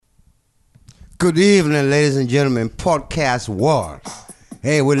Good evening, ladies and gentlemen, podcast world.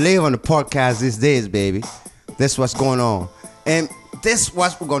 Hey, we live on the podcast these days, baby. This what's going on. And this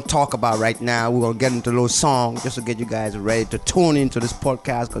what we're going to talk about right now. We're going to get into a little song just to get you guys ready to tune into this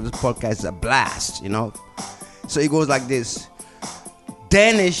podcast, because this podcast is a blast, you know. So it goes like this.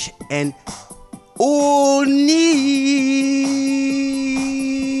 Danish and O'Neill.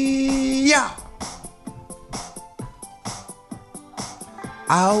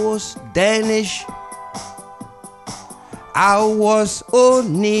 I was Danish, I was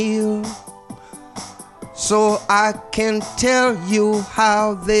O'Neill, so I can tell you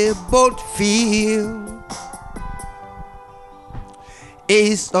how they both feel.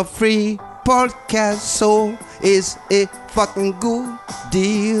 It's a free podcast, so it's a fucking good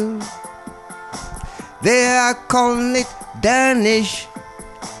deal. They are calling it Danish,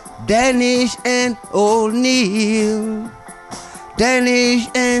 Danish and O'Neill. Danish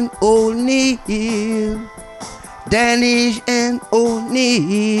and O'Neill, Danish and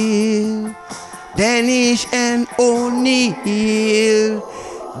O'Neill, Danish and O'Neill,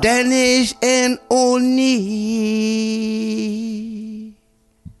 Danish and O'Neill.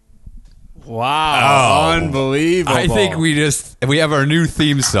 Wow, Oh, unbelievable. I think we have our new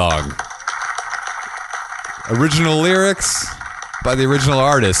theme song. Original lyrics by the original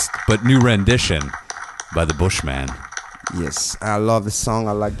artist, but new rendition by the Bushman. Yes, I love the song.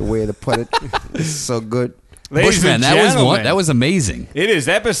 I like the way they put it. It's so good. Ladies Bushman, and that gentlemen, was amazing. It is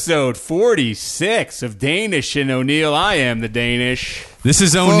episode 46 of Danish and O'Neill. I am the Danish. This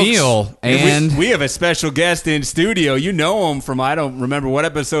is O'Neill, and we have a special guest in studio. You know him from, I don't remember what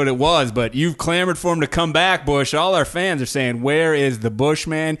episode it was, but you've clamored for him to come back, Bush. All our fans are saying, where is the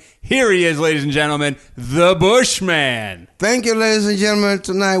Bushman? Here he is, ladies and gentlemen, the Bushman. Thank you, ladies and gentlemen.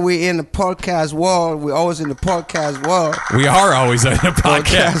 Tonight we're in the podcast world. We're always in the podcast world. we are always in a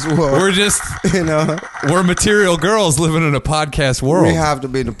podcast. world. We're just, You know, we're material girls living in a podcast world. we have to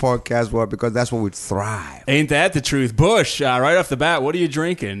be in the podcast world because that's where we thrive. Ain't that the truth? Bush, right off the bat, what are you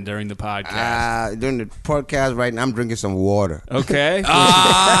drinking during the podcast? During the podcast right now, I'm drinking some water. Okay.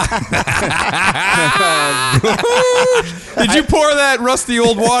 Did you pour that rusty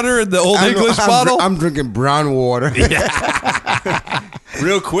old water in the old English bottle? I'm drinking brown water.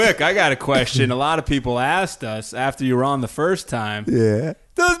 Real quick, I got a question. A lot of people asked us after you were on the first time. Yeah.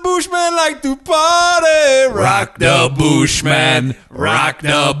 Does Bushman like to party? Rock the Bushman, rock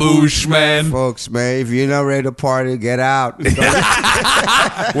the Bushman. Folks, man, if you're not ready to party, get out.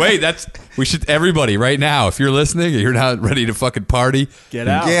 Wait, we should, everybody right now, if you're listening and you're not ready to fucking party, Get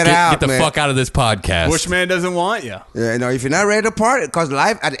out. Get out, get the man. fuck out of this podcast. Bushman doesn't want you. Yeah, no, if you're not ready to party, because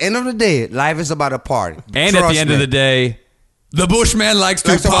life, at the end of the day, life is about a party. And at the end of the day, the Bushman likes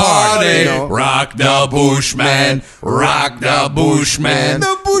to Likes to party. party, you know. Rock the Bushman, rock the Bushman.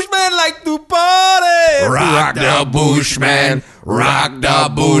 The Bushman like to party. Rock the Bushman, rock the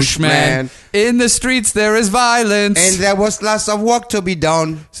Bushman. In the streets there is violence. And there was lots of work to be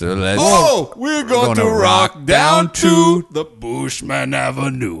done. So let's We're going to rock down to the Bushman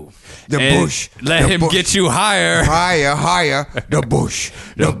Avenue. The and bush. Let the him bush. get you higher. Higher, higher. The bush.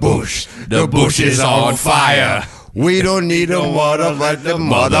 The bush is on fire. We don't need a water, but the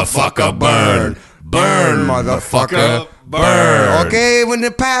motherfucker burn. Burn, motherfucker. Burn. Okay, when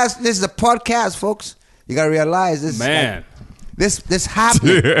the past, this is the podcast, folks. You gotta realize this. Man. This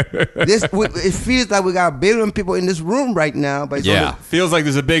happening. It feels like we got 1 billion people in this room right now. But it's Yeah. only, Feels like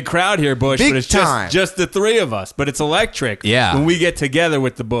there's a big crowd here, Bush, Big but it's time. just the three of us. But it's electric Yeah. when we get together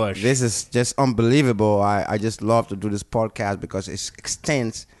with the Bush. this is just unbelievable. I just love to do this podcast because it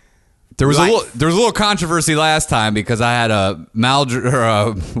extends. There was Life. a little controversy last time because I had a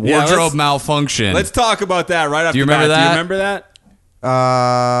wardrobe malfunction. Let's talk about that right off Do you the remember bat. Do you that? remember that?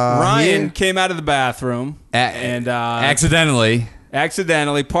 Ryan came out of the bathroom and accidentally.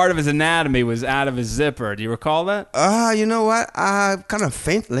 accidentally, part of his anatomy was out of his zipper. Do you recall that? You know what? Kind of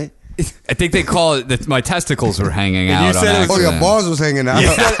faintly. I think they call it that my testicles were hanging And out. you said on it was- Oh, your accident. balls was hanging out.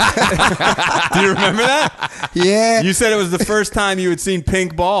 Do you remember that? Yeah. You said it was the first time you had seen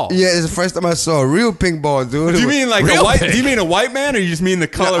pink ball. Yeah, it's the first time I saw a real pink ball, dude. Do you mean like Real a white? pink. Do you mean a white man, or you just mean the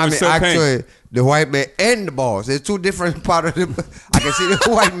color I was mean, so actually, pink? the white man and the balls. There's two different part of the. I can see the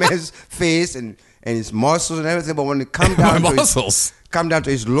white man's face and his muscles and everything, but when it come My down to muscles. come down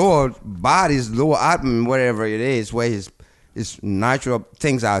to his lower body, his lower abdomen, whatever it is, where his natural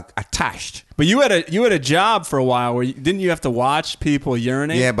things are attached. But you had a job for a while where didn't you have to watch people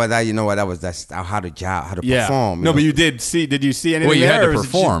urinate? Yeah, but you know what? That's how to perform. No, but you did see. Did you see anything? Well, you there, had to or was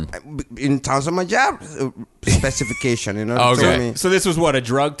it perform. in terms of my job specification, you know. Okay. So this was what, a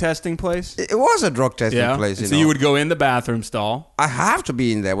drug testing place? It was a drug testing place. So you would go in the bathroom stall. I have to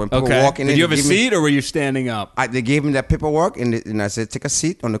be in there when people Okay. walk in. Did you have a seat or were you standing up? They gave me that paperwork and I said, take a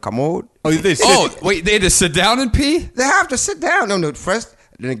seat on the commode. Oh, they sit- Oh, wait, they had to sit down and pee? They have to sit down. No, first,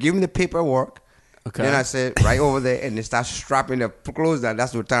 then they give me the paperwork. Okay. Then I said, right over there, and they start strapping their clothes down.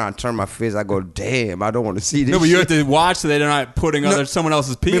 That's the time I turn my face. I go, damn, I don't want to see this. No, but you have shit. to watch so they're not putting someone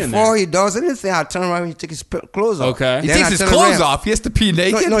else's pee in there. Before he does anything, I turn around and he takes his clothes off. Okay. He Then takes I his turn clothes around. off. He has to pee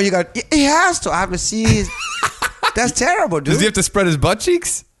naked? No, he has to. I have to see his. That's terrible, dude. Does he have to spread his butt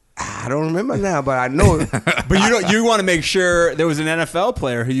cheeks? I don't remember now, but I know. But you want to make sure. There was an NFL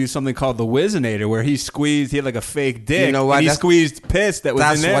player who used something called the Whizzinator, where he had like a fake dick. You know what? And he That's- squeezed piss that was in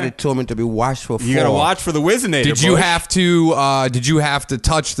That's there. what it told me to be watchful for. You got to watch for the Whizzinator. Did you Bush. have to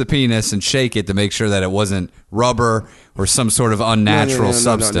touch the penis and shake it to make sure that it wasn't rubber or some sort of No, unnatural no,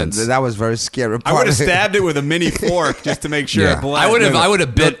 substance? That was very scary. I would have stabbed it with a mini fork just to make sure Yeah. it bled. I would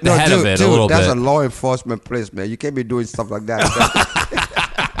have bit the head of it a little that's bit. a law enforcement place, man. You can't be doing stuff like that.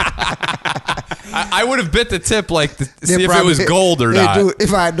 I would have bit the tip like to They see if it probably- was gold or Hey, not. dude,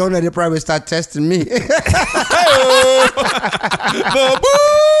 if I had done that, they probably start testing me.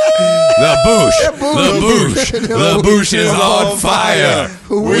 The bush. The bush is on fire.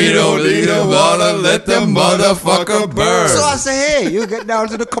 We don't even wanna let the motherfucker burn. So I say, hey, you get down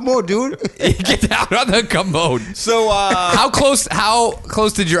to the commode, dude. Get down on the commode. So How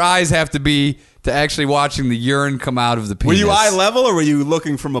close did your eyes have to be to actually watching the urine come out of the penis? were you eye level or were you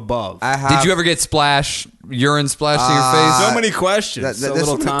looking from above? Did you ever get urine splashed in your face? So many questions. So That's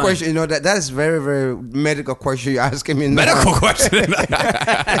little so many time. questions. You know that is very, very medical question you're asking me now. Medical question.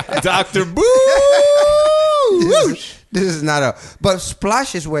 Dr. Boo! This is not a. But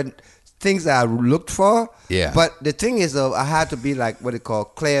splash is when things that I looked for. Yeah. But the thing is, though, I had to be like what they call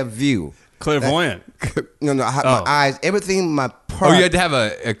clear view. Clairvoyant. No, I had my eyes, everything, my part. Oh, you had to have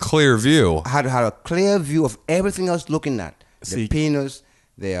a clear view. I had to have a clear view of everything I was looking at. See. The penis,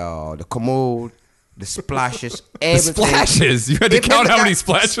 the commode, the splashes, The everything. splashes. You had to count how many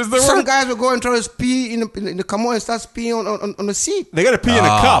splashes there Some were? guys will go and try to pee in the commode and start peeing on the seat. They got to pee in a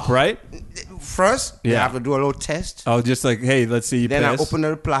cup, right? First, you Yeah. have to do a little test. Oh, just like, hey, let's see you Then I piss. open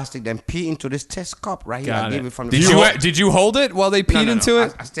the plastic, then pee into this test cup right here. Got I it. give it from the Did you hold it while they peed into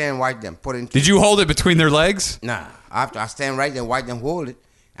it? I stand right then, put it into. Did you hold it between their legs? Nah. After I stand right then, white them hold it.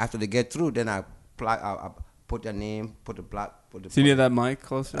 After they get through, then I put their name, put the black, put the. So you need that mic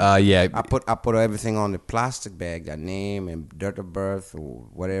closer? Yeah. I put everything on the plastic bag, their name and date of birth or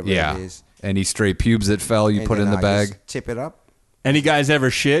whatever Yeah. it is. Any stray pubes that fell, you And put then in the I bag. just tip it up. Any guys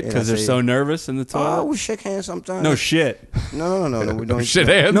ever shit Yeah, because they're say- so nervous in the Oh, toilet? we shake hands sometimes. No shit. No, we don't Shit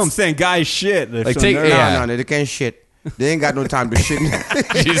hands. No, I'm saying guys shit. They're Like, so take- nervous. yeah. No, they can't shit. They ain't got no time to shit.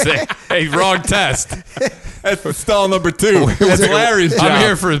 You say, hey, wrong test. That's stall number 2. That's Larry's job. I'm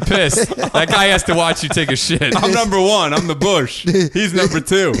here for a piss. That guy has to watch you take a shit. I'm number 1. I'm the Bush. He's number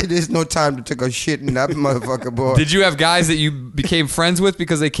 2. There's no time to take a shit in that motherfucker, boy. Did you have guys that you became friends with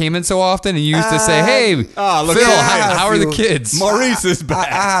because they came in so often and you used to say, hey, look Phil, at how are the kids? Maurice is I back.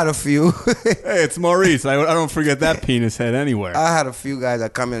 had a few. Hey, it's Maurice. I don't forget that penis head anywhere. I had a few guys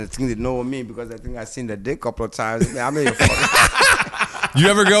that come in and think they know me because I think I seen their dick a couple of times. Man, I mean, fucking, You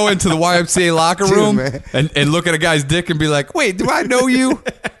ever go into the YMCA locker Dude, room man. and look at a guy's dick and be like, wait, do I know you?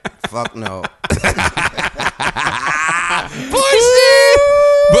 fuck no.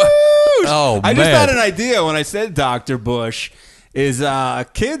 Oh, I just man. had an idea when I said Dr. Bush is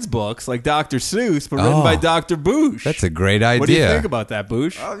kids' books like Dr. Seuss, but written Oh. by Dr. Bush. That's a great idea. What do you think about that,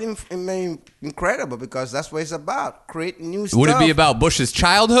 Bush? Oh, I mean, incredible because that's what it's about. Creating new stuff. Would it be about Bush's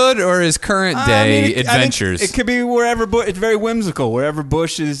childhood or his current day adventures? It could be wherever it's very whimsical, wherever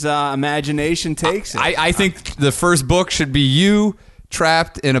Bush's imagination takes it. I think the first book should be you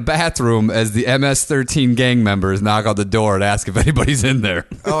trapped in a bathroom as the MS-13 gang members knock on the door and ask if anybody's in there.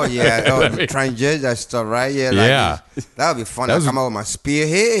 Oh, yeah. Oh, try and judge that stuff, right? Yeah. Like, Yeah. That would be fun. That I was- come out with my spear.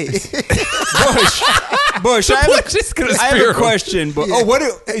 Hey. Bush, I Bush is gonna have spear a him. question. But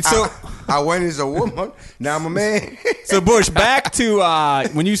Yeah. so I went as a woman. Now I'm a man. so Bush, back to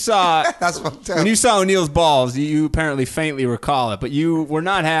when you saw That's fucked up. when you saw O'Neill's balls, you apparently faintly recall it, but you were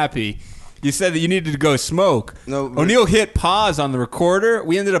not happy. You said that you needed to go smoke. No, but- O'Neill hit pause on the recorder.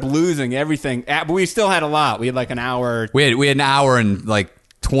 We ended up losing everything, but we still had a lot. We had like an hour. We had an hour and like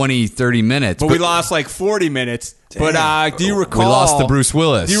 20, 30 minutes. But we lost like 40 minutes. But do you recall? We lost to Bruce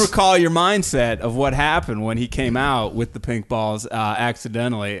Willis. Do you recall your mindset of what happened when he came out with the pink balls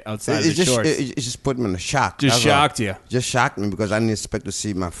accidentally outside the shorts? It just put me in a shock. Just shocked you. Just shocked me because I didn't expect to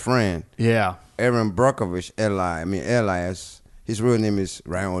see my friend, Yeah. Aaron Brockovich, Elias. His real name is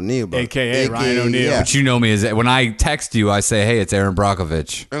Ryan O'Neal. AKA Ryan O'Neal. Yeah. But you know me as when I text you, I say, "Hey, it's Aaron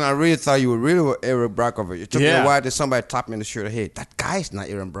Brockovich." And I really thought you were really Aaron Brockovich. It took me Yeah. a while till somebody tapped me in the shoulder. Hey, that guy's not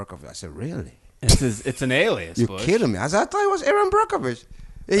Aaron Brockovich. I said, really? It's an alias. You're Bush. kidding me. I thought it was Aaron Brockovich.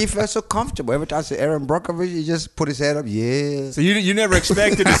 Yeah, he felt so comfortable. Every time I said Aaron Brockovich, he just put his head up. Yeah. So you never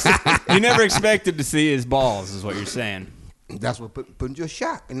expected to see his balls, is what you're saying. That's what put into a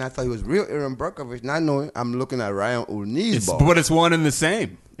shock. And I thought he was real Aaron Brockovich. Not knowing I'm looking at Ryan O'Neal's ball. But it's one and the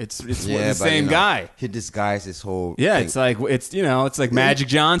same. It's the same guy. He disguised his whole Yeah, thing. it's like Magic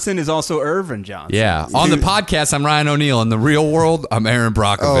Johnson is also Irvin Johnson. Yeah. On the podcast, I'm Ryan O'Neal. In the real world, I'm Aaron Oh,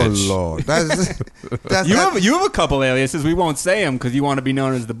 Brockovich. Lord. That's You have a couple aliases. We won't say them because you want to be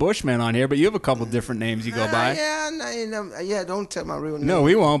known as the Bushman on here. But you have a couple different names you go by. Yeah, don't tell my real name. No,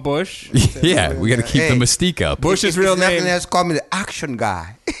 we won't, Bush. Yeah, we got to keep the mystique up. Bush's real Nothing name, else, call me the action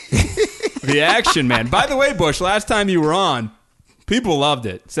guy. the Action Man. By the way, Bush, last time you were on, people loved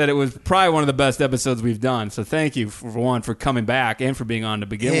it. Said it was probably one of the best episodes we've done. So thank you for coming back and for being on to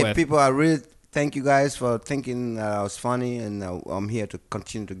begin Hey, with. people, I really thank you guys for thinking I was funny, and I'm here to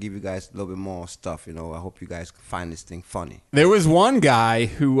continue to give you guys a little bit more stuff. I hope you guys find this thing funny. There was one guy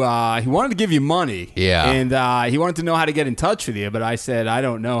who he wanted to give you money. Yeah. And he wanted to know how to get in touch with you, but I said, I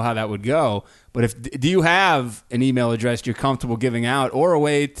don't know how that would go. But do you have an email address you're comfortable giving out or a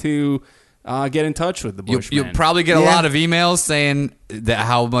way to get in touch with the Bushman? You'll probably get a lot of emails saying that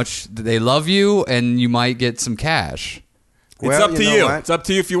how much they love you, and you might get some cash. It's up to you. It's up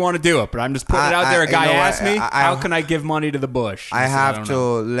to you if you want to do it. But I'm just putting it out there. A guy asked me, how can I give money to the Bush? I have to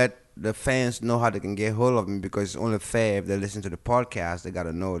let the fans know how they can get hold of me, because it's only fair if they listen to the podcast. They got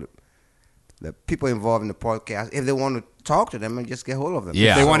to know the people involved in the podcast. If they want to talk to them, and just get hold of them.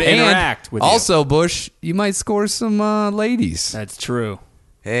 Yeah. They want to interact with you. Also, Bush, you might score some ladies. That's true.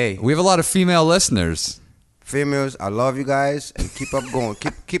 Hey, We have a lot of female listeners. females, I love you guys, and keep up going.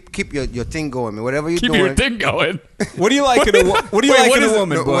 Keep your thing going, man. Whatever you're Keep doing. your thing going. What do you like in a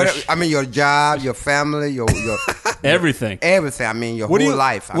woman, No, Bush? I mean, your job, your family, your Everything. everything. I mean, your What do whole you-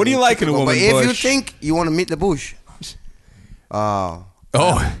 life. what do you like in a woman, But if you Bush? think you want to meet the Bush,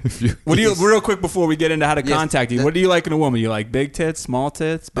 What do you real quick before we get into how to Yes, contact you? What do you like in a woman? You like big tits, small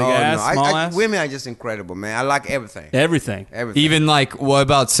tits, big ass, small ass? Women are just incredible, man. I like everything. Everything. Everything. Even like, what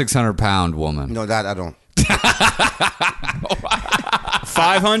about 600-pound woman? No, that I don't.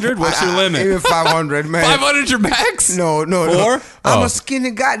 500? What's your limit? Even 500, man. 500 your max? No. Four? I'm a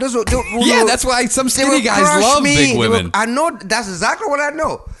skinny guy. Yeah, that's why some they skinny will guys crush love me. big women. I know. That's exactly what I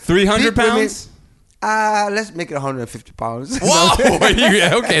know. 300 Big women- pounds? Let's make it 150 pounds. Whoa!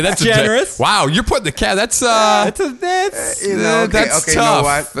 Okay, that's Generous. Wow, you're putting the cat. That's That's Okay, you tough. You know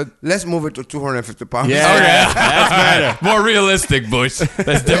tough. what? Let's move it to 250 pounds. Yeah. That's better. More realistic, Bush.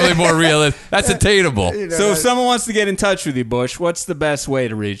 That's definitely more realistic. That's attainable. You know, So if someone wants to get in touch with you, Bush, what's the best way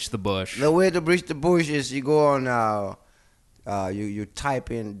to reach the Bush? the way to reach the Bush is you go on, you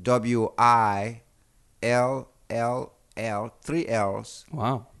type in WILLL, 3 L's,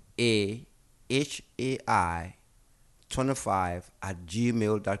 Wow. AHAI 25 at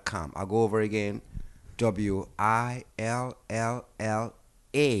gmail.com. I'll go over again. WILLLA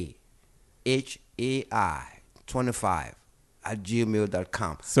HAI 25 at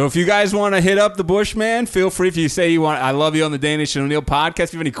gmail.com. So if you guys want to hit up the Bushman, feel free. If you say you want, I love you on the Danish and O'Neal podcast.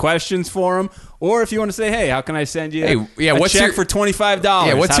 If you have any questions for him, or if you want to say, hey, how can I send you a what's check your- for $25?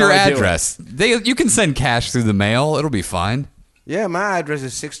 Yeah, what's How your do I do it? address? You can send cash through the mail. It'll be fine. Yeah, my address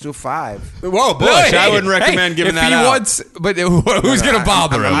is 625. Whoa, Bush! I wouldn't recommend giving that out. But who's going to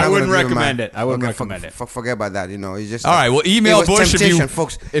bother him? I wouldn't gonna give him recommend my- it. I wouldn't Okay, recommend it. Forget about that. It's just All right, well, email it was Bush temptation,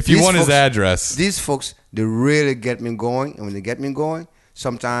 folks. if you These want his folks- address. These folks, they really get me going, and when they get me going,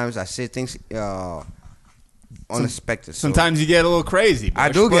 sometimes I say things unexpected. So Sometimes you get a little crazy. Bush, I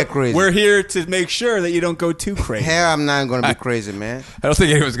do get but crazy. We're here to make sure that you don't go too crazy. hell, I'm not going to be crazy, man. I don't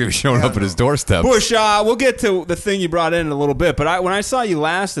think anyone's going to be showing up at his doorstep. Bush, we'll get to the thing you brought in a little bit, but when I saw you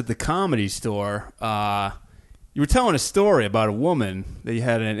last at the Comedy Store, you were telling a story about a woman that you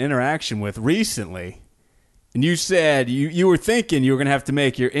had an interaction with recently, and you said you were thinking you were going to have to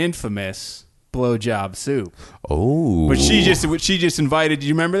make your infamous blowjob soup. Oh. But she just invited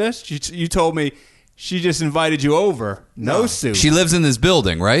you. Remember this? You told me she just invited you over. No soup. She lives in this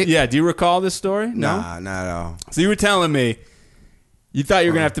building, right? Yeah. Do you recall this story? No. Nah, not at all. So you were telling me You thought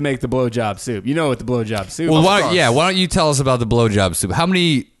you were gonna have to make the blowjob soup. You know what the blowjob soup? Well, is. why don't you tell us about the blowjob soup? How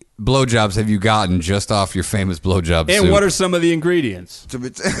many blowjobs have you gotten just off your famous blowjob soup? And what are some of the ingredients? To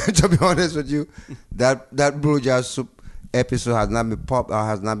be honest with you, that blowjob soup episode has not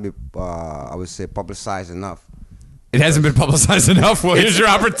been I would say publicized enough. It hasn't been publicized enough. Well, here's your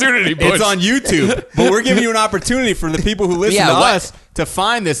opportunity, Bush. It's on YouTube, but we're giving you an opportunity for the people who listen to us to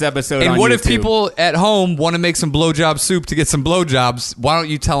find this episode. And on what YouTube. if people at home want to make some blowjob soup to get some blowjobs? Why don't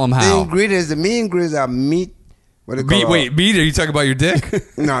you tell them The how? main ingredients are meat. What do they call Meat? Are you talking about your dick?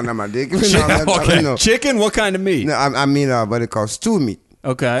 No, not my dick. No, Okay. no. Chicken? What kind of meat? No, I mean what they call stew meat.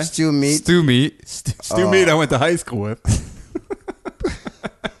 Okay. Stew meat. Stew meat. Stew meat I went to high school with.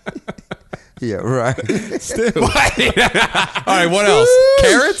 Yeah, right. Stew. All right, what else?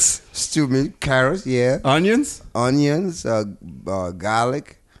 Carrots? Stew meat, carrots, yeah. Onions? Onions,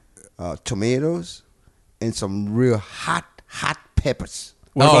 garlic, tomatoes, and some real hot peppers.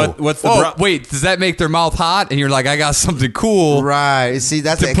 What's the wait, does that make their mouth hot? And you're like, I got something cool Right. See,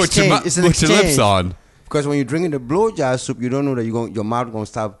 that's to the put your, exchange. It's an put your lips exchange. on. Because when you're drinking the blowjob soup, you don't know that your mouth going to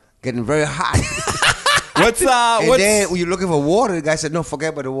start getting very hot. And then when you're looking for water, the guy said, no,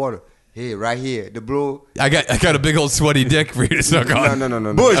 forget about the water. Here, right here, the blow. I got a big old sweaty dick for you to suck on.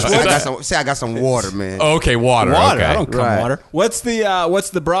 No. Bush, I got some water, man. Oh, okay, water. Water. Okay. I don't come Right. water. What's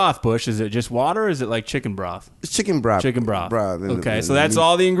the broth, Bush? Is it just water or is it like chicken broth? It's chicken broth. Chicken broth. and- Okay, and so that's meat.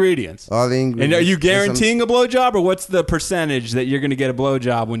 all the ingredients. All the ingredients. And are you And guaranteeing a blowjob, or what's the percentage that you're going to get a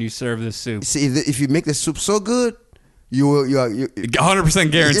blowjob when you serve this soup? See, if you make the soup so good, you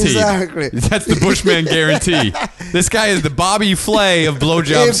 100% guaranteed. Exactly. That's the Bushman guarantee. This guy is the Bobby Flay of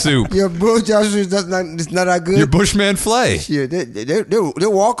blowjob if soup. your blowjob soup it's not that good. Your Bushman Flay. Yeah, they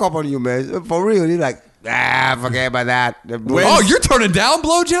walk up on you, man. For real, they're like, forget about that. Oh, you're turning down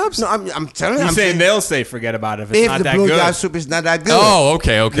blowjobs? No, I'm telling you. You're I'm saying they'll say forget about it if it's if not the that blowjob good. soup is not that good. Oh,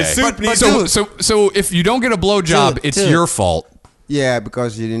 okay. The soup needs So if you don't get a blowjob, Dude, it's dude. your fault. Yeah,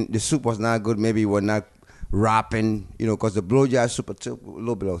 because the soup was not good. Maybe you were not wrapping, because the blowjob soup took a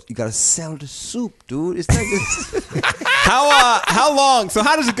little bit of. You gotta sell the soup, dude. It's not just. How long? So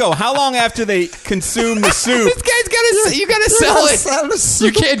how does it go? How long after they consume the soup? This guy's got to. You got to sell it. Sell the You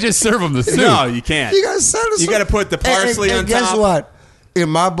soup. can't just serve them the soup. No, you can't. You gotta sell the soup. You gotta put the parsley and on guess top. what? In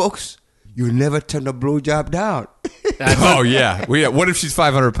my books, you never turn the blowjob down. Oh yeah. What if she's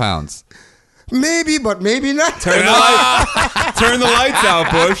 500 pounds? Maybe, but maybe not. Turn the lights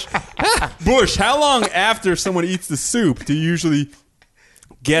out, Bush. Bush, how long after someone eats the soup do you usually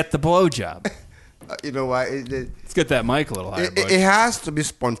get the blowjob? You know why? Let's get that mic a little higher, Bush. It has to be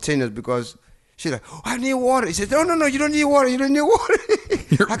spontaneous because she's like, I need water. He said, no, you don't need water. You don't need water.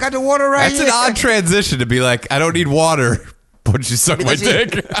 I got the water right That's here. an odd transition to be like, I don't need water, but you suck my Because he-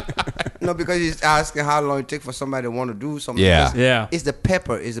 dick. No, because he's asking how long it takes for somebody to want to do something. Yeah. Because Yeah. It's the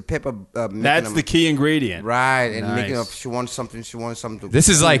pepper. making That's them- the key ingredient. Right, and Nice. making up. She wants something. To This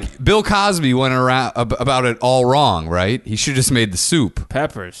is like Bill Cosby went around about it all wrong, right? He should have just made the soup.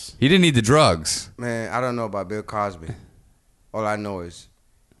 Peppers. He didn't need the drugs. Man, I don't know about Bill Cosby. All I know is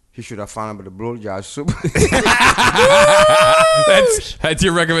he should have found out about the blowjob soup. That's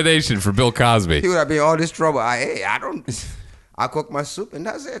your recommendation for Bill Cosby. He would have been in all this trouble. I cook my soup and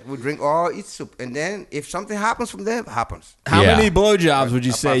that's it. We drink all eat soup, and then if something happens from there, happens. How Yeah. many blowjobs would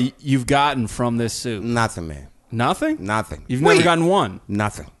you say you've gotten from this soup? Nothing, man. Nothing? Nothing. You've never gotten one?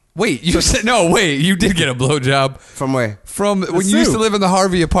 Nothing. Wait, you said no. Wait, you did get a blowjob From where? from when you used to soup. live in the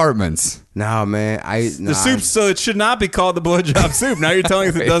Harvey apartments. No, man. The soup, so it should not be called the blowjob soup. Now you're telling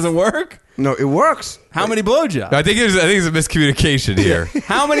us it doesn't work? No, it works. How many blowjobs? I think it's a miscommunication here.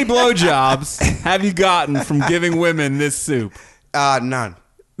 How many blowjobs have you gotten from giving women this soup? None.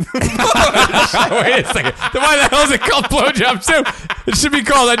 Wait a second. Then why the hell is it called blowjob soup? It should be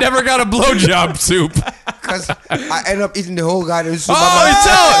called I never got a blowjob soup. Because I end up eating the whole goddamn soup. Oh, you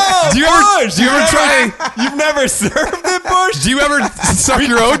tell it. Do you ever try? You've never served it, Bush? Do you ever suck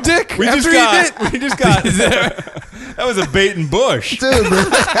your own dick? We just after got. you We just got. That was a bait and Bush. Dude, man.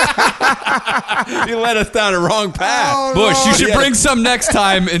 You led us down a wrong path. Oh, Bush, you should Yeah. bring some next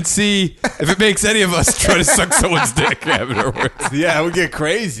time and see if it makes any of us try to suck someone's dick afterwards. Yeah, it would get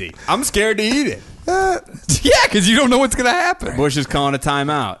crazy. I'm scared to eat it. Yeah, because you don't know what's going to happen. Bush is calling a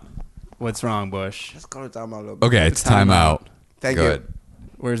timeout. What's wrong, Bush? Let's call it time out a little bit. Okay, it's time out. Thank Good. you.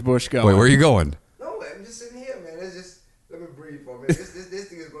 Where's Bush going? Wait, where are you going? No, man, I'm just sitting here, man. Let me breathe for a minute. This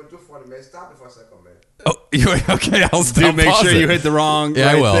thing is going too funny, man. Stop it for a second, man. Oh, okay, I'll stop. Dude, make pause sure it. you hit the wrong Yeah,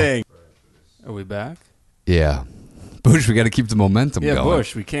 I right will. thing. Are we back? Yeah, Bush, we got to keep the momentum Yeah, going.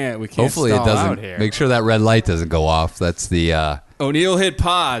 Bush, we can't Hopefully it stall out doesn't. here. Make sure that red light doesn't go off. That's the O'Neill hit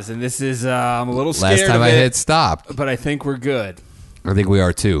pause, and this is I'm a little scared last time of I it, hit stop. but I think we're good. I think we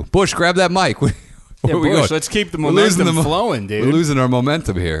are too. Bush, grab that mic. Where Yeah, we Bush, going? let's keep the We're losing momentum flowing, dude. We're losing our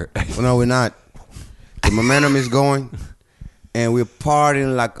momentum here. Well, no, we're not. The momentum is going, and we're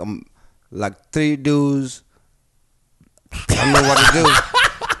partying like three dudes. I don't know what to do.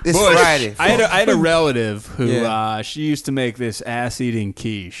 It's Bush, Friday. I had a relative who Yeah. she used to make this ass-eating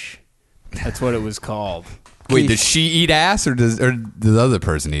quiche. That's what it was called. Wait, does she eat ass or does the other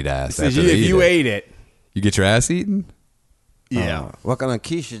person eat ass? Says after they if eat you it? ate it, You get your ass eaten? yeah, What kind of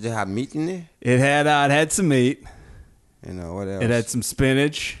quiche did they have? Meat in it? it had some meat. You know what else? It had some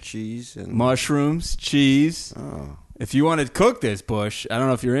spinach, cheese and mushrooms, cheese. Oh. If you wanted to cook this, Bush, I don't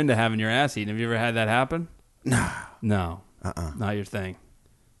know if you're into having your ass eaten. Have you ever had that happen? Nah. No, Uh-uh. not your thing.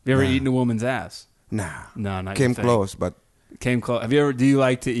 Have you ever eaten a woman's ass? Nah. No, not Came your thing. close, but Came close. Have you ever? Do you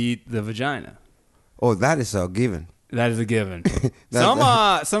like to eat the vagina? oh, that is a given. That is a given.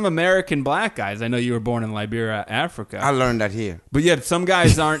 Some American black guys. I know you were born in Liberia, Africa. I learned that here. But yet, some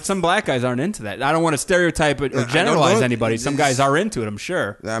black guys aren't into that. I don't want to stereotype it or generalize know. anybody. Some guys are into it, I'm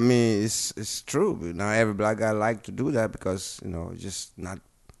sure. I mean, it's true. Now every black guy like to do that because it's just not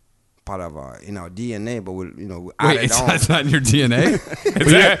part of our DNA. But we add Wait, it on. it's not in your DNA?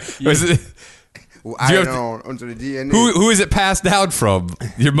 We Do add you it have to- on onto the DNA. Who is it passed down from?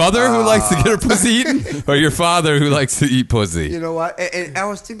 Your mother who likes to get her pussy eaten, or your father who likes to eat pussy? You know what? And I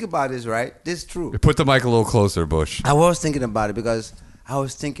was thinking about this. Right, this is true. Put the mic a little closer, Bush. I was thinking about it because I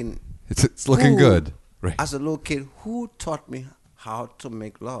was thinking. It's looking who, good. Right. As a little kid, who taught me how to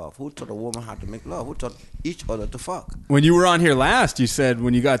make love? Who taught a woman how to make love? Who taught each other to fuck? When you were on here last, you said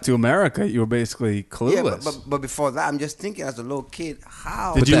when you got to America, you were basically clueless. Yeah, but before that, I'm just thinking as a little kid,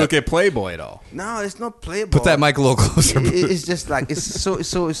 how? Did you look at Playboy at all? No, it's not Playboy. Put that mic a little closer. It's just like it's so.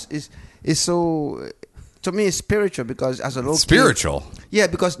 To me, it's spiritual because as a little Spiritual? kid, yeah,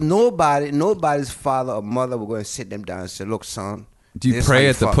 because nobody's father or mother will go and sit them down and say, "Look, son." Do you this pray how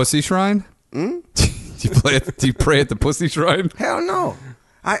at the fuck." pussy shrine? Do you pray at the pussy shrine? Hell no.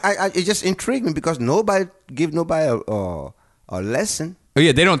 It just intrigued me because nobody give nobody a lesson. Oh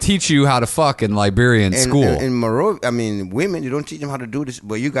yeah, they don't teach you how to fuck in Liberian school. In Morovia, I mean, women, you don't teach them how to do this.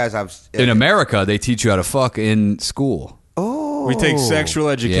 But you guys have In America, they teach you how to fuck in school. Oh, We take sexual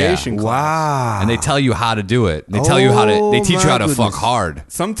education class. Wow. And they tell you how to do it. They tell you how to. They teach you how to fuck goodness. hard.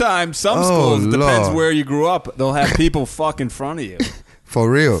 Sometimes, some Oh, schools, depends Lord. where you grew up, they'll have people fuck in front of you. For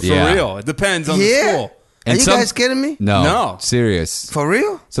real. For Yeah. real. It depends on the Yeah. school. Are And you some- guys kidding me? No. Serious. For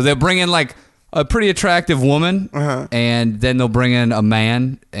real? So they'll bring in like a pretty attractive woman, Uh-huh. and then they'll bring in a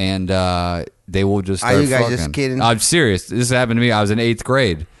man, and they will just. Are Start you guys fucking. just kidding? I'm serious. This happened to me. I was in 8th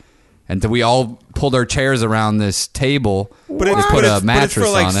grade, and we all pulled our chairs around this table. But and it's, put but a it's, but it's mattress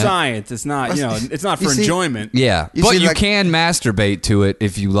for like on it. science. It's not, it's not You for see- enjoyment. Yeah, You but see, you like- can masturbate to it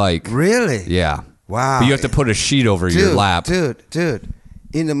if you like. Really? Yeah. Wow. But you have to put a sheet over your lap. Dude.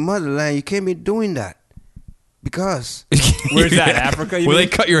 In the motherland, you can't be doing that. Because, Where's that, Africa, you Will mean?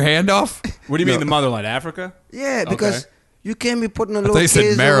 they cut your hand off? What do you mean, the motherland? Africa? yeah, because Okay. you can't be putting a little thought you said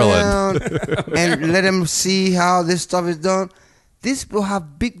kids Maryland. around and let them see how this stuff is done. These people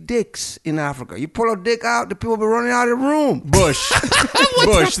have big dicks in Africa. You pull a dick out, the people be running out of the room. Bush.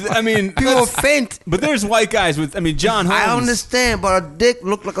 Bush. I mean, People faint. but there's white guys with, John Holmes. I understand, but a dick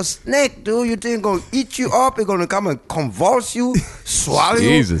look like a snake, dude. You think it's gonna eat you up? It's gonna come and convulse you, swallow you.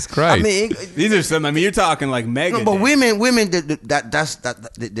 Jesus Christ. I mean, These are some, you're talking like mega. no, but dicks. women,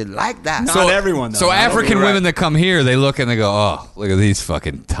 they like that. Not everyone, though. So Not African everyone. women that come here, they look and they go, "Oh, look at these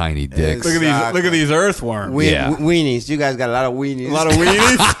fucking tiny dicks." Look at these earthworms. Yeah. Weenies. You guys got a lot of weenies. A lot of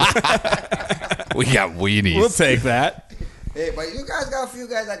weenies. We got weenies. We'll take that. Hey, but you guys got a few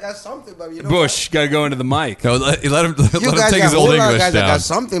guys that got something, but you know. Bush, got to go into the mic. No, let him what? You take guys his got a old whole lot of English guys that down. got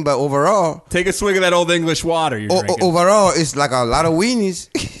something, but overall, Take a swig of that old English water you're drinking. overall, it's like a lot of weenies.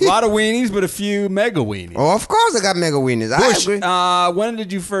 A lot of weenies, but a few mega weenies. Oh, of course, I got mega weenies. Bush, I agree. when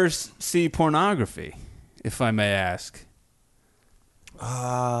did you first see pornography, if I may ask?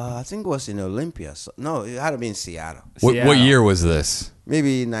 I think it was in Olympia. So, no, it had to be in Seattle. What Seattle. year was this?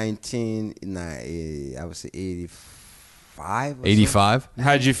 Maybe I would say 85. 85.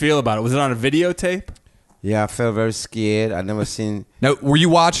 How did you feel about it? Was it on a videotape? Yeah, I felt very scared. I never seen. Now, were you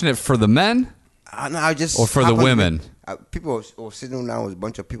watching it for the men? I just Or for the happened to be- women? People were sitting down with a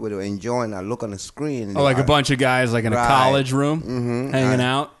bunch of people that were enjoying. I look on the screen. And Oh, like they a bunch of guys like in a Right. college room Mhm. hanging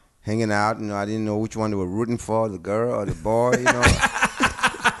out? hanging out. You know, I didn't know which one they were rooting for, the girl or the boy. You know.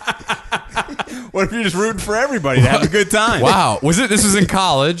 What if you're just rooting for everybody to have a good time? Wow. This was in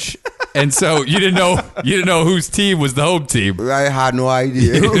college. And so you didn't know whose team was the home team. I had no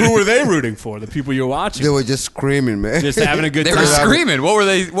idea. Who were they rooting for? The people you were watching? They were just screaming, man. Just having a good They time. were screaming. What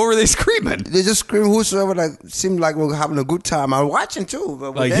were they screaming? They just scream. Whosoever seemed like we were having a good time. I was watching too.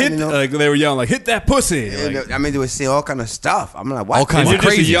 But with Like them, like they were yelling, like hit that pussy. and, Like, I mean, they were saying all kind of stuff. I'm like, what? All kinds you're of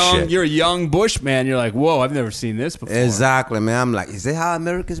just crazy a young, shit. You're a young Bushman. You're like, whoa, I've never seen this before. Exactly, man. I'm like, is that how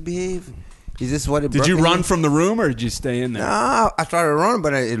Americans behave? Is this what it? Did you run from the room or did you stay in there? Nah, I tried to run,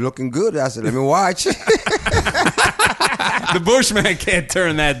 but it looking good. I said, let me watch. The Bushman can't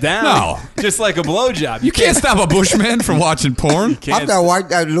turn that down. No. Just like a blowjob. You can't stop a Bushman from watching porn. Can't After I watched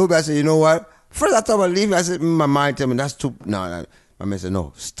that little bit, I said, you know what? First, I thought about leaving. I said, my mind told me that's too. No. My man said,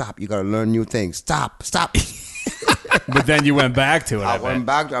 no, stop. You got to learn new things. Stop. But then you went back to it. I went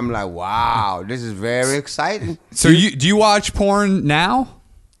back. I'm like, wow, this is very exciting. So do you watch porn now?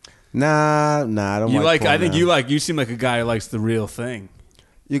 Nah, I don't You watch like? porn I think now. you seem like a guy who likes the real thing.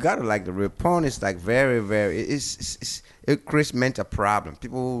 You gotta like the real porn. Is like very, very. It creates mental problems.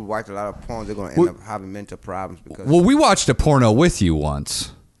 People who watch a lot of porn, they're gonna end up having mental problems because. Well, we watched a porno with you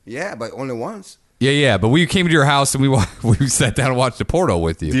once. Yeah, but only once. Yeah, but we came to your house and we sat down and watched a porno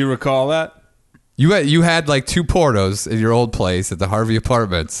with you. Do you recall that? You had like 2 pornos in your old place at the Harvey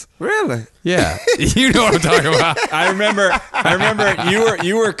Apartments. Really? Yeah, you know what I'm talking about. I remember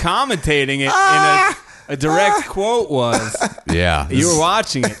you were commentating it, and a direct quote was, Yeah, you were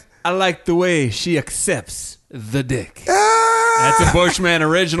watching it. I like the way she accepts the dick. That's a Bushman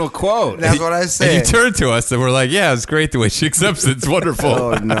original quote. That's what I And said. you turned to us and we're like, "Yeah, it's great the way she accepts it. It's wonderful."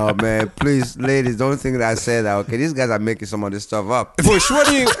 Oh no, man! Please, ladies, don't think that I said that. Okay, these guys are making some of this stuff up. Bush, what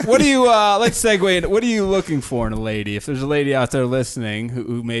do you let's segue into, what are you looking for in a lady? If there's a lady out there listening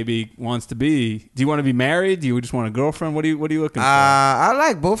who maybe wants to be, do you want to be married? Do you just want a girlfriend? What are you looking for? I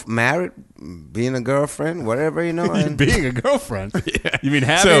like both married, being a girlfriend, whatever you know. And Being a girlfriend. You mean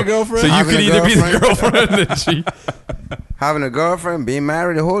having a girlfriend? So you Having could a either be the girlfriend. girlfriend that she. having a girlfriend, being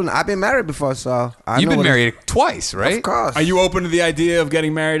married, the whole. I've been married before, so I You've know been what married twice, right? Of course. Are you open to the idea of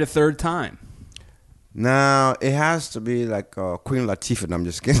getting married a third time? No, it has to be like Queen Latifah. No, I'm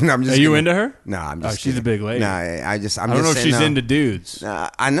just kidding. I'm just. Are you kidding. into her? No, I'm just. Oh, she's a kidding. big lady. Nah, I'm I just don't know if saying she's no. into dudes.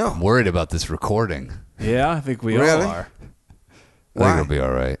 I know. I'm worried about this recording. Yeah, I think we all Really? are. I Why? think it'll be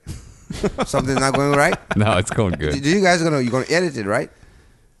all right. Something's not going right. No, it's going Do good. you guys you're gonna edit it, right?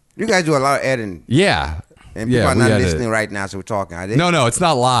 You guys do a lot of editing, Yeah. and people Yeah, are we not edit. listening right now, so we're talking. Are they? No, it's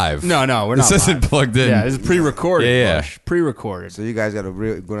not live. No, we're not. This isn't live. plugged in. Yeah, it's pre-recorded. Yeah. Bush. Pre-recorded. So you guys got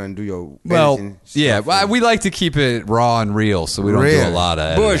to go and do your Well, editing yeah, stuff. well, we like to keep it raw and real, so we don't do a Real. lot of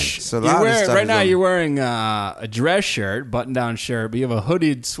editing. Bush, So a lot of this stuff right is now on- you're wearing a dress shirt, button-down shirt, but you have a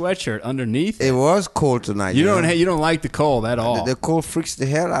hooded sweatshirt underneath. It was cold tonight. You know? don't like the cold at all. The cold freaks the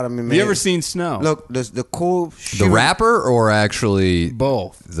hell out of me, man. Have you ever seen snow? Look, the cold. The rapper or actually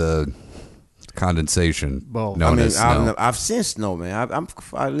Both. the condensation? Both. known as snow? I've seen snow, man.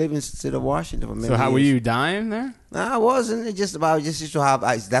 I live in the state of Washington for many So how were years. you dying there? Nah, I wasn't. It just used to have.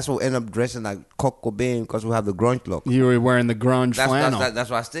 That's what ended up dressing like Kurt Cobain because we have the grunge look. You were wearing the grunge flannel. That's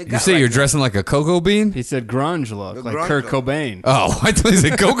why I still got You say right you're now. dressing like a cocoa bean? He said grunge look, The like grunge Kurt look. Cobain. Oh, I thought he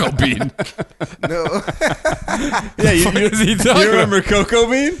said cocoa bean. No. Yeah, you, What is he talking you remember Cocoa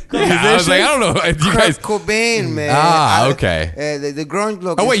Bean? I was like, I don't know. You Kurt guys. Cobain, man. Ah, okay. The grunge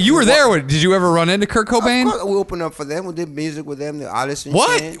look. Oh wait, is- you were there. Did you ever run into Kurt Cobain? Of course, we opened up for them. We did music with them. The Alice in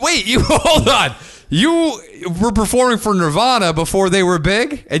What? Chains. Wait, you hold on. You were performing for Nirvana before they were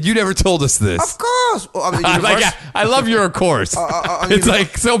big, and you never told us this. Of course. On the I love your course. on It's the-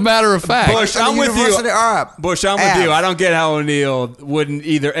 like so matter of fact. Bush, on I'm the with you. University Ave. Bush, I'm with you. I don't get how O'Neal wouldn't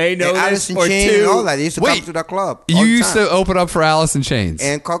either A, know And Alice this, in or Chains two. and all that. They used to Wait, come to the club. You all the used time. to open up for Alice in Chains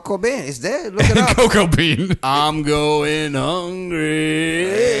And Kurt Cobain is there. Look it and up. Cocoa Bean. I'm going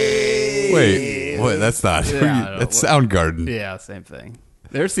hungry. Wait, that's not. Yeah, I know. That's Soundgarden. Yeah, same thing.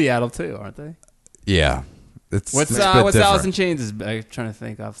 They're Seattle too, aren't they? Yeah. It's What's it's a bit Alice different. in Chains? I'm trying to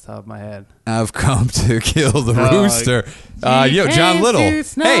think off the top of my head. I've come to kill the Oh, rooster. he John came Little. to Hey,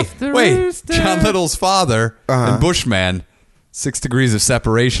 snuff the wait. rooster. John Little's father Uh-huh. and Bushman. 6 degrees of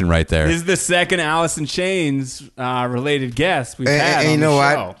separation right there. This is the second Alice in Chains related guest we've had And on you know the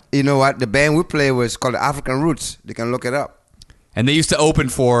what? show. You know what? The band we play was called the African Roots. They can look it up. And they used to open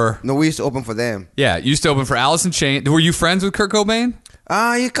for. No, we used to open for them. Yeah, used to open for Alice in Chains. Were you friends with Kurt Cobain?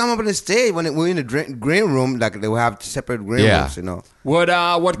 You come up on the stage when we're in the green room, like they will have separate green Yeah. rooms, you know. What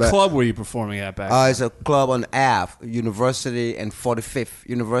But- club were you performing at back then? It's a club on Ave, University and 45th.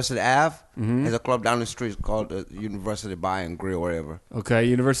 University Ave. There's a club down the street called the University Bar and Grill, wherever. Okay,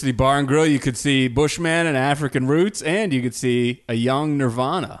 University Bar and Grill. You could see Bushman and African Roots, and you could see a young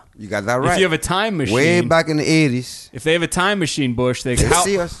Nirvana. You got that right. If you have a time machine, way back in the 80s, if they have a time machine, Bush, they they could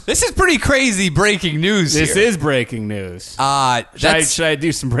see us. This is pretty crazy breaking news This here. is breaking news. Should I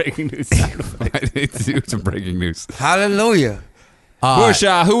do some breaking news? I need to do some breaking news. Hallelujah. Bush,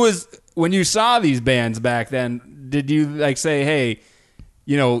 who was when you saw these bands back then? Did you like say, "Hey,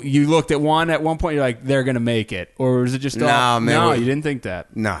 you know, you looked at one point, you're like, they're gonna make it," or was it just Nah, man, no, we- you didn't think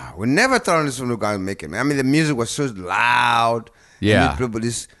that? Nah, we never thought this one was going to make it, man. I mean, the music was so loud. Yeah. And these people,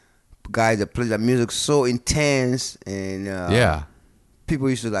 these guys that play the music so intense, and Yeah. people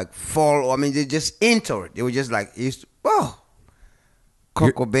used to like follow. I mean, they just into it. They were just like, used to, oh,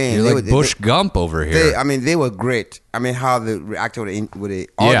 Kurt Cobain. You're They like were- Bush Gump over here. I mean, they were great. I mean, how they reacted with the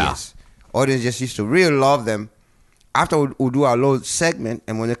audience. Audience just used to really love them. After we do our little segment,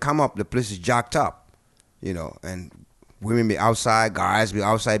 and when they come up, the place is jacked up, you know, and women be outside, guys be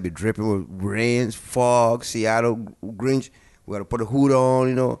outside, be dripping with rain, fog, Seattle, Grinch. We got to put a hood on,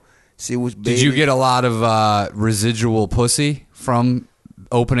 you know, see who's baby. Did you get a lot of residual pussy from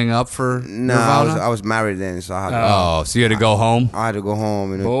opening up for No, Nirvana? I was married then, so I had, So you had to go home? I had to go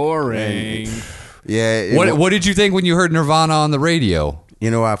home. You know, Boring. yeah. What did you think when you heard Nirvana on the radio? You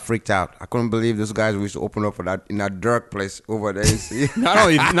know, I freaked out. I couldn't believe those guys used to open up for that in that dark place over there. You see? Not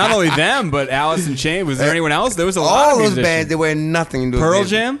only them, but Alice in Chains. Was there anyone else? There was a lot All of those musicians. bands, they were nothing. In those Pearl days.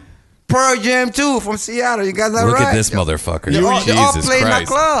 Jam. Pearl Jam too, from Seattle. You got that Look right. at this motherfucker. They all Jesus played in that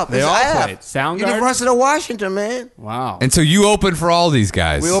Christ. club. They It's all Ave. played. Soundgarden? University of Washington, man. Wow. And so you opened for all these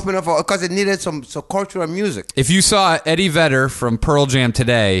guys. We opened up because it needed some cultural music. If you saw Eddie Vedder from Pearl Jam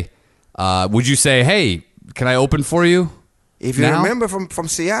today, would you say, "Hey, can I open for you"? If you Now? remember from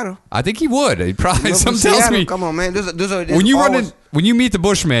Seattle. I think he would. He probably. Remember Some from tells Seattle? me Come on, man. Those are when you always, when you meet the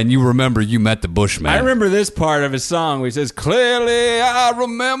Bushman, you remember you met the Bushman. I remember this part of his song where he says, "Clearly, I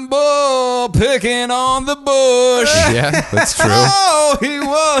remember picking on the bush." Yeah, that's true. Oh, he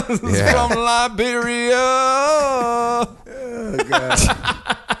was Yeah. from Liberia. Oh,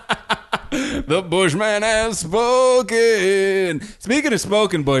 God. The Bushman has spoken. Speaking of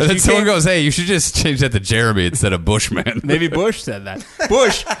spoken, Bush, And then you someone came- goes, "Hey, you should just change that to Jeremy instead of Bushman." Maybe Bush said that.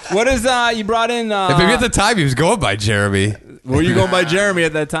 Bush, what is you brought in? Maybe at the time he was going by Jeremy. Were you going by Jeremy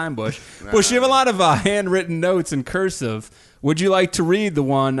at that time, Bush? Bush, you have a lot of handwritten notes in cursive. Would you like to read the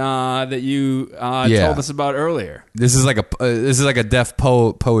one that you told us about earlier? This is like a deaf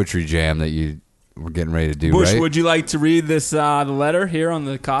poetry jam that you were getting ready to do, Bush, right? would you like to read this the letter here on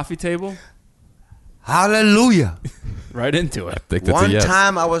the coffee table? Hallelujah. Right into it. I think that's One a yes.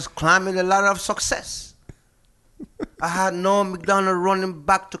 time I was climbing the ladder of success. I had Norm McDonald running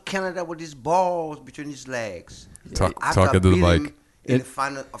back to Canada with his balls between his legs. Talk After into the beating mic. him in the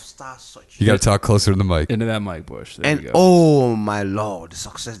final of Star Search. You got to talk closer to the mic. Into that mic, Bush. There you And go. oh my Lord, the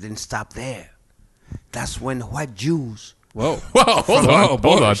success didn't stop there. That's when white Jews. Whoa. Whoa, hold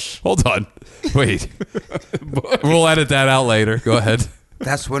Bush. on. Wait. We'll edit that out later. Go ahead.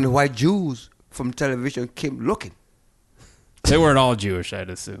 That's when the white Jews from television came looking. They weren't all Jewish, I'd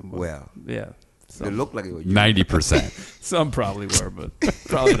assume. but Well, yeah. they looked like it was Jews. 90%. Some probably were, but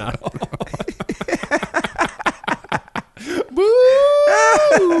probably not all.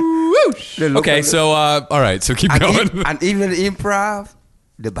 They looked Okay, like- so all right, so keep going. and even the improv,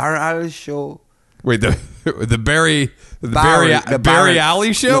 the Barry Allen show. Wait, the Barry the Barry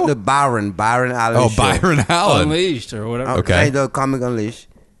Alley show? No, the Byron Allen Oh, show. Byron Allen. Unleashed or whatever. Okay. The Comic Unleashed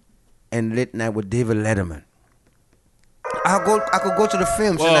and Late Night with David Letterman. I could go to the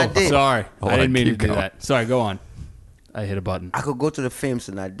films and I Whoa, did. sorry. Hold I didn't on, mean to keep do going. that. Sorry, go on. I hit a button. I could go to the films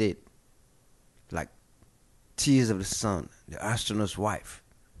and I did. Like Tears of the Sun, The Astronaut's Wife.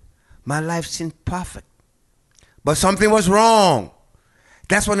 My life seemed perfect. But something was wrong.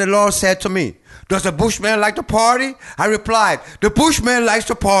 That's when the Lord said to me, "Does the Bushman like to party?" I replied, "The Bushman likes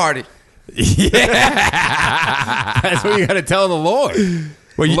to party." That's what you got to tell the Lord.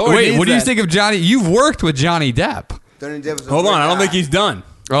 Well, Lord wait, needs what do you that. think of Johnny? You've worked with Johnny Depp. Tony Depp is a Hold great on. I don't guy. think he's done.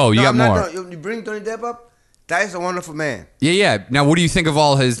 Oh, you No, got I'm not more. done. You bring Tony Depp up? That is a wonderful man. Yeah. Now, what do you think of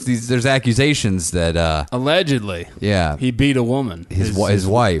all there's accusations that, Allegedly. yeah, He beat a woman. his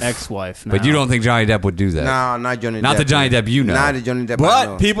wife. Ex-wife. But you don't think Johnny Depp would do that? No, not Johnny Depp. Not the Johnny man. Depp you know. Not the Johnny Depp I But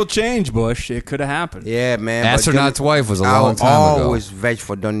know. people change, Bush. It could have happened. Yeah, man. but Astronaut's Johnny- Wife was a I long will time ago. always vouch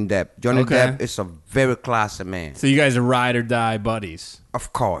for Johnny Depp. Johnny Okay. Depp is a very classy man. So you guys are ride or die buddies.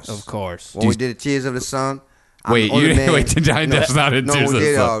 Of course. Of course. When we did Tears of the Sun. I'm Wait, the only you- man- wait, Johnny Depp's not in no, Tears we of the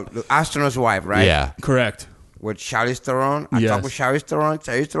did, Sun. The Astronaut's Wife, right? Yeah. Correct. With Charlize Theron. I Yes. talked with Charlize Theron.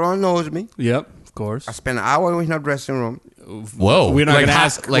 Charlize Theron knows me. Yep. Of course. I spent an hour in her dressing room. Whoa. We're not like, going to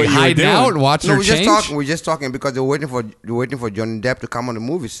ask like what you were hiding doing. out and watching No, her we're change? just talking. We're just talking because they're waiting for Johnny Depp to come on the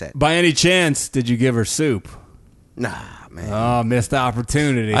movie set. By any chance, did you give her soup? Nah, man. Oh, missed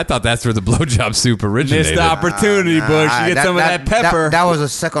opportunity. I thought that's where the blowjob soup originated. Missed opportunity, Bush. You get some of that pepper. That was a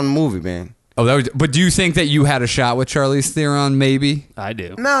second movie, man. Oh, but do you think that you had a shot with Charlize Theron? Maybe. I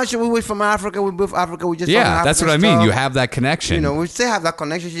do. No, we were from Africa. We both Africa. We just Yeah, that's what I mean. You have that connection. You know, we still have that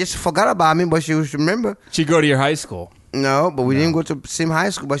connection. She just forgot about me, but she should remember. She go to your high school. No, but we didn't go to the same high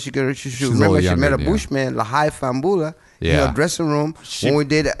school. But she should She's a remember. little She met a younger, yeah. Bushman, Lahai Fambula, in Yeah. her dressing room when we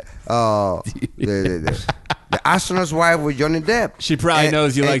did the astronaut's wife with Johnny Depp. She probably And-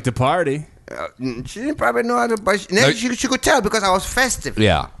 knows you and- like to party. She didn't probably know how to, but she could tell because I was festive.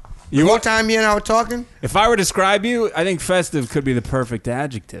 Yeah. The whole time me and I were talking. If I were to describe you, I think festive could be the perfect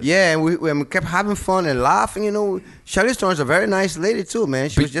adjective. Yeah, and we kept having fun and laughing. You know, Charlize Theron's a very nice lady too, man.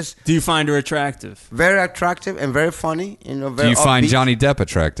 She was just Do you find her attractive? very attractive and very funny. You know, very Do you find upbeat. Johnny Depp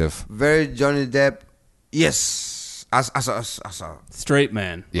attractive? Very Johnny Depp? Yes, as a Straight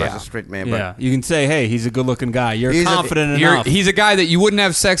man. Yeah. as a straight man. Yeah. You can say, hey, he's a good looking guy. You're He's a- confident enough. He's a guy that you wouldn't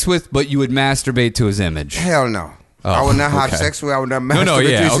have sex with, but you would masturbate to his image. But hell no. Oh, I would not have okay. sex with. I would not No, masturbate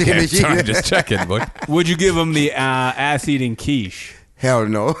yeah, to his okay. image. Sorry, just checking. But Would you give him the ass eating quiche? Hell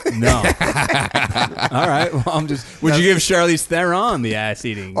no. No. All right. Well, would you give Charlize Theron the ass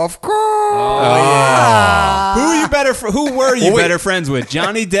eating? Of course. Who are you better? Who were you wait. better friends with,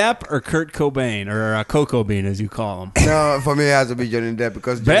 Johnny Depp or Kurt Cobain, or Coco Bean, as you call him? No, for me it has to be Johnny Depp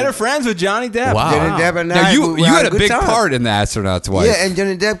because Better friends with Johnny Depp. Wow. Johnny Depp and now I, you we had had a good big time. part in the astronaut's wife. Yeah, and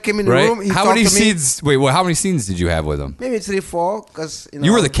Johnny Depp came in the right? room. He How talked many to me. scenes? Wait, well, how many scenes did you have with him? Maybe 3, 4, because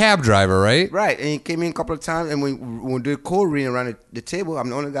You were the cab driver, right? right, and he came in a couple of times, and when we did code reading around the table, I'm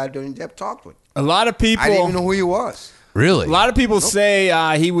the only guy Johnny Depp talked with. A lot of people. I didn't even know who he was. Really? A lot of people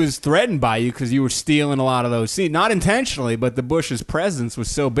say he was threatened by you because you were stealing a lot of those scenes. Not intentionally, but the Bush's presence was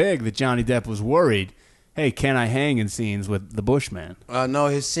so big that Johnny Depp was worried. Hey, can I hang in scenes with the Bushman? No,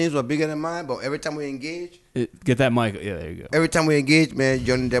 his scenes were bigger than mine, but every time we engaged, Get that mic. Yeah, there you go. every time we engaged, man,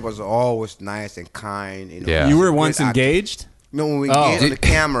 Johnny Depp was always nice and kind. You know, Yeah. You were Great once actor. engaged? No, when we Oh. engaged on the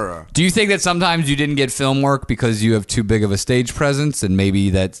camera. Do you think that sometimes you didn't get film work because you have too big of a stage presence, and maybe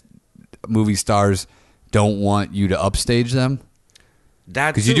that movie stars don't want you to upstage them?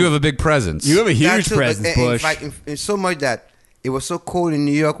 Because you do have a big presence. You have a That huge too, presence, in Bush. fact, in so much that it was so cold in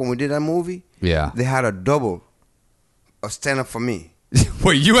New York when we did that movie. Yeah. They had a stand up for me.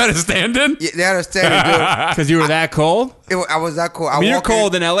 Wait, you had a stand-in? Yeah, they had a stand up. Because you were that cold? I was that cold. I mean, you're walk in-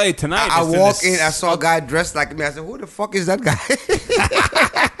 cold in L.A. tonight. I It's walk the in, I saw a guy dressed like me. I said, "Who the fuck is that guy?"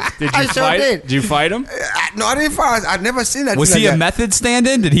 Did I you sure fight? did. Did you fight him? No, I didn't find. I'd never seen that. Was thing he like a that. method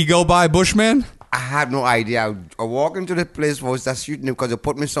stand-in? Did he go by Bushman? I had no idea. I walked into the place where I was shooting him because they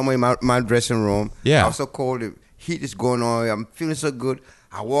put me somewhere in my dressing room. Yeah. I was so cold. The heat is going on. I'm feeling so good.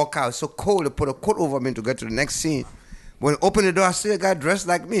 I walk out. It's so cold. They put a coat over me to get to the next scene. When I open the door, I see a guy dressed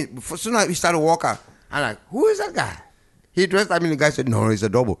like me. Before, soon as he started to walk out, I'm like, who is that guy? He dressed like me. The guy said, no, he's a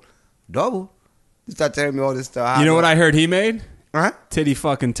double. Double? He started telling me all this stuff. You know what I heard he made? Huh? Titty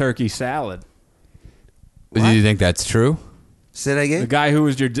fucking turkey salad. Do you think that's true? Say that The again? guy who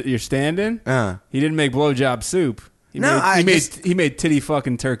was your stand-in, he didn't make blowjob soup. He made titty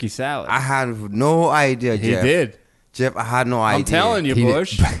fucking turkey salad. I had no idea, He Jeff. did. Jeff, I had no idea. I'm telling you, He did.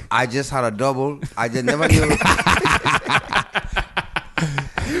 Bush. I just had a double. I just never knew.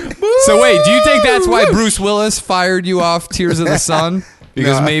 So wait, do you think that's why Bruce Willis fired you off Tears of the Sun?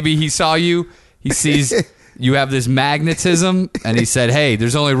 Because No. maybe he saw you, he sees you have this magnetism, and he said, hey,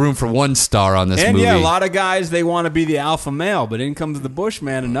 there's only room for one star on this And movie. yeah, a lot of guys, they want to be the alpha male, but in comes the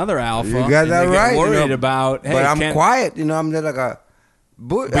Bushman, another alpha. You got and that they get right. worried about, hey, but I'm can't- quiet. You know, I'm just like a.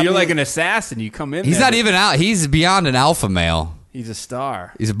 But you're like an assassin. You come in He's there, not but even out. He's beyond an alpha male. He's a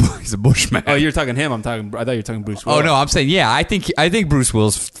star. He's a Bushman. Oh, you're talking him. I thought you were talking Bruce Willis. Oh no, I'm saying I think Bruce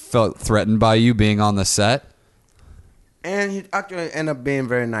Willis felt threatened by you being on the set. And he actually ended up being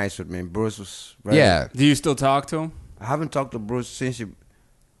very nice with me. Bruce was very, Yeah. Do you still talk to him? I haven't talked to Bruce since he.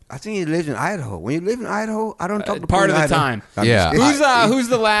 I think he lives in Idaho. When you live in Idaho, I don't talk to part people of in the Idaho. time. I'm Yeah. just kidding. Who's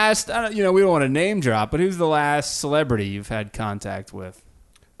the last? We don't want to name drop, but who's the last celebrity you've had contact with?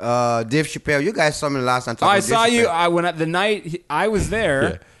 Dave Chappelle. You guys saw me last time. Oh, I talking to saw Dave you. Chappelle. The night I was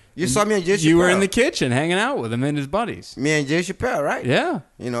there. You saw me and Dave Chappelle. You were in the kitchen hanging out with him and his buddies. Me and Dave Chappelle, right? Yeah.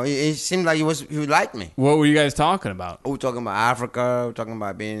 You know, it seemed like he liked me. What were you guys talking about? We were talking about Africa. We were talking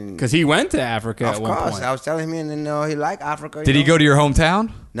about being. Because he went to Africa Of at one course, point. I was telling him, and he liked Africa. Did he go to your hometown?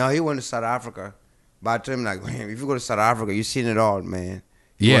 No, he went to South Africa. But I told him, like, man, if you go to South Africa, you've seen it all, man.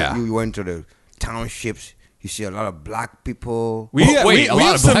 Yeah. You went to the townships. You see a lot of black people. We a lot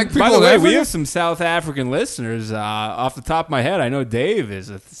have of some, black people by the in way, we Africa? have some South African listeners. Off the top of my head, I know Dave is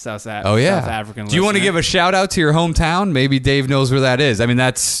a South African Do you want to listener. give a shout out to your hometown? Maybe Dave knows where that is. I mean,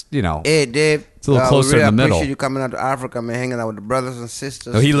 that's, Hey, Dave. It's a little closer we really in the middle. appreciate you coming out to Africa, man, hanging out with the brothers and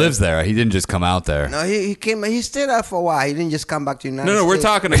sisters. Oh, he lives there. He didn't just come out there. No, he came. He stayed out for a while. He didn't just come back to the United States. No, we're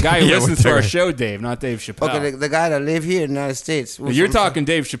talking a guy who Yeah, listens to we're our talking- show, Dave, not Dave Chappelle. Okay, the guy that live here in the United States. You're talking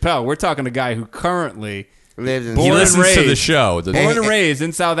Dave Chappelle. We're talking a guy who currently lives in Born He and listens to the raised. show. born and raised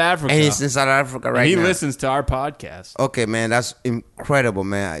in South Africa. and he's in South Africa And right he now. listens to our podcast. Okay, man, that's incredible,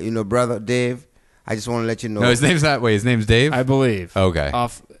 man. You know, brother Dave, I just want to let you know. No, his name's not. Wait, his name's Dave? I believe. Okay.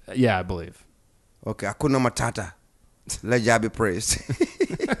 Yeah, I believe. Okay, Hakuna Matata. Let Jah be praised.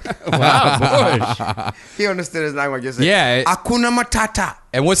 Wow, Bush. He understood his language. Just said, Yeah. Hakuna Matata.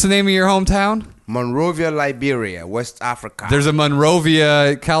 And what's the name of your hometown? Monrovia, Liberia, West Africa. There's a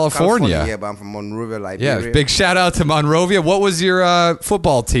Monrovia, California. Yeah, but I'm from Monrovia, Yeah, Liberia. big shout out to Monrovia. What was your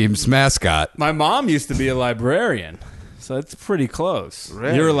football team's mascot? My mom used to be a librarian, so it's pretty close.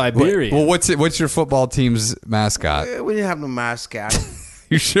 Really? You're a Liberian. Well, what's your football team's mascot? We didn't have no mascot.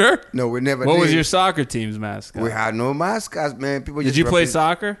 You sure? No, we never What did. was your soccer team's mascot? We had no mascots, man. People Did just you play represent-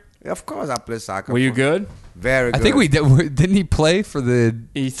 soccer? Of course, I play soccer. Were you good? Very good. I think we did. Didn't he play for the?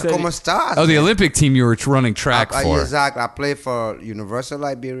 He said Tacoma Stars. Oh, the man. Olympic team you were running track for. Exactly. I played for University of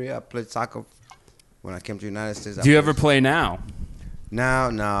Liberia. I played soccer when I came to the United States. Do you ever play now? Now,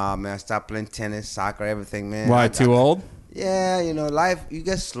 nah, man. I stopped playing tennis, soccer, everything, man. Why, too old? Yeah, you know, life, you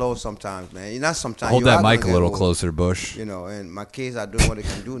get slow sometimes, man. You're not sometimes. Hold you that are gonna mic a get little old, closer, Bush. You know, and my kids are doing what they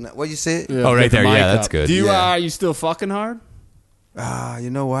can do now. What you say? Oh, right Get the there. mic Yeah, that's up. good. Do you Yeah. you still fucking hard? You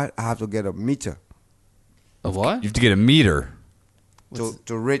know what? I have to get a meter A what? You have to get a meter.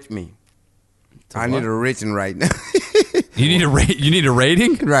 to rate me. I need a rating right now. You need a You need a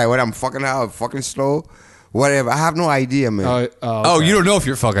rating. Right, what I'm fucking hard, fucking slow, whatever. I have no idea, man. Oh, okay. you don't know if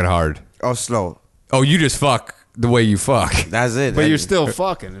you're fucking hard. Or slow. Oh, you just fuck the way you fuck. That's it. But you're still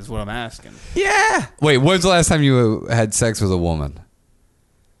fucking, is what I'm asking. Yeah. Wait, when's the last time you had sex with a woman?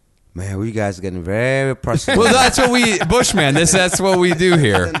 Man, we guys getting very personal. Well, that's what we Bushman. That's what we do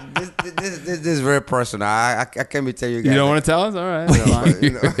here. This is very personal. I can't be telling you guys. You don't want to tell us? All right. That's fine. You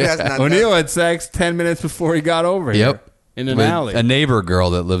know, that's not O'Neal had sex 10 minutes before he got over here. Yep. In an With alley. a neighbor girl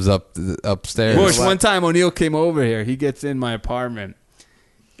that lives upstairs. Bush, what? one time O'Neal came over here. He gets in my apartment,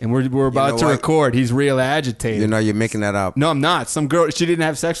 and we're about know to what? record. He's real agitated. You know, you're making that up. No, I'm not. Some girl, she didn't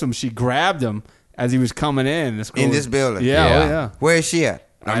have sex with him. She grabbed him as he was coming in. This girl In was- this building? Yeah, Yeah. oh yeah. Where is she at?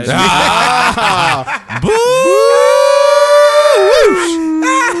 I'm just-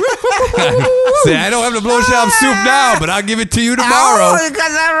 See, I don't have the blowjob soup now, but I'll give it to you tomorrow. Oh,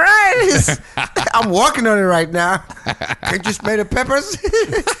 because I'm right. I'm working on it right now. Can't you spray the peppers?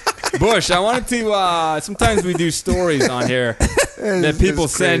 Bush, I wanted to. Sometimes we do stories on here that people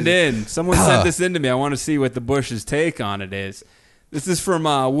it's send crazy. in. Someone sent this in to me. I want to see what the Bush's take on it is. This is from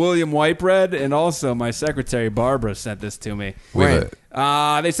William Whitebread, and also my secretary Barbara sent this to me. Wait.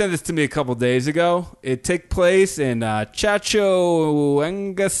 They sent this to me a couple days ago. It took place in Chachoengsao,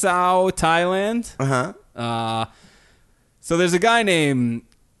 Thailand. So there's a guy named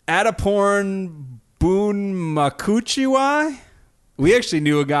Adaporn Boonmakuchiwai. We actually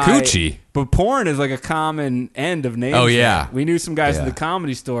knew a guy. Coochie. But porn is like a common end of names. Oh, yeah. We knew some guys Yeah. at the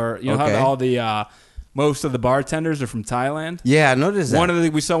comedy store. You know Okay. how all the most of the bartenders are from Thailand? Yeah, I noticed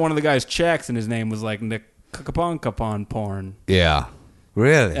that. We saw one of the guys' checks, and his name was like Nikakapon Porn. Yeah.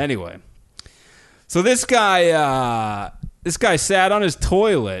 Really? Anyway, so this guy sat on his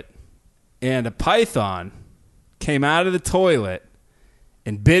toilet, and a python came out of the toilet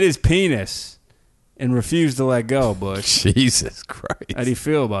and bit his penis and refused to let go. Bush, Jesus Christ. how do you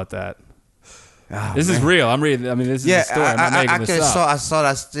feel about that? Oh, This is man. real. I'm reading. I mean, this is Yeah, a story. I'm not I making actually this up. I saw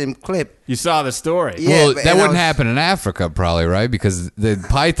that same clip. You saw the story. Yeah, Well, but- that and I wouldn't was- happen in Africa, probably, right? Because the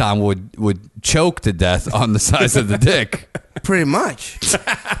python would choke to death on the size of the dick. Pretty much.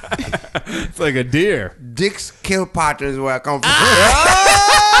 It's like a deer. Dicks kill partners where I come from.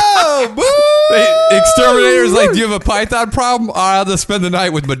 Exterminator's like, do you have a python problem? I'll just spend the night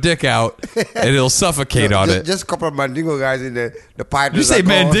with my dick out, and it'll suffocate on it. Just a couple of Mandingo guys in the partners. Did you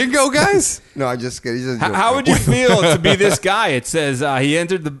say are gone. Mandingo, guys? No, I'm just kidding. He's just How would you feel to be this guy? It says he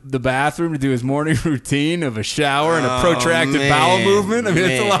entered the bathroom to do his morning routine of a shower and a protracted man, bowel movement. I mean,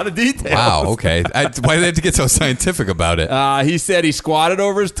 it's a man. lot of details. Wow, okay. Why do they have to get so scientific about it? He said he squatted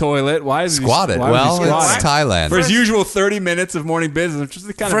over his toilet. Why is Squatted. He, why was Well, he squatting? it's Thailand. For his usual 30 minutes of morning business, which is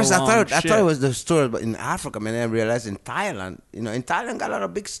the kind First, of a long I thought shit. it was the story, but in Africa, man, I realized in Thailand, in Thailand got a lot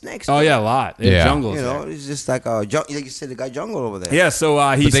of big snakes. Oh yeah, a lot. In Yeah. jungles. You know, there. it's just like like you said, the guy jungle over there. Yeah. So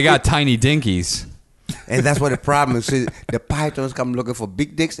he But they got tiny dinkies. And that's what the problem is. See, the pythons come looking for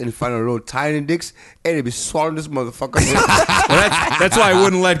big dicks and they find a little tiny dicks and they be swallowing this motherfucker. Well, that's why I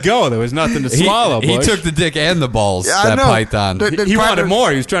wouldn't let go. There was nothing to swallow. He Bush. took the dick and the balls. Yeah, I that know. python. He wanted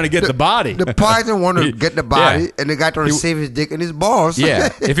more. He was trying to get the body. The python wanted to get the body, Yeah. and the guy trying to save his dick and his balls. Yeah.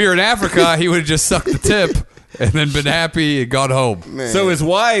 If you're in Africa, he would have just sucked the tip and then been happy and gone home. Man. So his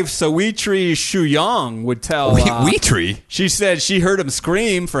wife, Sawitri Shuyong, would tell. Weetree? She said she heard him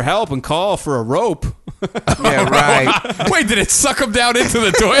scream for help and call for a rope. Yeah, right. Wait, did it suck him down into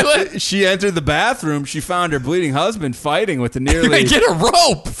the toilet? She entered the bathroom. She found her bleeding husband fighting with the nearly Get a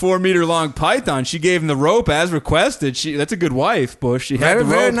rope. 4-meter long python. She gave him the rope as requested. That's a good wife, Bush. She had Very, the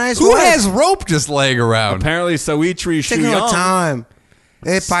very rope. nice. Who wife. has rope just laying around? Apparently, Sawitri Take your Shuyong. time.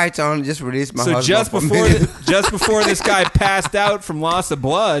 Hey, python, just release my So husband. just for a before minute. just before this guy passed out from loss of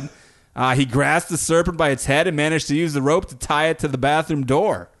blood, he grasped the serpent by its head and managed to use the rope to tie it to the bathroom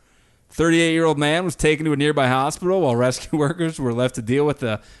door. 38-year-old man was taken to a nearby hospital while rescue workers were left to deal with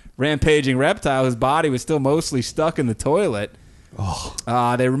the rampaging reptile. His body was still mostly stuck in the toilet.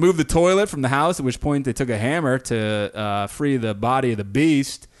 They removed the toilet from the house, at which point they took a hammer to free the body of the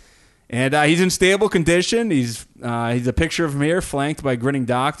beast. And he's in stable condition. He's a picture of him here, flanked by grinning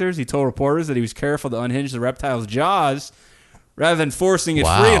doctors. He told reporters that he was careful to unhinge the reptile's jaws rather than forcing it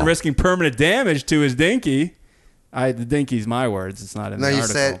free and risking permanent damage to his dinky. The dinky's my words. It's not in the article.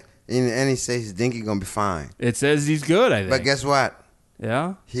 said, and he says his dinky gonna be fine. It says he's good, I think. But guess what?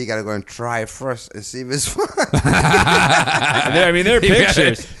 Yeah? He gotta go and try it first and see if it's fine. There are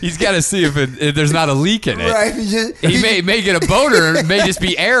pictures. He's got to see if there's not a leak in it. Right? He may get a boner. It may just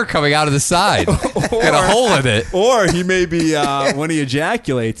be air coming out of the side. Got a hole in it. Or he may be, when he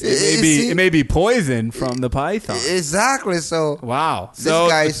ejaculates, it may be poison from the python. Exactly. So Wow. this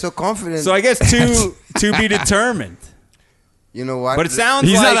guy is so confident. So I guess to be determined. you know what? But it sounds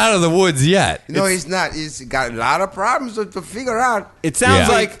He's like not out of the woods yet. No, he's not. He's got a lot of problems to figure out. it sounds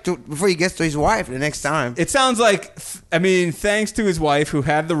Yeah. like Before he gets to his wife the next time. it sounds like thanks to his wife who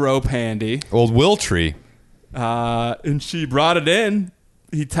had the rope handy, Old Wiltree. and she brought it in.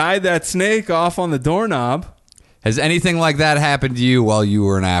 He tied that snake off on the doorknob. Has anything like that happened to you while you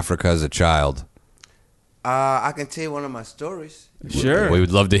were in Africa as a child? I can tell you one of my stories. Sure. We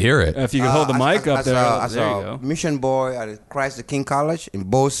would love to hear it. If you could hold the mic up there. I There you saw go. a mission boy at Christ the King College in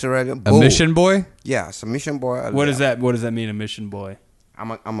Bo, Sierra Leone. A mission boy? Yeah, it's a mission boy. What is that? What does that mean? A mission boy?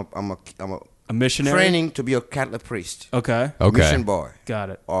 I'm a A missionary? training to be a Catholic priest. Okay. Okay. Mission boy. Got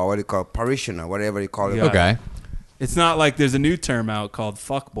it. Or what do you call it? Parishioner, whatever you call it. Yeah. Okay. It's not like there's a new term out called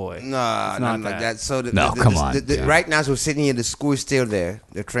fuckboy. No, It's not not like that. that. So Come on. Yeah. right now, as we're sitting here, the school is still there.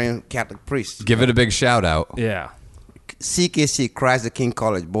 They're training Catholic priests. Give it a big shout out. Yeah. CKC, Christ the King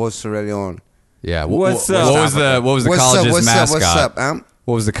College, Bo, Sierra Leone. Yeah. What's what up? was the What's college's up? mascot? What's up?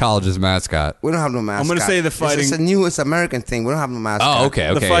 What was the college's mascot? We don't have no mascot. I'm gonna say the fighting- It's American thing. We don't have no mascot. Oh,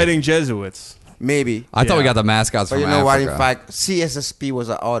 okay. The Fighting Jesuits. Maybe. I thought we Yeah. got the mascots But from you know what? Africa. In fact, CSSP was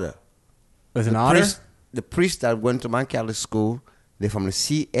an order. Was an otter? The priest that went to my Catholic school, they're from the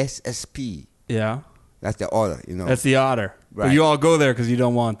CSSP. Yeah. That's the order, you know. That's the otter. But Right. you all go there because you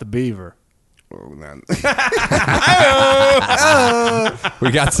don't want the beaver. Oh, man. We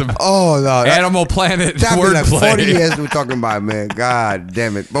got some Oh, no. Animal Planet That's been like 40 wordplay. years we're talking about, man. God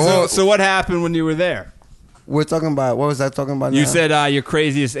damn it. But So what happened when you were there? we're talking about, what was I talking about You now? said your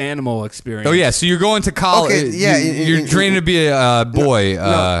craziest animal experience. Oh yeah, so you're going to college. Okay, yeah, you're training to be a boy,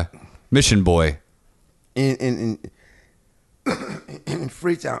 mission boy. in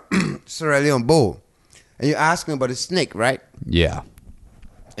Freetown, Sierra Leone, Bo. And you asked me about a snake, right? Yeah.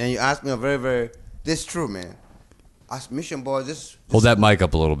 And you asked me a very, very, this is true, man. As mission boy, Hold that mic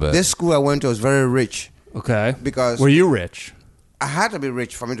up a little bit. this school I went to was very rich. Okay. Because Were you rich? I had to be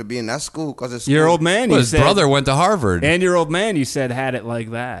rich for me to be in that school because Your old man, Well, you his said. brother went to Harvard. And your old man, you said, had it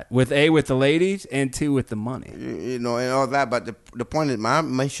like that. With the ladies and 2 with the money. you know, and all that. But the point is, my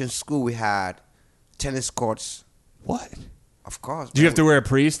mission school, we had tennis courts, What? of course. Do you have to wear a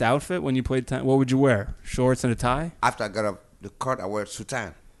priest outfit when you played tennis? What would you wear? Shorts and a tie? After I got up the court, I wear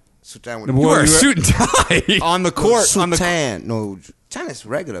soutane. Soutane with The You boy- wear a you were- suit and tie. On the court. On the soutane. No, tennis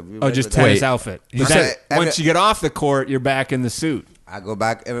regular. Oh, just regular. tennis Wait. outfit. You Then said- once you get off the court, you're back in the suit. I go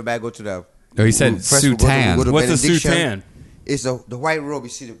back. Everybody go to the. No, he said first we go to- soutane. we go to What's a benediction. soutane? It's the white robe you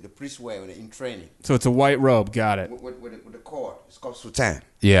see the priest wear when they're in training So it's a white robe. Got it. with the cord. It's called soutane.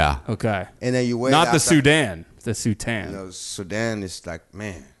 Yeah. Okay. And then you wear Not it the after- Sudan. The soutane. You know, Sudan is like,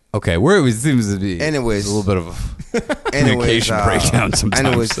 man. Okay, where it seems to be. Anyways. a little bit of a Anyways, communication breakdown sometimes.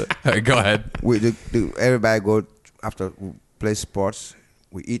 Anyways, All right, go ahead. everybody go after we play sports.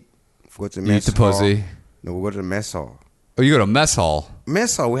 We eat. Go to the You mess eat the hall. pussy. No, we go to the mess hall. Oh, you go to mess hall.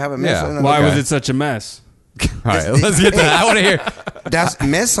 Mess hall. We have a mess Yeah. hall. in the Why local- was it such a mess? All right, let's get to that. I want to hear. That's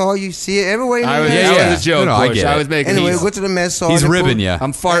mess hall. You see it everywhere. In the I was, mess Yeah, hall. that was a joke, No, I Bush. get I it. was making Anyway, these. go to the mess hall. He's and ribbing people- you.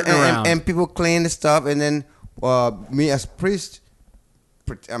 I'm farting around. and people clean the stuff, and then me as priest,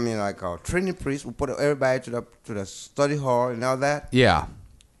 training priest, we put everybody to the study hall and all that. Yeah.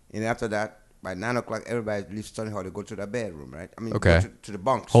 And after that, by 9 o'clock, everybody leaves study hall to go to the bedroom, right? I mean, Okay. go to the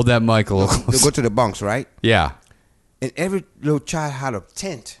bunks. Hold that mic a little They closer. go to the bunks, right? Yeah. And every little child had a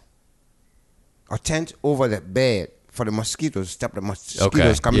tent over the bed for the mosquitoes, stop the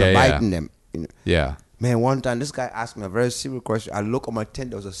mosquitoes coming Yeah, and yeah. biting them. You know. Yeah. Man, one time this guy asked me a very serious question. I look on my tent,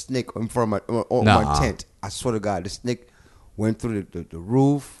 there was a snake in front of my Nah. tent. I swear to God, the snake went through the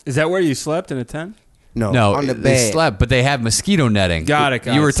roof. Is that where you slept in a tent? No, on the they bed. slept, but they have mosquito netting. Got it.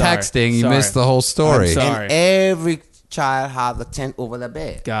 You were Sorry. texting. You Sorry. missed the whole story. I'm sorry. And every child had the tent over the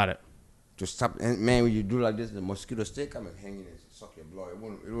bed. Got it. To stop, and man, when you do like this, the mosquitoes still come and hanging and suck your blood. It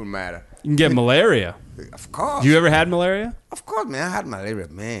wouldn't matter. You can get malaria. Of course. You ever had malaria? Of course, man. I had malaria,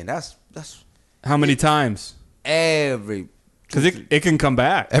 man. That's How many times? every. Because it can come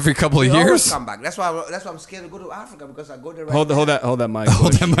back. Every couple of It always years. come back. That's why I'm scared to go to Africa because I go there. Right Hold now. that mic.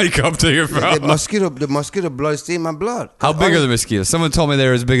 Hold Bush. that mic up to your The mouth. mosquito blood is still in my blood. How big are the mosquitoes? Someone told me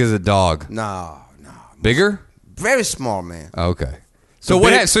they're as big as a dog. No. Bigger? Very small, man. Okay. So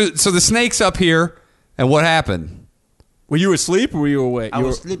big- what? So the snake's up here, and what happened? Were you asleep or were you awake? I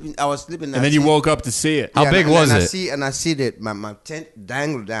was sleeping. and then you woke up to see it. How big was it? I see that my tent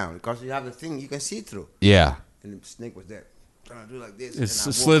dangled down because you have the thing you can see through, Yeah. and the snake was there trying to do like this. It's and I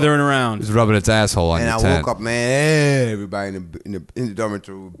woke slithering around. It's rubbing its asshole on And your I tent. woke up, man. Everybody in the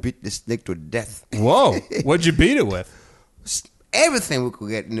dormitory beat the snake to death. Whoa. What'd you beat it with? Everything we could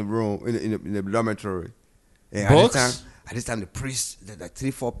get in the room in the dormitory. And Books? At this time, the priests, like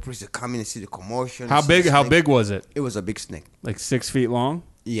 3-4 priests, would come in and see the commotion. How see big? the How snake. big was it? It was a big snake. Like 6 feet long?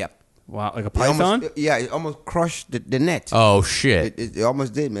 Yep. Wow. Like a It python? almost, it almost crushed the net. Oh shit! It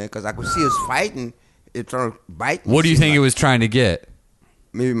almost did, man, because I could see it was fighting. It trying to bite me. What do you think it was trying to get?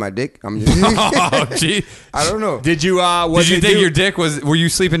 Maybe my dick. I'm just. Oh gee! I don't know. Did you? What Did you they think do? your dick was? Were you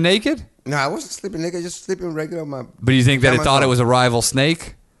sleeping naked? No, I wasn't sleeping naked. Just sleeping regular. But you think that it pajamas thought it on. was a rival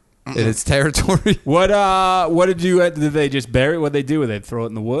snake in its territory? What did you? Did they just bury it? What they do? Would they throw it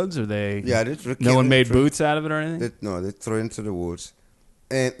in the woods, or they? Yeah, No one made boots out of it or anything. They throw it into the woods.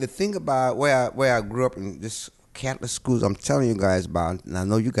 And the thing about where I grew up in this Catholic schools, I'm telling you guys about, and I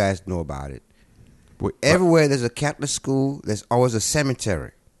know you guys know about it. Everywhere there's a Catholic school, there's always a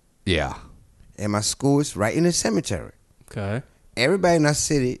cemetery. Yeah. And my school is right in the cemetery. Okay. Everybody in that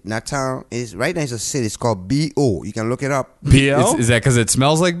city, in that town, is right now. It's a city. It's called B.O. You can look it up. Bo. Is that because it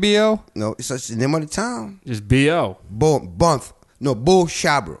smells like BO? No, it's the name of the town. Just bo. Bo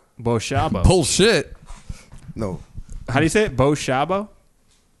Shabro. Bo Shabo. Bullshit. No, How do you say it? Bo Shabo.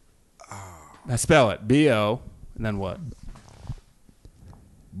 I spell it. B-O. And then what?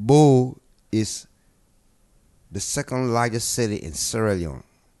 Bo is the second largest city in Sierra Leone.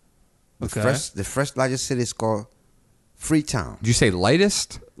 Okay. The first largest city is called Freetown. Did you say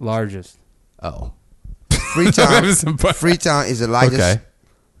lightest? Largest. Oh. Freetown is the largest Okay.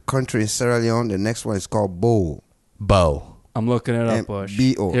 country in Sierra Leone. The next one is called Bo. Bo. I'm looking it up, And Bush.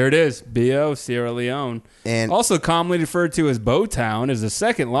 B.O. Here it is. B.O. Sierra Leone. And Also commonly referred to as Bowtown, is the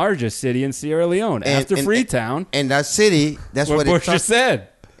second largest city in Sierra Leone after Freetown. and that city, that's What where they Bush just said.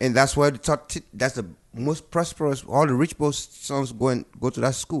 and that's where that's the most prosperous. All the rich boys' sons go to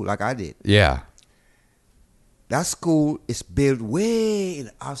that school, like I did. Yeah. That school is built way in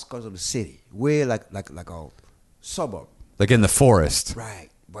the outskirts of the city, way like a suburb. Like in the forest. Right.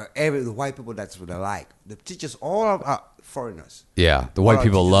 But the white people, that's what they like. The teachers, all are foreigners. Yeah. The white All our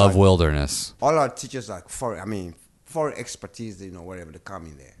people teachers love like- wilderness. All our teachers are foreign expertise, wherever they come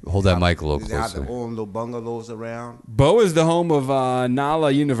in there. Hold that mic a little They have closer. their own little bungalows around. Bo is the home of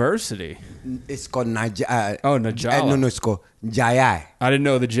Nala University. It's called Najala. Najala. No, it's called Jayai. I didn't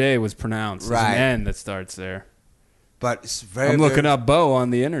know the J was pronounced. There's Right. an N that starts there. But it's very I'm looking very- up Bo on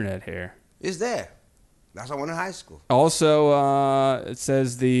the internet here. It's there. That's why I went to high school. Also, it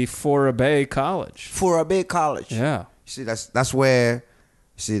says the Fora Bay College. For a big college. Yeah. See, that's where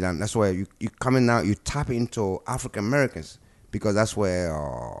you coming out. You tap into African Americans because that's where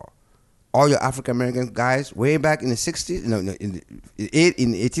all your African American guys way back in the 60s, in the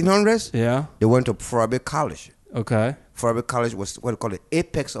 1800s, Yeah. they went to Forabe College. Okay. Forabe College was what they call the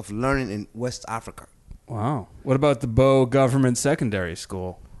apex of learning in West Africa. Wow. What about the Bo Government Secondary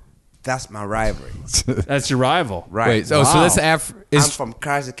School? That's my rivalry. That's your rival. Right. Wait, so Wow. that's I'm from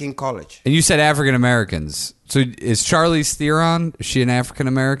Kaiser King College. and you said African Americans. So is Charlize Theron, is she an African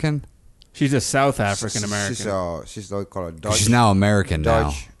American? She's a South African American. She's what we call a Dutch. She's now American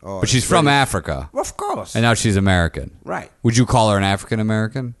Dutch. now. Oh, But she's from Africa. Of course. And now she's American. Right. Would you call her an African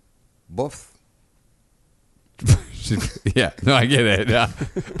American? Both. Yeah. No, I get it. Yeah.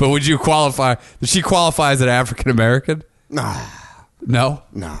 But would you qualify? Does she qualify as an African American? Nah. No?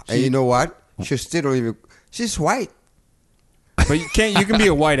 Nah. And you know what? She still don't even... She's white. But you can be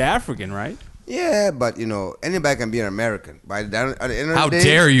a white African, right? Yeah, but, anybody can be an American. By the end of the How day,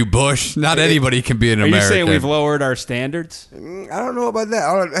 dare you, Bush? Not anybody can be an Are American. you saying we've lowered our standards? I don't know about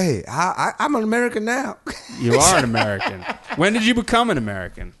that. Hey, I'm an American now. You are an American. When did you become an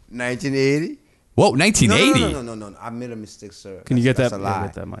American? 1980. Whoa, 1980? No. I made a mistake, sir. Can you get that? That's a lie.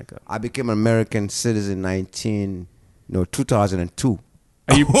 Get that mic up. I became an American citizen 2002.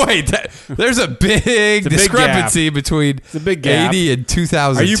 Wait, there's a big discrepancy between a big gap. 80 and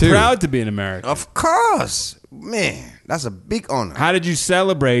 2002. Are you proud to be an American? Of course. Man, that's a big honor. How did you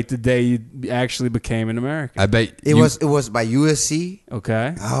celebrate the day you actually became an American? I bet It was by USC.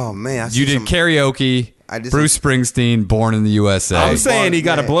 Okay. Oh, man. you did karaoke. Bruce Springsteen, Born in the USA. I'm saying he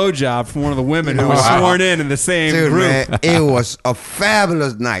got a blowjob from one of the women who was sworn in the same Dude, group. man, it was a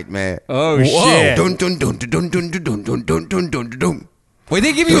fabulous night, man. Oh, Whoa. shit. Dun, dun, dun, dun, dun, dun, dun, dun, dun, dun, dun, dun. Wait,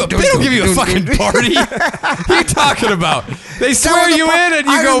 they don't give you a fucking party? What are you talking about? They swear you in and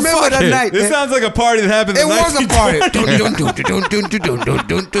you go, fuck that it. night. This sounds like a party that happened in It the was a party.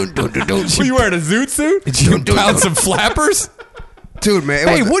 1920s. Were you wearing a zoot suit? Did you pound some flappers? Dude, man.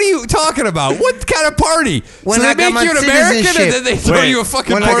 Hey, what are you talking about? What kind of party? When so I they got make my you an American citizenship- and then they throw Wait, you a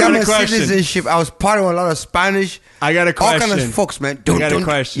fucking When I party? got my question. citizenship, I was partying with a lot of Spanish. I got a All question. kind of folks, man. I got a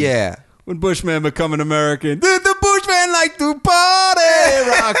question. Yeah. When Bushman become an American, did the Bushman like to party?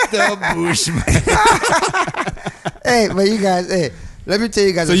 Rock the Bushman. Hey, but you guys, let me tell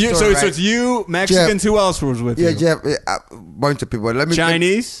you guys So a story, so it's you, Mexicans. Who else was with Yeah, you? Jeff, a bunch of people. Let me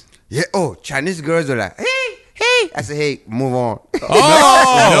Chinese. Yeah. Oh, Chinese girls are like, hey. I said, hey, move on.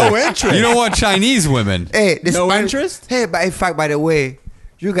 Oh, No interest. You don't want Chinese women. Hey, No interest? Hey, but in fact, by the way,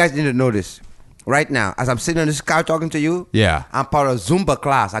 you guys need to know this. Right now, as I'm sitting on this couch talking to you, Yeah. I'm part of Zumba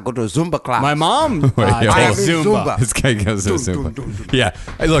class. I go to a Zumba class. My mom Wait, takes hold on. Zumba. This guy goes to Dun, Zumba. dun, dun, dun. Yeah.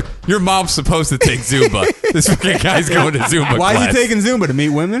 Hey, look, your mom's supposed to take Zumba. This fucking guy's going to Zumba Why class. are you taking Zumba to meet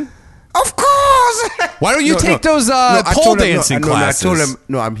women? Of course. Why don't you take those I pole told him, dancing classes? I told him,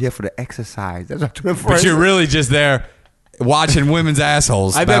 no, I'm here for the exercise. That's what I told him But first. you're really just there watching women's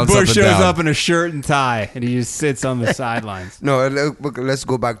assholes I bet bounce Bush up shows and down. up in a shirt and tie, and he just sits on the sidelines. No, let's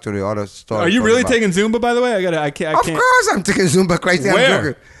go back to the other story. Are you really taking Zumba? By the way, I can't. Of course, I'm taking Zumba class. Where? I'm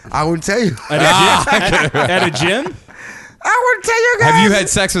joking. I won't tell you. At a gym? I won't tell you guys. Have you had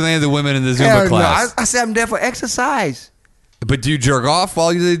sex with any of the women in the Zumba Hell no. class? I said I'm there for exercise. But do you jerk off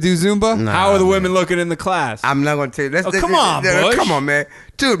while you do Zumba? Nah, How are the women looking in the class? I'm not gonna tell you. Come on, Bush. Come on, man.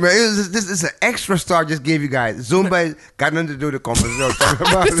 Dude, man, this is an extra star I just gave you guys. Zumba got nothing to do with the conversation.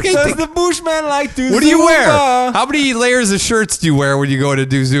 Does the Bushman like to What do you Zumba? wear? How many layers of shirts do you wear when you go to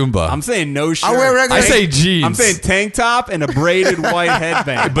do Zumba? I'm saying no shirt. I wear regular- I say jeans. I'm saying tank top and a braided white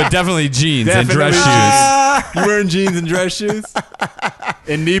headband. but definitely jeans and Definitely dress shoes. You wearing jeans and dress shoes?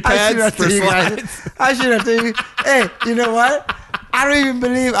 And knee I should pads have for told you slides? guys. I should have told you. Hey, you know what? I don't even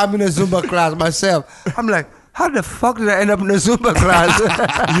believe I'm in a Zumba class myself. I'm like, how the fuck did I end up in a Zumba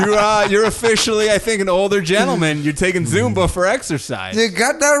class? You're officially, I think, an older gentleman. You're taking Zumba for exercise. They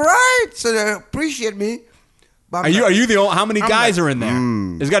got that right, so they appreciate me. But Are you the only? How many I'm guys like, are in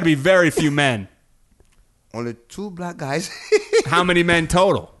there? There's got to be very few men. Only 2 black guys. How many men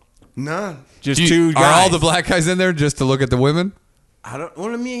total? None. Just Do you- two guys. Are all the black guys in there just to look at the women? I don't.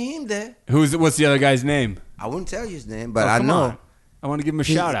 Only me and him there. What's the other guy's name? I wouldn't tell you his name, but Oh, I come know. on. I want to give him a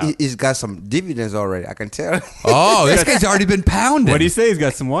shout out. He's got some dividends already. I can tell. Oh, this guy's already been pounded. What do you say? He's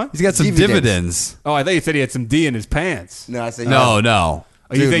got some what? He's got some dividends. Oh, I thought you said he had some D in his pants. No, I said No.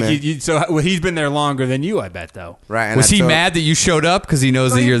 Oh, you Dude, think man. he's been there longer than you? I bet though. Right. and Was I he told- mad that you showed up because he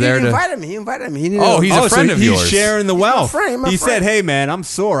knows No, that you're there he to? invited me. He invited me. He didn't Oh, know. he's a friend so of he's yours. sharing the wealth. friend, my he friend. said, "Hey, man, I'm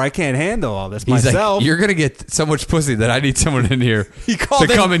sore. I can't handle all this He's myself." like, you're gonna get so much pussy that I need someone in here He called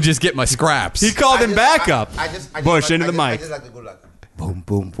to him- come and just get my scraps. he called him back up. Bush into the I mic. just like to go like boom,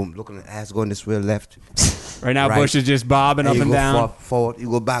 boom, boom. Looking at the ass going this way, left. Right now, Right. Bush is just bobbing up you and go down. Forward. You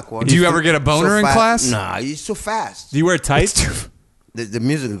go backward. Do you ever get a boner in fast. class? Nah, he's so fast. Do you wear tights? The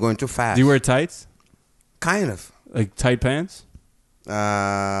music is going too fast. Do you wear tights? Kind of. Like tight pants?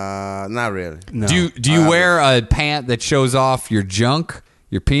 Not really. No. Do you wear a pant that shows off your junk,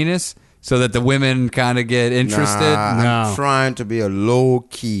 your penis, so that the women kind of get interested? Nah, No. I'm trying to be a low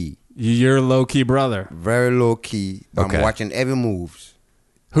key, You're a low key brother. very low key. Okay. I'm watching every moves.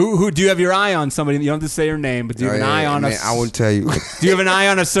 Who do you have your eye on? Somebody, you don't have to say her name, but do you have an eye on man, I won't tell you. Do you have an eye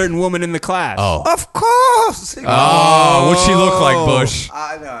on a certain woman in the class? Oh. Of course. Oh, what'd she look like, Bush?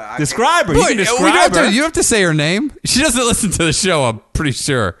 I know. Describe her. You can Boy, describe her. you don't have to say her name. She doesn't listen to the show, I'm pretty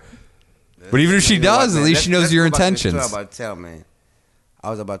sure. But even if she does, at least she knows your intentions. Let's about to tell, man.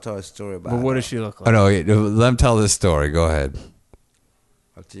 I was about to tell a story about But what does she look like? Oh, no, let him tell this story. Go ahead.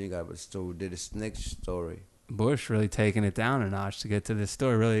 I'll tell you guys about the story. We did this next story. Bush really taking it down a notch to get to this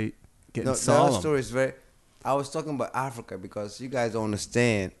story. Really getting No, the solemn. other story is very... I was talking about Africa because you guys don't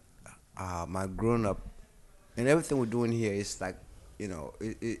understand my grown up and everything we're doing here is like, you know,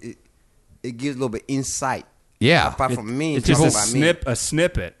 it gives a little bit insight. Yeah. Apart from me, It's just talking about me. a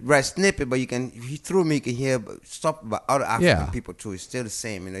snippet. Right, snippet, but through me you can hear stuff about other African Yeah. people too. It's still the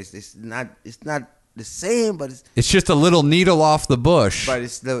same, you know. It's not the same, but It's just a little needle off the bush.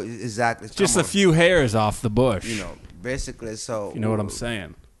 it's still exactly. It's Just a almost, few hairs off the bush. you know, basically. So You know what I'm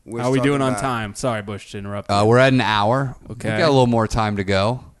saying? we're How are we doing talking on about- time? Sorry, Bush, to interrupt. We're at an hour. Okay. We got a little more time to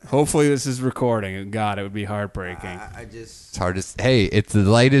go. Hopefully this is recording. God, it would be heartbreaking. I just. It's hard to. Hey, it's the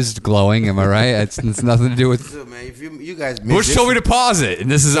light is glowing. Am I right? It's nothing to do with. So, man, if you guys miss Bush this told me to pause it, and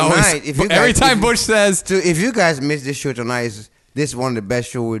this is always Tonight, if you every guys- time if- Bush says. if you guys miss this show tonight, this is one of the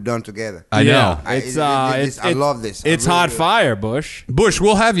best shows we've done together. I know. I love this. It's I really hot do. fire, Bush. Bush,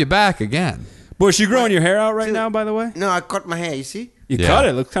 we'll have you back again. Bush, you growing your hair out right Dude. now, by the way? No, I cut my hair. You see? You Yeah. cut it.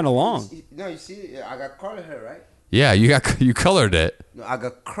 It looks kind of long. No, you see? I got curly hair, right? Yeah, you colored it. No, I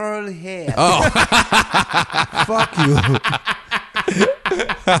got curly hair. Oh, Fuck you.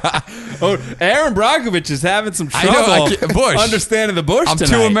 Oh, Aaron Brockovich is having some I know, trouble Bush. understanding the Bush I'm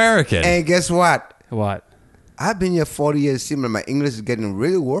tonight. too American. And guess what? What? I've been here 40 years. Seems like my English is getting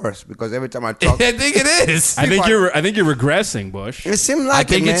really worse because every time I I talk, think it is. I think you're regressing, Bush. it seems I like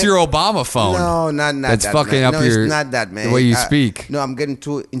think it, it's man. your Obama phone. No, not That's that. fucking man. up no, your- it's not that, man. the way you speak. No, I'm getting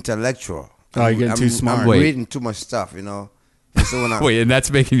too intellectual. Oh, you're getting too smart. I'm Wait. reading too much stuff, you know. So when I, Wait, and that's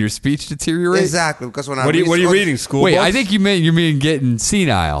making your speech deteriorate? exactly because when I What are read you reading? School Wait, books? I think you mean getting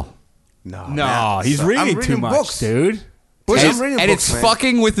senile. No, No, man. he's So, reading I'm too much, books. dude. Bush, and I'm reading and books, it's man.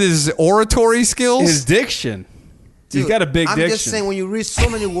 fucking with his oratory skills. His diction. He's Dude, got a big I'm diction. just saying when you read so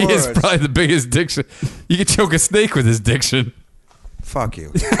many He is words. probably the biggest diction. You could choke a snake with his diction. Fuck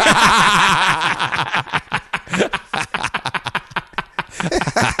you.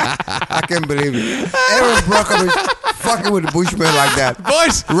 I can't believe it. Aaron Brockovich fucking with the Bushman like that.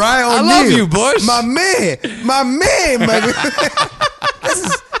 Bush, Right I on love you, Bush. My man.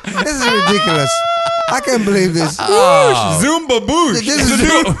 This is ridiculous. I can't believe this. Zumba Bush.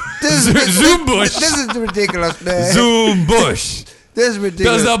 Zoom Bush. This is ridiculous, man. Zoom Bush. This is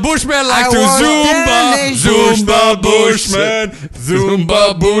ridiculous. Does the Bushman like I to was Zumba? Danish. Zumba Bushman.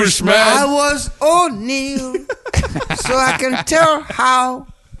 Zumba Bushman. I was O'Neill, so I can tell how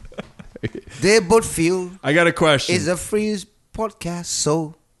they both feel. I got a question. It's a free podcast,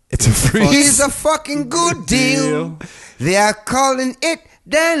 so It's a free. it's a fucking good deal. They are calling it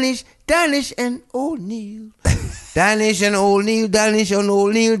Danish and O'Neill. Danish and O'Neill, Danish and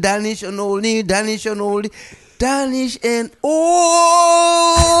O'Neill, Danish and O'Neill, Danish and O'Neill. Danish and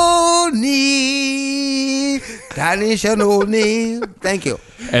O'Neill. Danish and O'Neill. Thank you.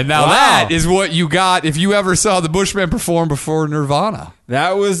 And now Wow. that is what you got if you ever saw the Bushman perform before Nirvana.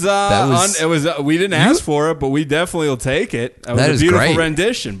 That was, it was. We didn't ask for it, but we definitely will take it. That was That a is beautiful great.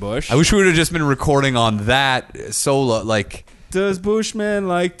 rendition, Bush. I wish we would have just been recording on that solo, like Does Bushman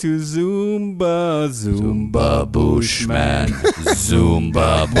like to Zumba? Zumba Bushman.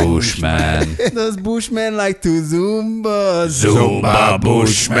 Zumba Bushman, Does Bushman like to Zumba? Zumba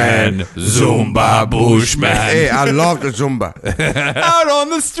Bushman, Zumba Bushman. Hey, I love the Zumba. Out on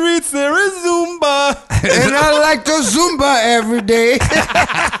the streets there is Zumba. And I like to Zumba every day.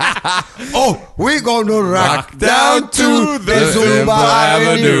 Oh, we're going to rock down to the Zumba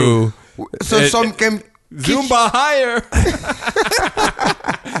Avenue. So some can... Zumba higher.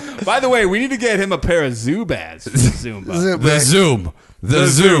 By the way, we need to get him a pair of Zubaz for Zumba. The Zoom, the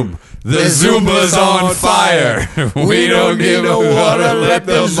Zoom, the Zumba's on fire. We don't give a water, let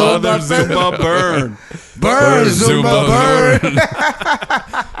the mother Zumba burn. Burn, Zumba, burn.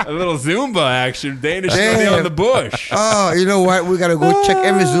 A little Zumba action. Danish Damn. study on the bush. Oh, you know what? We got to go check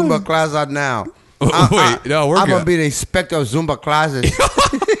every Zumba class out now. Wait, no, we're I'm going good. to be the inspector of Zumba classes.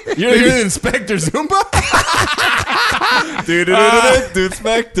 You're the Inspector Zumba? Do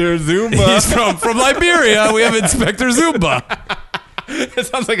Inspector Zumba. He's from Liberia. We have Inspector Zumba. It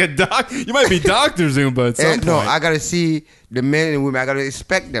sounds like a doc. You might be Dr. Zumba at some point. No, I got to see the men and women. I got to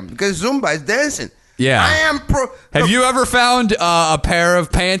inspect them. Because Zumba is dancing. Yeah. I am pro. Have you ever found a pair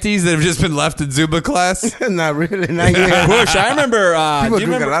of panties that have just been left in Zumba class? Not really. Not yet. Bush, I remember. People do you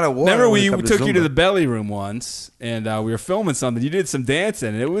drink remember, a lot of water remember when we it comes to took you to Zumba. the belly room once, and we were filming something. You did some dancing,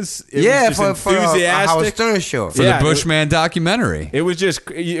 and it was For enthusiastic. Howard Stern show. For Yeah, the Bushman documentary. It was just.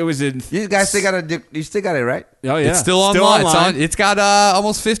 It was in. You guys still got it. You still got it, right? Oh yeah, It's still online. It's got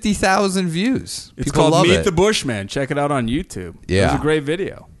almost 50,000 views. It's People called love Meet it. the Bushman. Check it out on YouTube. Yeah. It was a great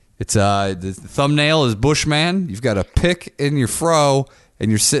video. It's the thumbnail is Bushman. You've got a pick in your fro, and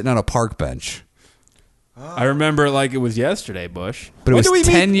you're sitting on a park bench. I remember it like it was yesterday, Bush. But it was When did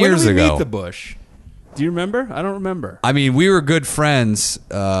we 10 years when did we ago. meet the Bush? Do you remember? I don't remember. I mean, we were good friends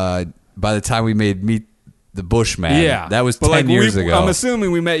by the time we made Meet the Bushman. Yeah, that was But, 10 years ago. I'm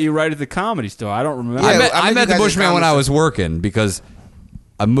assuming we met you right at the Comedy Store. I don't remember. Yeah, I met you the guys Bushman at when I Comedy was working because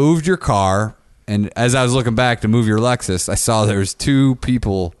I moved your car, and as I was looking back to move your Lexus, I saw there was two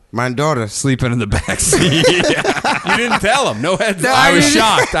people My daughter. sleeping in the back seat. You didn't tell him. No heads No, up. I was didn't-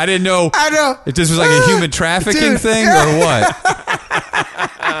 shocked. I didn't know I know. if this was like a human trafficking Dude. thing or what.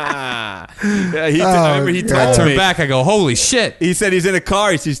 Yeah, I remember he God. told Turn me. back, I go, holy shit. He said he's in a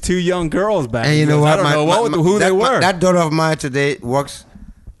car. He sees two young girls back. And He you know goes, what? I don't know who they were. That daughter of mine today works.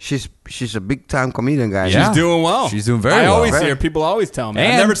 She's a big time comedian, guys. Yeah. She's doing well. She's doing very I well. always Very. hear people always tell me. I've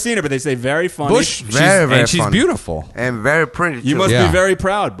And never seen her, but they say very funny. Bush, Very, very and she's funny. beautiful. And very pretty. You too. must Yeah. be very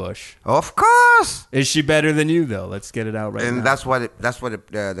proud, Bush. Of course. Is she better than you, though? Let's get it out right And now. that's what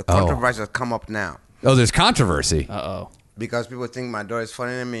the controversy has come up now Oh, there's controversy. Uh-oh. because people think my daughter is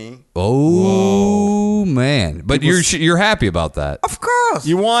funnier than me. Oh, man. But you're happy about that. Of course.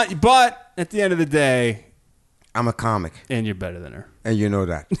 But at the end of the day, I'm a comic, and you're better than her. and you know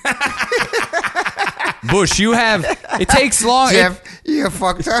that. Bush, it takes long. Jeff, you're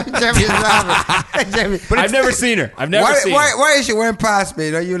fucked up. Jeff is laughing. Jeff, But I've never seen her. I've never seen her. why is she went past me?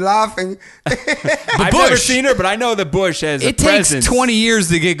 You laughing? I've Bush- never seen her, but I know that Bush has a It takes presence. 20 years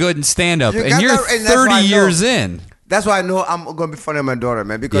to get good in stand-up, You and got you're that- and that's why 30 I know. years in. That's why I know I'm gonna be funny with my daughter,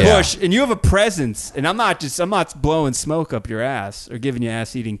 man. Because Yeah. Bush, and you have a presence, and I'm not blowing smoke up your ass or giving you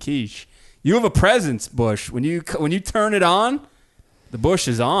ass-eating quiche. You have a presence, Bush. When you turn it on, the Bush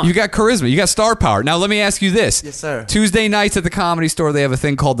is on. You got charisma. You got star power. Now, let me ask you this. Yes, sir. Tuesday nights at the Comedy Store, they have a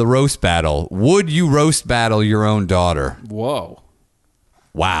thing called the Roast Battle. Would you roast battle your own daughter? Whoa.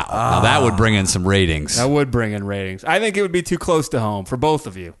 Wow. Now, that would bring in some ratings. That would bring in ratings. I think it would be too close to home for both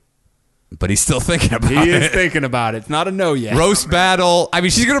of you. But he's still thinking about He it. is thinking about it. It's not a no yet. Roast battle. I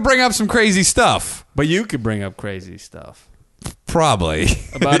mean, she's going to bring up some crazy stuff. But you could bring up crazy stuff Probably.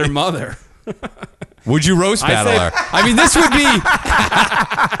 about her mother. Would you roast I battle say- her? I mean, this would be.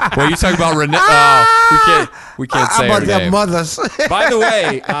 Well, you talking about Renee? We can't say her about their name. mothers. By the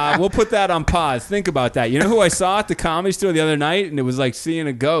way, we'll put that on pause. Think about that. You know who I saw at the Comedy Store the other night? And it was like seeing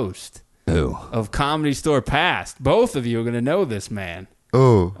a ghost Who? of Comedy Store past. Both of you are going to know this man.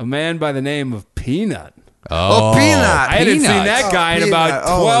 Oh, A man by the name of Peanut. Oh, Peanut. I hadn't seen Peanut. that guy in Peanut. about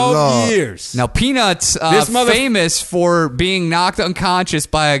Oh, 12 Lord. years. Now, Peanut's This mother- famous for being knocked unconscious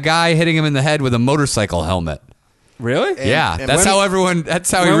by a guy hitting him in the head with a motorcycle helmet. Really? Yeah, and that's when- how he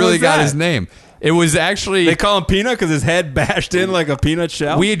when really was got that? his name. It was actually They call him Peanut because his head bashed in like a peanut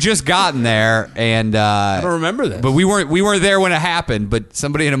shell? we had just gotten there, and I don't remember this. but we weren't there when it happened. But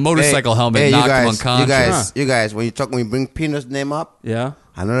somebody in a motorcycle helmet hey, knocked him you unconscious. guys, when you bring Peanut's name up, Yeah?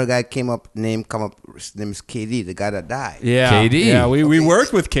 another guy come up. His name is KD, the guy that died. Yeah. KD. Yeah, we Okay.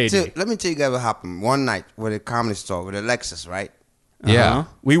 worked with KD. So, let me tell you guys what happened. One night with a Comedy Store with a Lexus, right? Yeah. Uh-huh.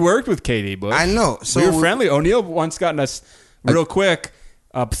 We worked with KD, Bush. I know. So we were friendly. O'Neill once gotten us real quick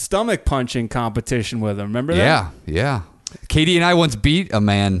a stomach punching competition with him. Remember that? Yeah. Katie and I once beat a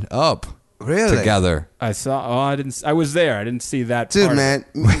man up Really? together. I saw. Oh, I didn't. I was there. I didn't see that. Dude, part. man,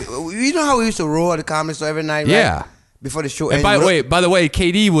 you know how we used to roll at the Comedy Store every night, right? Yeah. Before the show. And by the way,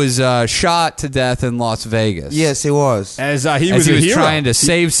 KD was shot to death in Las Vegas. Yes, it was. As he As was he a was hero. trying to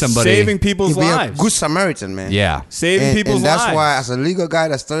save somebody. saving people's He be a lives, good Samaritan, man. Yeah. saving people's and that's lives. why, as a legal guy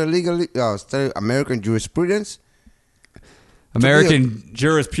that studied American jurisprudence, American.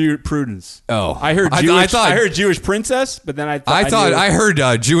 Jurisprudence. Oh. I heard I Jewish. thought- I heard Jewish princess, but then I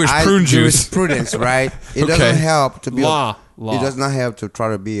heard Jewish prune juice. jurisprudence, right? It Okay. doesn't help to be Law. It does not help to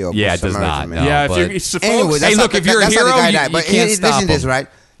try to be a Yeah, good it does Samaritan, not, man. no. Yeah, but- if you're folks, Anyway, Hey, look, if you're a that's how the hero, guy you- died. you But can't listen stop to this, him. right?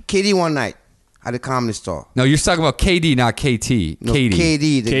 KD one night at the Comedy Store. No, you're talking about KD, not KT. No, Katie.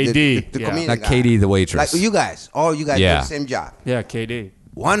 KD, the KD, yeah. comedian Not guy. Katie, the waitress. Like you guys, all you guys Yeah. do the same job. yeah, KD.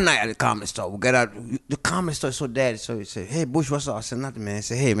 One night at the Comedy Store, we get out. The Comedy Store is so dead. So he said, "Hey, Bush, what's up?" I said, "Nothing, man." He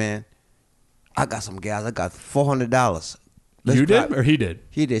said, "Hey, man, I got some gas. I got $400. You did or he did?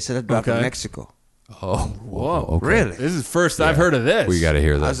 He did. So let's drive to Okay. Mexico. Oh, Whoa. okay. Really? This is first I've heard of this. We got to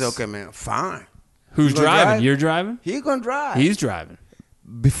hear I this. said, "Okay, man, fine." Who's gonna driving? drive? You're driving? He gonna drive. He's driving.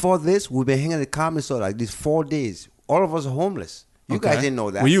 Before this, we've been hanging at the comedy store like these 4 days. All of us are homeless. You guys didn't know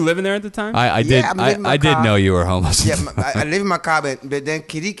that. Were you living there at the time? I did. I did know you were homeless. Yeah, I live in my car, but then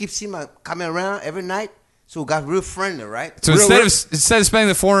Kitty keeps seeing my coming around every night, so we got real friendly, right? So instead of spending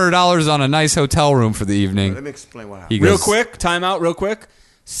the $400 on a nice hotel room for the evening, Let me explain what happened. Real quick, time out real quick.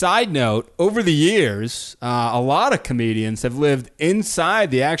 Side note, over the years, a lot of comedians have lived inside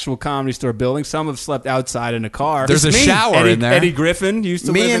the actual Comedy Store building. Some have slept outside in a car. There's a shower in there. Eddie Griffin used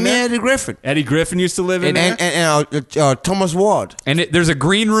to live in there. Eddie Griffin. Eddie Griffin used to live in there. And Thomas Ward. And there's a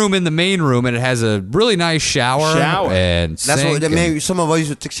green room in the main room, and it has a really nice shower. That's And That's what sink they and- made. Some of us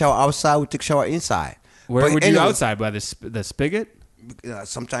used to take shower outside. We take shower inside. Where But would you anyway, outside? By the spigot?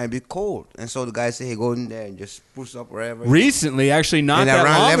 Sometimes it be cold, and so the guy say, "Hey, go in there and just spruce up wherever." Recently, actually, not and that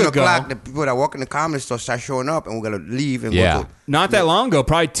around long 11 ago. o'clock, the people that work in the comedy store start showing up, and we're gonna leave and Yeah. go to. Not that long ago,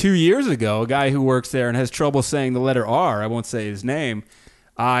 probably 2 years ago, a guy who works there and has trouble saying the letter R, I won't say his name,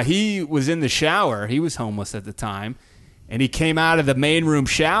 he was in the shower. He was homeless at the time. And he came out of the main room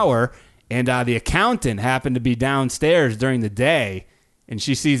shower, and the accountant happened to be downstairs during the day. And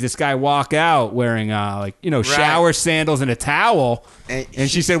she sees this guy walk out wearing, shower sandals and a towel.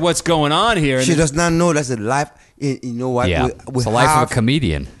 And she said, "What's going on here?" And She does not know that's the life. You know what? Yeah, it's the life of a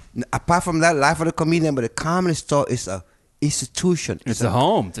comedian. Apart from that, life of the comedian, but the comedy store is a institution. It's a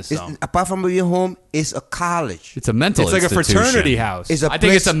home to some. Apart from being home, it's a college. It's a mental It's like a institution. fraternity house. It's I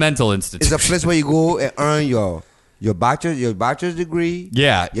think it's a mental institution. It's a place where you go and earn your bachelor's degree.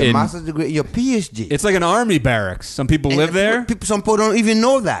 Yeah, Your master's degree, your PhD. It's like an army barracks. Some people And live there. Some people don't even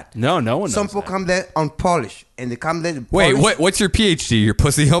know that. No one knows Some people that. come there on polish, and they come there. To Wait, polish. what's your PhD? Your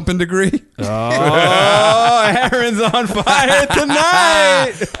pussy humping degree? Oh, Aaron's on fire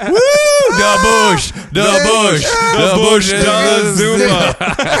tonight. Woo! The Bush, the Bush does Zumba.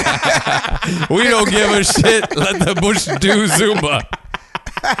 We don't give a shit. Let the Bush do Zumba.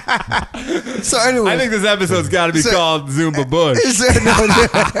 So anyway, I think this episode's got to be called Zumba Bush.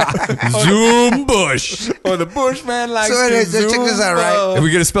 Zoom Bush. Or the Bushman likes So to check this out, right? Are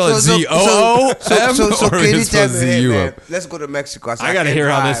we gonna spell it So- Z-O-O-M so or are we Katie gonna spell tell me, hey, Z-U-M? man, let's go to Mexico. I got to hear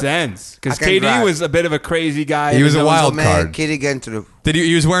how this ends. Because I can KD drive. was a bit of a crazy guy. He was a knows- wild Man, card. Katie get into the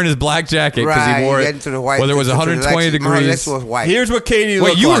He was wearing his black jacket because right. he wore Get it. into the white. Whether it was to the 120 Lexus. My degrees. Lexus was white. Here's what KD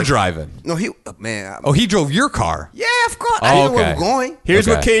looked Wait, you like. were driving? No, man. Oh, he drove your car. Yeah, of course. Oh, I didn't know where okay. we're going. Here's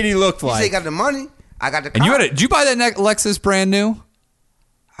what Okay. KD looked He said he like. got the money. I got the car. And you had did you buy that Lexus brand new?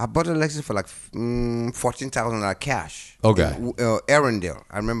 I bought a Lexus for like $14,000 cash. Okay. In, Arendelle.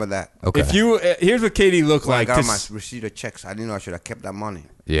 I remember that. Okay. If you here's what KD looked When like. I got to my s- receipt of checks. I didn't know I should have kept that money.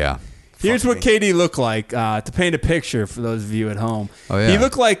 Yeah. Here's Fuck what me. KD looked like to paint a picture for those of you at home. Oh, yeah. He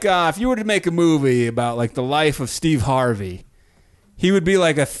looked like if you were to make a movie about like the life of Steve Harvey, he would be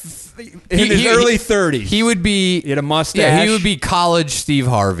like in his early 30s. He would be. He had a mustache. Yeah, he would be college Steve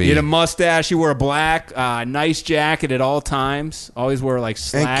Harvey. He had a mustache. He wore a black, nice jacket at all times. Always wore like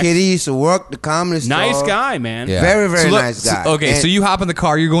slacks. And Kitty used to work the comedy store. Nice guy, man. Yeah. Very, very So look- nice guy. okay, And- so you hop in the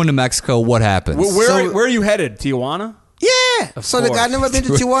car. You're going to Mexico. What happens? Where are you headed? Tijuana? Yeah. So the guy course. never been to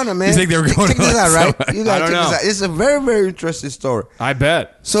Tijuana, man. You think they were going check to this out, like right? You gotta I don't check know. this out. It's a very, very interesting story. I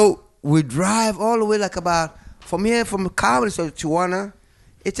bet. So we drive all the way like about from the comedy store to Tijuana.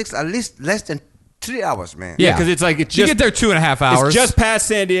 It takes at least less than 3 hours, man. Yeah, 'cause it's like you just- get there 2.5 hours. It's just past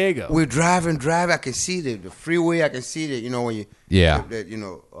San Diego. We drive and drive. I can see the freeway. I can see the when you Yeah.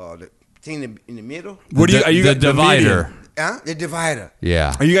 the thing in the middle. What do you? Are you the got divider? median? The divider.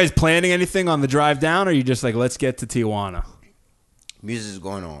 Yeah. Are you guys planning anything on the drive down, or are you just like, let's get to Tijuana? Music is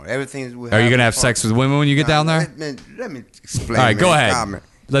going on. Everything is. Are you gonna have sex with women when you get down there? Let me explain. All right, go man. ahead. Come, man.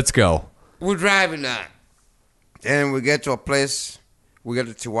 Let's go. We're driving now. Then we get to a place. We get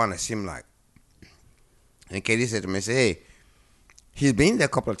to Tijuana. It seemed like. And Katie said to me, "Hey, he's been there a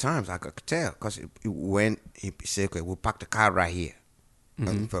couple of times. I could tell because he said, okay, we'll park the car right here.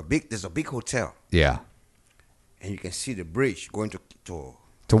 And there's a big hotel, Yeah. and you can see the bridge going to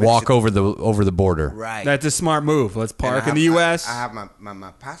Walk over the border. right. That's a smart move. Let's And park I in the have- U.S. I have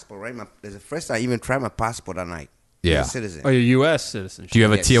my passport, right? There's the first time I even tried my passport that night. Yeah. I'm a citizen. Oh, you're U.S. citizenship. Do you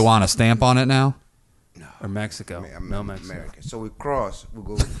have a Yes. Tijuana stamp on it now? Or Mexico? I'm No, Mexico. American. So we cross. We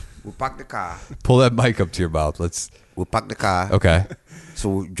go. We park the car. Pull that mic up to your mouth. We park the car. Okay. So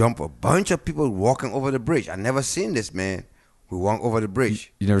we jump a bunch of people walking over the bridge. I never seen this, man. We walk over the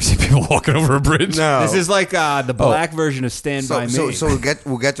bridge. You never see people walking over a bridge? No. This is like the black version of Stand So By Me. so we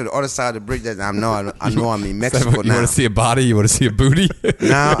get to the other side of the bridge. That I know I'm in You Mexico want now. to see a body? You want to see a booty?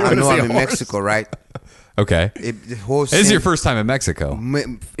 Now I wanna know see I'm a in horse? Mexico, right? Okay. The whole This is scene- your first time in Mexico.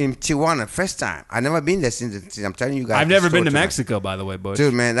 in Tijuana, first time. I never been there since. I'm telling you guys. I've the never been story to tonight. Mexico, by the way, Bush.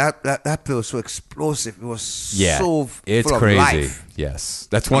 Dude, man, that place was so explosive. It was Yeah. so It's full crazy. of life. Yes.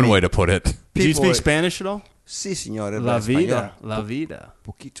 That's one way to put it. Do you People- speak Spanish at all? Sí, señor. La habla vida. español. La vida.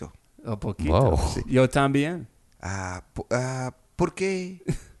 Poquito. Un poquito. Whoa. Yo también. ¿Por qué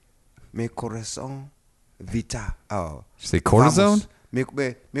mi corazón vita? Oh. Say cortisone?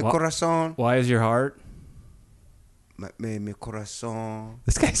 Vamos. Mi corazón. Why is your heart? Mi corazón.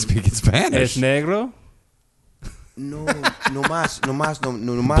 This guy's speaking Spanish. Es negro? No más, Black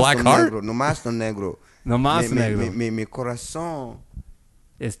no heart? negro, no más, no negro. No más negro. Mi corazón.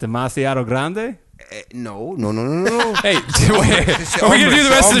 ¿Es demasiado grande? No. Hey, wait, are we going to do the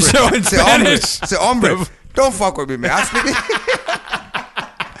rest of the show in Spanish? Say hombre. Don't fuck with me, man.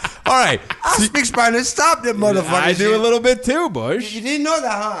 All right. I speak Spanish. Stop that motherfucker. I do a little bit too, Bush. You didn't know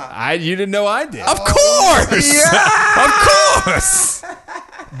that, huh? You didn't know I did. Of course. Yeah. Of course.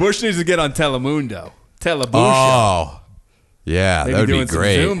 Bush needs to get on Telemundo. Telebusha. Oh. Yeah, Maybe that would be doing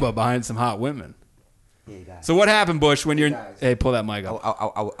great. some Zumba behind some hot women. So what happened, Bush, when you're... Hey, pull that mic up.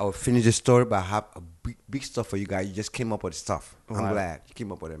 I'll finish the story, but I have a big stuff for you guys. You just came up with stuff. I'm Wow. glad you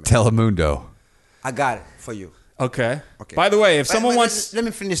came up with it, man. Telemundo. I got it for you. Okay. Okay. By the way, if someone But wants... let me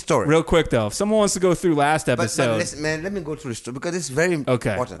finish the story. Real quick, though. If someone wants to go through last But episode... listen, man, let me go through the story because it's very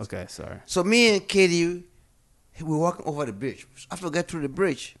Okay. important. Okay, sorry. So me and Katie, we were walking over the bridge. After we got through the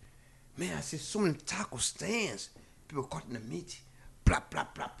bridge, man, I see so many taco stands. People cutting the meat. Blah, blah,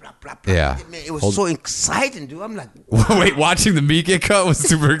 blah, blah, blah, blah. Yeah. Man, it was so exciting, dude. I'm like, Wait, watching the meat get cut was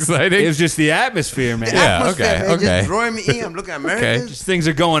super exciting? It was just the atmosphere, man. Yeah, atmosphere, okay, man, okay. just drawing me in. I'm looking at Americans. Just things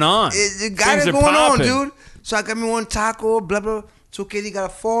are going on. It got Things it are going on, popping. dude. So I got me one taco, blah, blah. So Katie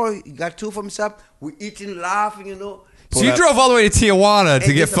got 4. He got 2 for himself. We eating, laughing, you know. So you drove all the way to Tijuana to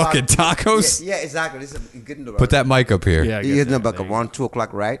And get it's about- fucking tacos? Yeah, exactly. This is getting the Put that mic up here. Yeah, I You get know, that. about There you go. 1, 2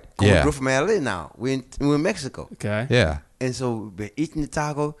 o'clock, right? Yeah. We drove from LA now. We're in Mexico. Okay. Yeah. And so we've been eating the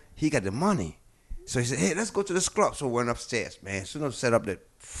taco. He got the money. So he said, hey, let's go to this club. So we went upstairs, man. Soon as we set up that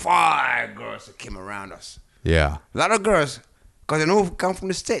 5 girls that came around us. Yeah. A lot of girls, because they know we come from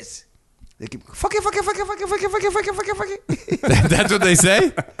the States. They keep fuck it. That's what they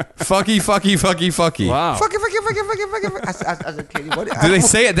say? Fucky, fucky, fucky, fucky. Wow. Fuck it. I said, Katie, what Do they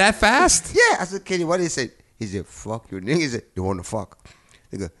say it that fast? Yeah, I said, Katie, what did he say? He said, fuck you. Nigga, he said, you want to fuck?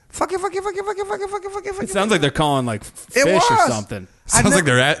 They go, fuck it. It sounds like they're calling like fish was. or something. Sounds like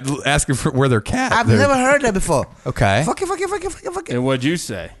they're asking for where their cat. I've They're- never heard that before. Okay. Fuck it. And what'd you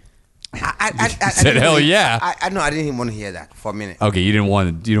say? I said, didn't hell really- yeah. I know, I didn't even want to hear that for a minute. Okay, you didn't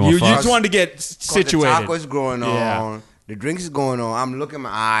want You fuck? just wanted to get situated. The tacos going Yeah. on. The drinks is going on. I'm looking at my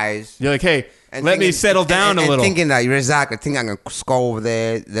eyes. You're like, hey, And let me thinking- settle down a and little. Thinking that you're exactly. Think I can score over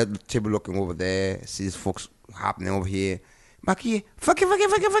there. That table looking over there. See these folks happening over here. Maki, fuck it.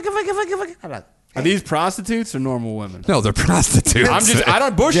 I'm like, Are these prostitutes or normal women? No, they're prostitutes. I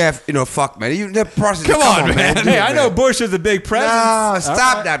don't, Bush. Jeff, fuck, man. They're prostitutes. Come on, man. Hey, I know Bush is a big presence. No,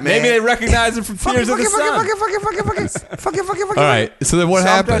 stop All that, man. Maybe they recognize him from Tears of the Sun. Fuck it. All right, so then what So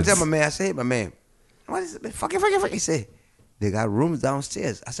I'm trying happens? to tell my man, I say, hey, my man, what is it? Fuck it. He said, they got rooms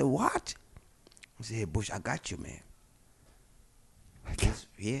downstairs. I said, what? He said, hey, Bush, I got you, man.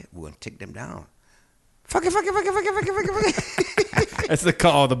 Yeah, we're going to take them down. Fuck it. That's the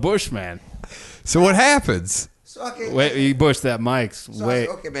call of the Bushman. So what happens? So, okay. Wait, you Bush that mic. So I Wait.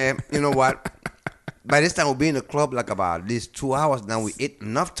 said, okay, man, you know what? By this time, we'll be in the club like about at least 2 hours. Now we ate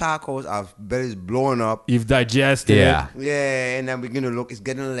enough tacos. Our belly's blowing up. You've digested Yeah. it. Yeah, and then we're going to look. It's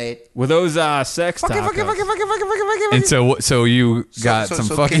getting late. Were those sex tacos? And so you got some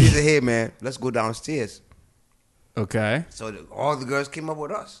so fucking. Katie said, hey, man, let's go downstairs. Okay. So all the girls came up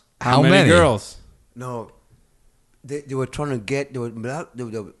with us. How many many? girls? No, they were trying to get. They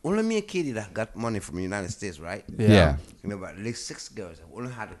were only me and Katie that got money from the United States, right? Yeah. Remember, at least 6 girls. I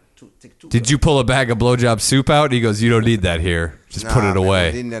only had to take 2. Did you pull a bag of blowjob soup out? He goes, you don't need that here. Just put it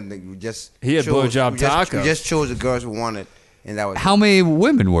away. We just He had blowjob tacos. We just chose the girls we wanted, and that was How many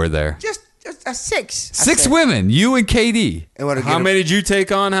women were there? just 6. 6 women. You and KD. And what How many did you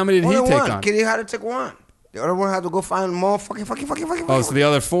take on? How many did he Only take one. on? Katie had to take 1. The other one had to go find more fucking. Oh, so the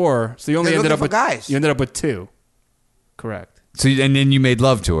other 4. So you only They're ended looking up for with guys. You ended up with 2. Correct. So and then you made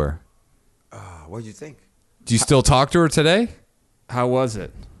love to her. What did you think? Do you still talk to her today? How was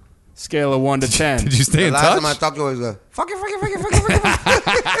it? Scale of 1 to 10. Did you stay The in last touch? time I talked to her was fucking.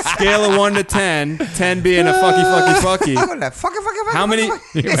 Scale of 1 to 10. 10 being a fucky. I go like fucking.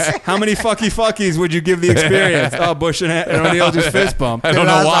 How many fuckies would you give the experience? Oh, Bush and O'Neill just fist bump. I don't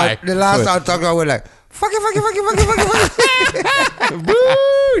know why. The last time I talked to her, I was like, fucking.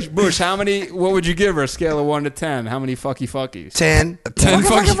 Woo! Bush, how many? What would you give her? A scale of 1 to 10. How many fuckies? 10. 10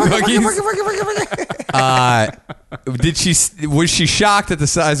 fuckies. Was she shocked at the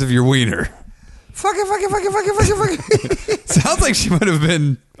size of your wiener? Fuck it. Sounds like she might have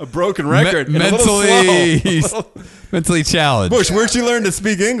been A broken record. and mentally mentally challenged. Bush, where'd she learn to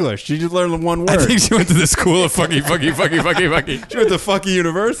speak English? She just learned one word. I think she went to the school of fucky. She went to Fucky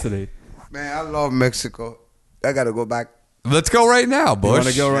University. Man, I love Mexico. I gotta go back. Let's go right now, Bush. You want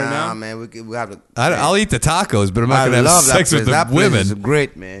to go right Nah, now? man, we have to. I'll eat the tacos, but I'm not I going to have love sex that with place. the That place women. is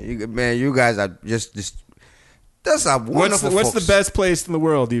great, man. You guys are just that's a wonderful. What's the folks. best place in the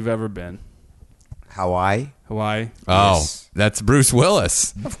world you've ever been? Hawaii, Hawaii. Oh, Yes. that's Bruce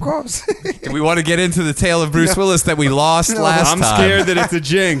Willis. of course. Do we want to get into the tale of Bruce Willis that we lost last I'm time? scared that it's a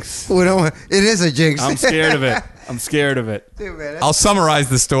jinx. We don't. It is a jinx. I'm scared of it. I'm scared of it. Dude, man, I'll summarize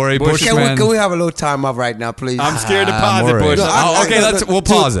the story. Bush, Bushman. can we have a little time off right now, please? I'm scared to I'm pause it, worried. Bush. Oh, okay, we'll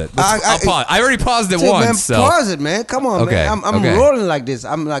pause it. I'll pause. I already paused it Dude, once. man, So. pause it, man. Come on, Okay, man. I'm okay. rolling like this.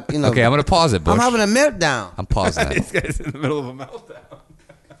 I'm like, Okay, I'm going to pause it, Bush. I'm having a meltdown. I'm pausing it. This guy's in the middle of a meltdown.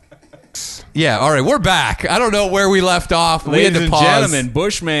 Yeah, all right, we're back. I don't know where we left off. We Ladies had to and pause. gentlemen,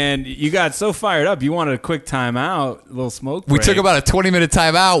 Bushman, you got so fired up. You wanted a quick time out, a little smoke We break. took about a 20-minute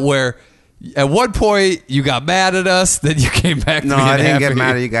timeout where at one point you got mad at us, then you came back No, to me I and didn't get happy.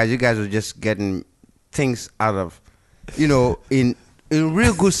 mad at you guys. You guys were just getting things out of, in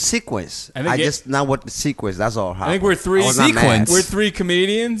real good sequence. I think just not what the sequence. That's all. I think we're three I was not mad. Sequence. We're three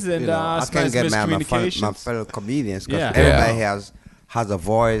comedians, and I some can't get mad at miscommunications. my fellow comedians because Yeah. everybody has a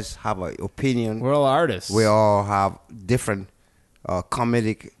voice, have an opinion. We're all artists. We all have different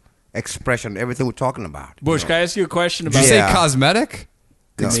comedic expression. Everything we're talking about. Bush, can I ask you a question Did you about say Yeah. cosmetic?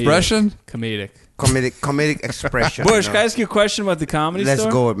 No. Expression? comedic? Comedic expression. Bush, you can I know. ask you a question about the comedy Let's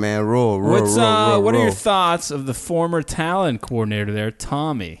store? go, man. Roll. What are your roll. thoughts of the former talent coordinator there,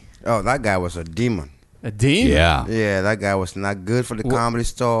 Tommy? Oh, that guy was a demon. A demon? Yeah. Yeah, that guy was not good for the comedy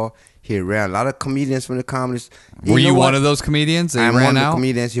store. He ran a lot of comedians from the comedy. Were you know one what? of those comedians that I'm ran one of out? the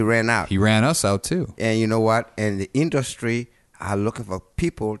comedians. He ran out. He ran us out too. And you know what? And the industry are looking for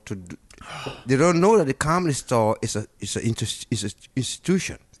people to. They don't know that the comedy store is an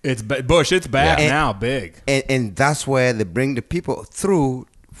institution, It's Bush. It's bad Yeah. now, big. and that's where they bring the people through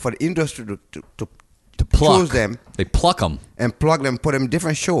for the industry to Pluck choose them They pluck them. and plug them, put them in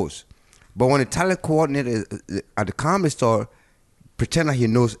different shows. But when the talent coordinator at the comedy store pretend that he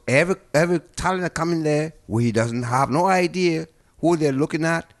knows every talent that come in there, where he doesn't have no idea who they're looking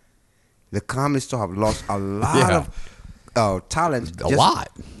at, the comedy store have lost a lot of talent. A lot.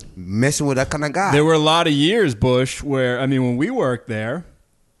 Messing with that kind of guy. There were a lot of years, Bush, where when we worked there,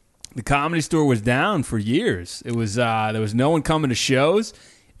 the comedy store was down for years. It was there was no one coming to shows,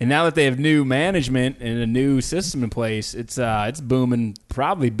 and now that they have new management and a new system in place, it's booming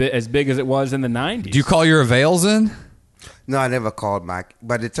probably as big as it was in the '90s. Do you call your avails in? No, I never called back,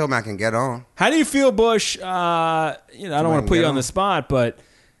 but they told me I can get on. How do you feel, Bush? I don't want to put you on the spot, but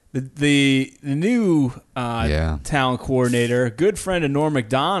the new talent coordinator, good friend of Norm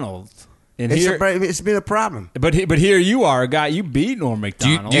Macdonald, and It's been a problem. but here you are, a guy you beat Norm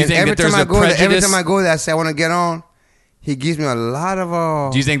Macdonald. Do you think every that there's time a I go there, every prejudice? time I go there, I say I want to get on. He gives me a lot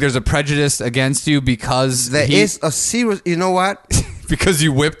of. Do you think there's a prejudice against you because There is a serious. You know what? because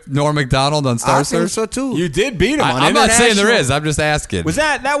you whipped Norm Macdonald on Star I think Search? so too. You did beat him on I'm not saying there international- is. I'm just asking. Was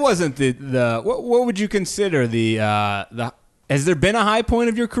that wasn't the what would you consider the has there been a high point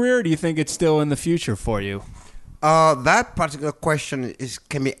of your career, or do you think it's still in the future for you? That particular question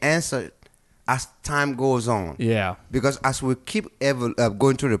can be answered as time goes on. Yeah. Because as we keep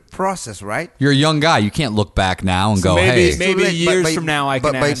going through the process, right? You're a young guy. You can't look back now and So go, maybe- hey. maybe- Too late, years from now I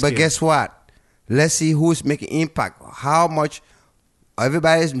can ask But you. guess what? Let's see who's making impact. How much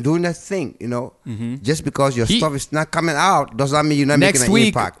everybody's doing their thing, Mm-hmm. Just because your stuff is not coming out does not mean you're not Next making an week,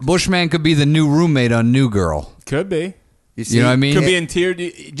 impact. Bushman could be the new roommate on New Girl. Could be. see? You know what I mean? Could be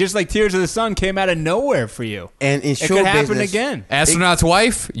in just like Tears of the Sun came out of nowhere for you. And in it show could happen business, again. Astronaut's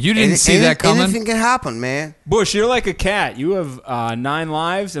wife? You didn't see that coming? Anything can happen, man. Bush, you're like a cat. You have 9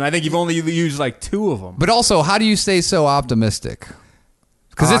 lives, and I think you've only used like 2 of them. But also, how do you stay so optimistic?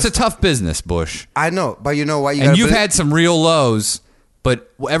 Because it's a tough business, Bush. I know, but you know what? And you've had some real lows,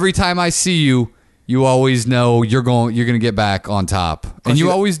 but every time I see you, you always know you're going to get back on top. And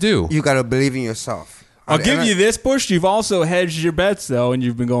you always do. You got to believe in yourself. I'll give you this, Bush. You've also hedged your bets, though, and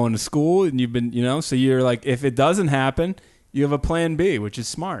you've been going to school, and you've been, so you're like, if it doesn't happen, you have a plan B, which is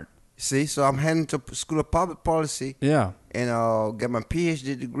smart. See, so I'm heading to School of Public Policy. Yeah. And get my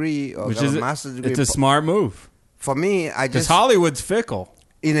PhD degree or Which get is a master's degree. It's a smart move. For me, I Because just Hollywood's fickle.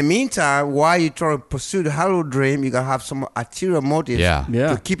 in the meantime, while you try to pursue the Hollywood dream, you gotta have some ulterior motive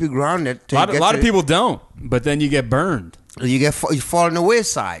to keep you grounded. A lot of people don't, but then you get burned. You fall on the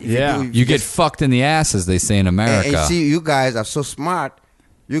wayside. You get fucked in the ass, as they say in America. And see, you guys are so smart.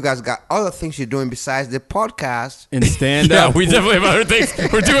 You guys got other things you're doing besides the podcast. And stand up. Yeah, we definitely have other things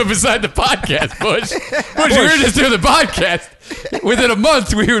we're doing beside the podcast, Bush. Bush, we were just doing the podcast. Within a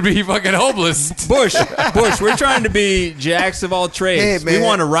month, we would be fucking homeless. Bush, we're trying to be jacks of all trades. Hey, man. We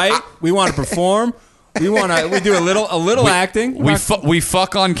want to write. We want to perform. We do a little acting. We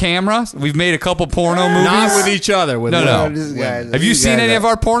fuck on camera. We've made a couple porno movies. Not with each other. No. Have you seen any of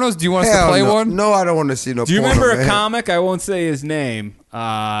our pornos? Do you want us to play one? No, I don't want to see no porno. Do you remember man. a comic, I won't say his name,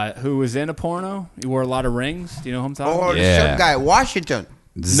 who was in a porno? He wore a lot of rings. Do you know who I'm talking about? The short guy, Washington.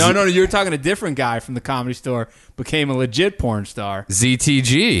 No, you were talking a different guy from the Comedy Store, became a legit porn star.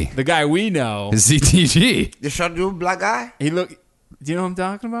 ZTG. The guy we know. ZTG. The short dude, black guy? Do you know what I'm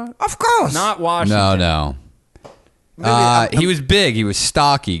talking about? Of course. Not Washington. No. He was big. He was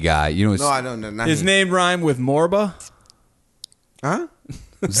stocky guy. You know. No, I don't know. His name rhymed with Morba. Huh?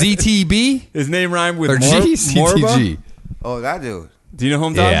 ZTB. His name rhymed with ZTG. Morba. Oh, that dude. Do you know who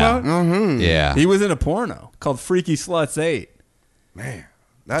I'm talking about? Mm-hmm. Yeah. He was in a porno called Freaky Sluts 8. Man,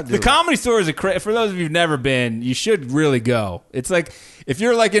 that dude. The Comedy Store is for those of you who've never been, you should really go. It's like if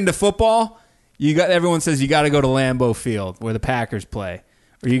you're like into football. Everyone says you got to go to Lambeau Field where the Packers play,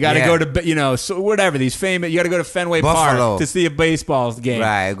 or you got to go to whatever these famous. You got to go to Fenway Buffalo. Park to see a baseball game.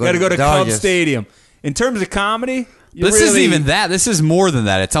 Right. You got to go to Cubs Stadium. In terms of comedy, this isn't even that. This is more than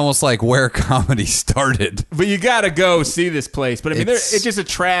that. It's almost like where comedy started. But you got to go see this place. But I mean, it just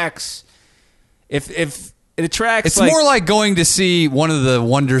attracts. If it attracts, it's more like going to see one of the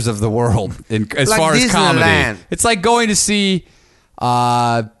wonders of the world as like far as comedy. Disneyland. It's like going to see.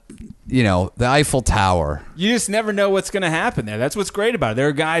 The Eiffel Tower. You just never know what's going to happen there. That's what's great about it. There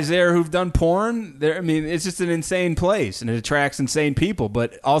are guys there who've done porn. It's just an insane place, and it attracts insane people,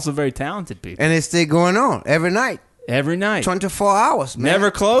 but also very talented people. And it's still going on every night. Every night. 24 hours, man.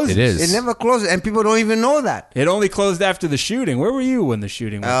 Never closes. It is. It never closes, and people don't even know that. It only closed after the shooting. Where were you when the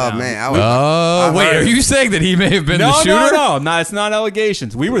shooting went down? Oh, man. Are you saying that he may have been the shooter? No, it's not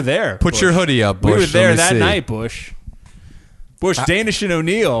allegations. We were there. Put Bush. your hoodie up, Bush. We were there that night, Bush. Danish and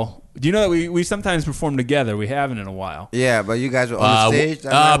O'Neill. Do you know that we sometimes perform together? We haven't in a while. Yeah, but you guys were on stage.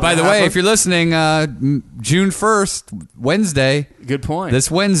 By the way, if you're listening, June 1st, Wednesday. Good point. This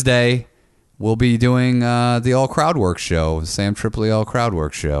Wednesday, we'll be doing the All Crowdwork show, Sam Tripoli All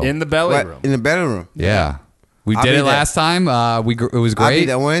Crowdwork show. In the belly room. In the belly room. Yeah. We did it last time. It was great. I'll be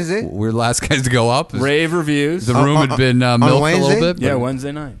there Wednesday. We're the last guys to go up. Rave reviews. The room had been milked a little bit. Yeah,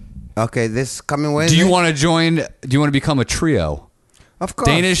 Wednesday night. Okay, this coming Wednesday. Do you want to join? Do you want to become a trio? Of course.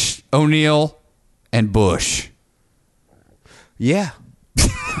 Danish, O'Neill, and Bush. Yeah.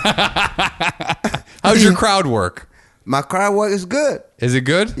 How's your crowd work? My crowd work is good. Is it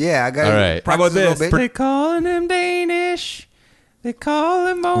good? Yeah, I got All right. How about this? They calling him Danish. They call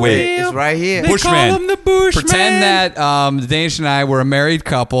him O'Neill. Wait, it's right here. They Bushman. call him the Bushman. Pretend that the Danish and I were a married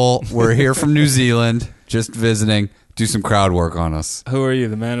couple. We're here from New Zealand, just visiting. Do some crowd work on us. Who are you,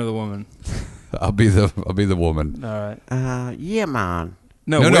 the man or the woman? I'll be the woman. All right. Yeah, man.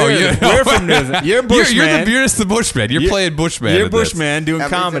 We're from New Zealand. You're Bushman. You're the Bushman. You're playing Bushman. You're Bushman doing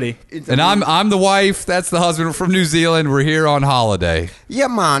comedy. And I'm the wife. That's the husband. We're from New Zealand. We're here on holiday. Yeah,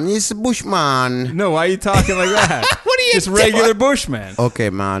 man. It's Bushman. No, why are you talking like that? What are you Just regular Bushman. Okay,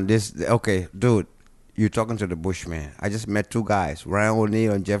 man. Okay, dude. You're talking to the Bushman. I just met two guys, Ryan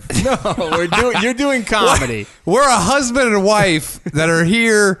O'Neill and Jeff. No, you're doing comedy. We're a husband and wife that are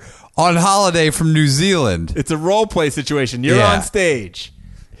here on holiday from New Zealand. It's a role play situation. You're on stage.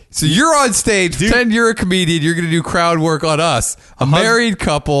 So you're on stage. Pretend you're a comedian. You're going to do crowd work on us. A married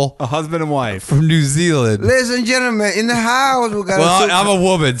couple. A husband and wife. From New Zealand. Ladies and gentlemen, in the house, we got I'm a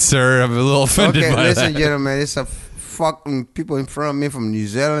woman, sir. I'm a little offended by that. Ladies and gentlemen, it's a fucking people in front of me from New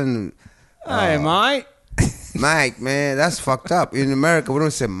Zealand. Hey, Mike. Mike, man, that's fucked up. In America, we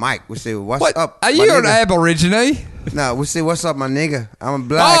don't say Mike. We say, what's up? Are you an Aborigine? No, we say, what's up, my nigga? I'm a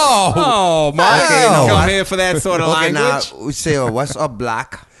black. Oh, Mike. Okay, Don't no, come here for that sort of language. Now, we say, what's up,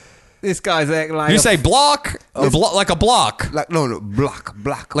 black? This guy's acting like You say block? Like a block. Like, no, block.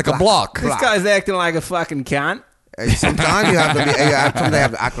 Like a block. This guy's acting like a fucking cunt. Sometimes you have to be. Sometimes you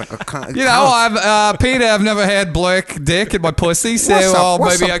have to act like a cunt. You know, Peter, I've never had black dick in my pussy, so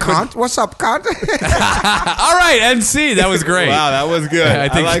What's maybe up, I could. cunt? What's up, cunt? All right, NC, that was great. Wow, that was good. I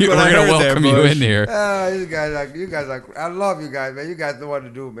think we're going to welcome you in here. You guys are. I love you guys, man. You guys know what to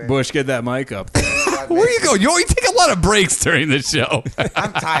do, man. Bush, get that mic up. Where you go? You take a lot of breaks during the show.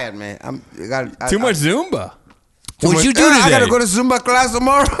 I'm tired, man. Too much Zumba. What'd you do today? I gotta go to Zumba class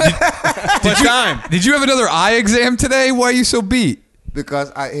tomorrow. What time? Did you have another eye exam today? Why are you so beat?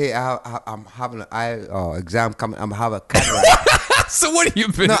 Because I'm having an eye exam coming. I'm having a cataract. So what have you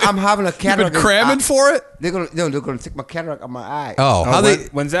been? No, I'm having a You've cataract. been cramming for it? They're gonna take my cataract out my eye. Oh, how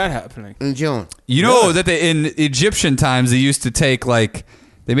When's that happening? In June. You know that in Egyptian times they used to take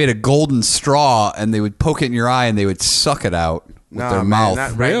they made a golden straw and they would poke it in your eye and they would suck it out with their mouth.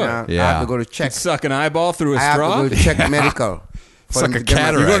 Not right Really? now. Yeah. I have to go to check. Suck an eyeball through a I straw? have to go to check medical. It's like a You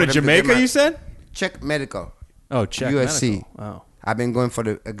cataract. go to Jamaica, you said? Check medical. Oh, check USC. medical. Oh. I've been going for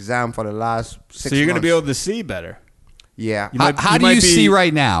the exam for the last 6 months. So you're going to be able to see better. Yeah. How do you see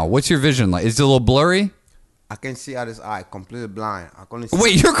right now? What's your vision like? Is it a little blurry? I can see out this eye, completely blind. I can only see.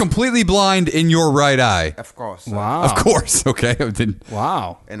 Wait, you're completely blind in your right eye? Of course. Wow. Of course. Okay. I didn't.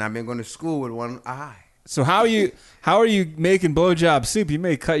 Wow. And I've been going to school with one eye. So how are you making blowjob soup? You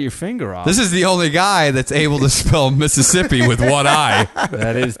may cut your finger off. This is the only guy that's able to spell Mississippi with one eye.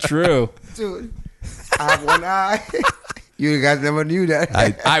 That is true. Dude, I have one eye. You guys never knew that.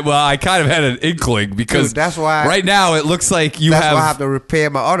 I kind of had an inkling because Dude, that's why right now it looks like That's why I have to repair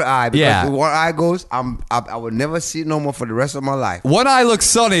my other eye. Because Yeah. if one eye goes, I will never see it no more for the rest of my life. one eye looks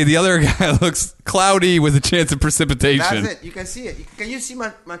sunny, the other guy looks cloudy with a chance of precipitation. That's it. You can see it. Can you see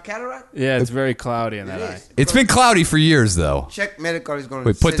my cataract? Yeah, it's very cloudy in that It eye. is. It's been cloudy for years though. Check medical is going to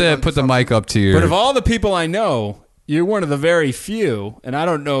Wait, put the mic up to your. But of all the people I know, you're one of the very few, and I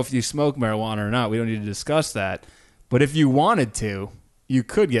don't know if you smoke marijuana or not. We don't need to discuss that. But if you wanted to, you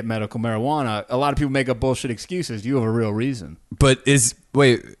could get medical marijuana. A lot of people make up bullshit excuses. You have a real reason. But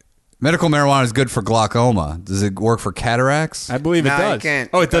medical marijuana is good for glaucoma. Does it work for cataracts? I believe No, it does. it can't.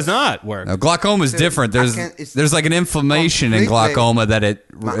 Oh, it does not work. No, glaucoma is different. There's like an inflammation in completely- glaucoma that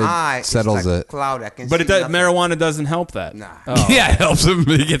My it eye settles is like it. cloud. I can But see it does, nothing. marijuana doesn't help that. Nah. Oh. Yeah, it helps him.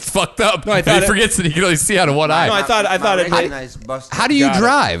 He gets fucked up. No, I And thought he it- forgets that he can only see out of one eye. No, I thought it My made- retina is busted. How do you Got it.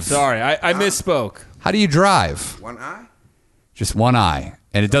 drive? Sorry, I misspoke. How do you drive? One eye? Just one eye,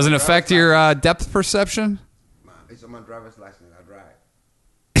 and it doesn't affect your depth perception. It's on my driver's license. I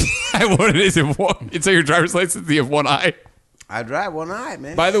drive. What it is? It's on your driver's license. You have one eye. I drive one eye,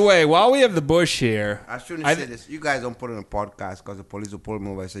 man. By the way, while we have the Bush here, I shouldn't say this. You guys don't put it on a podcast because the police will pull me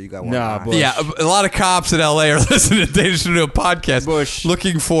over and say you got one Nah, eye. Bush. Yeah, a lot of cops in LA are listening to Danish Radio podcast, Bush.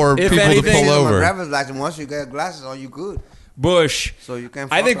 looking for If people anything, to pull It's on my over. driver's license. Once you get glasses on, you good. Bush. So you can.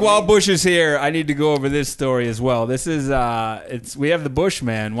 I think fuck while with me. Bush is here, I need to go over this story as well. This is we have the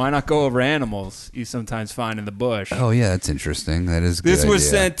Bushman. Why not go over animals you sometimes find in the bush? Oh yeah, that's interesting. That is a good. This was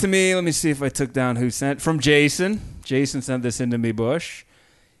idea. sent to me. Let me see if I took down who sent. From Jason. Jason sent this in to me, Bush.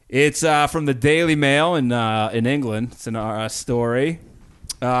 It's from the Daily Mail in England. It's a story.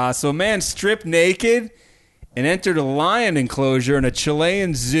 So a man stripped naked and entered a lion enclosure in a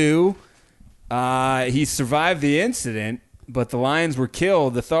Chilean zoo. He survived the incident, but the lions were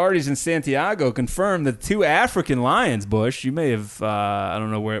killed. Authorities in Santiago confirmed that 2 African lions, Bush, you may have, I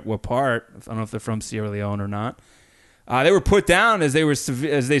don't know what part, I don't know if they're from Sierra Leone or not. They were put down as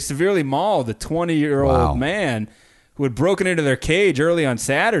they severely mauled a 20-year-old man who had broken into their cage early on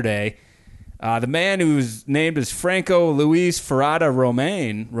Saturday. The man, who's named as Franco Luis Ferrada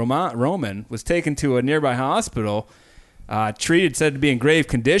Roman, was taken to a nearby hospital. Treated, said to be in grave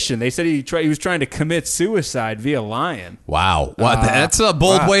condition. They said he was trying to commit suicide via lion. Wow, that's a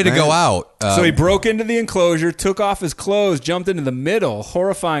bold way to go out. So he broke into the enclosure, took off his clothes, jumped into the middle,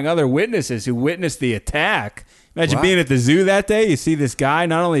 horrifying other witnesses who witnessed the attack. Imagine being at the zoo that day. You see this guy.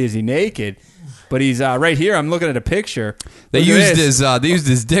 Not only is he naked, but he's right here. I'm looking at a picture. They used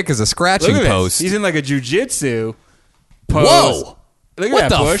his dick as a scratching post. He's in like a jujitsu pose. Whoa. Look at What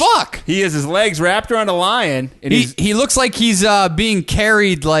that, the Bush. fuck? He has his legs wrapped around a lion, and He looks like he's being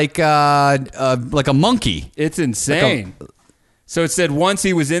carried like a monkey. it's insane. So it said once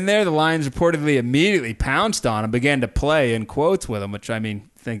he was in there, the lions reportedly immediately pounced on him, began to play in quotes with him, which I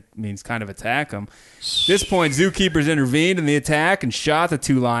think means kind of attack him. At this point, zookeepers intervened in the attack and shot the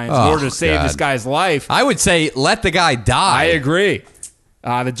 2 lions in order to save this guy's life. I would say let the guy die. I agree.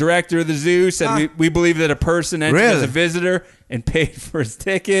 The director of the zoo said, we believe that a person entered as a visitor and paid for his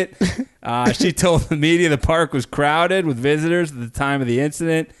ticket. She told the media the park was crowded with visitors at the time of the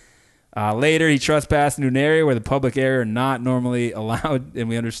incident. Later, he trespassed into an area where the public area are not normally allowed, and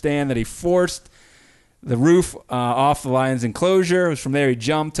we understand that he forced the roof off the lion's enclosure. It was from there he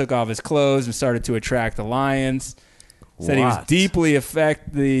jumped, took off his clothes, and started to attract the lions. Said he was deeply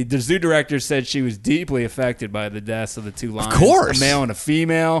affected. The zoo director said she was deeply affected by the deaths of the 2 lions. Of course. A male and a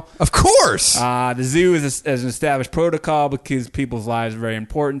female. Of course. The zoo has an established protocol because people's lives are very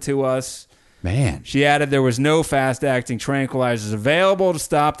important to us. Man. She added there was no fast-acting tranquilizers available to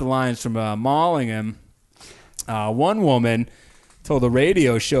stop the lions from mauling him. One woman told a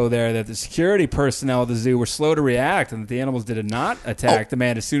radio show there that the security personnel at the zoo were slow to react and that the animals did not attack the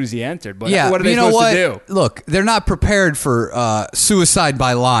man as soon as he entered. But what are they supposed to do? Look, they're not prepared for suicide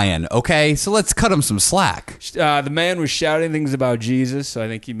by lion, okay? So let's cut them some slack. The man was shouting things about Jesus, so I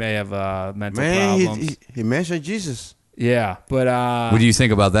think he may have mental problems. He mentioned Jesus. Yeah, but... what do you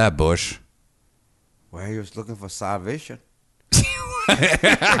think about that, Bush? Well, he was looking for salvation.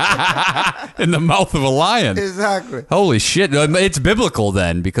 In the mouth of a lion. Exactly. Holy shit. It's biblical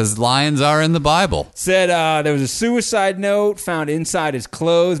then, because lions are in the Bible. Said there was a suicide note found inside his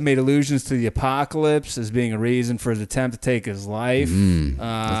clothes, made allusions to the apocalypse as being a reason for his attempt to take his life.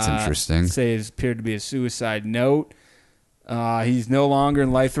 That's interesting. Say it appeared to be a suicide note. He's no longer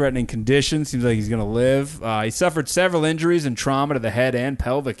in life-threatening condition. Seems like he's going to live. He suffered several injuries and trauma to the head and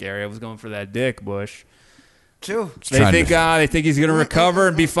pelvic area. I was going for that dick, Bush. True. They think he's going to recover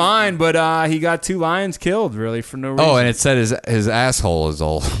and be fine, but he got 2 lions killed, really, for no reason. Oh, and it said his asshole is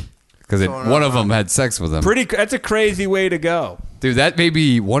all... Because one of them had sex with him. That's a crazy way to go. Dude, that may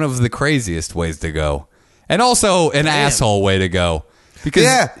be one of the craziest ways to go. And also an asshole way to go. Because,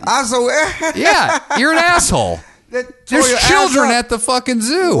 asshole. yeah, you're an asshole. There's children at the fucking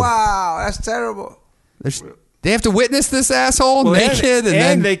zoo. Wow, that's terrible. They have to witness this asshole naked, and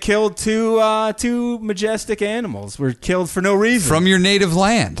then they killed two majestic animals. Were killed for no reason from your native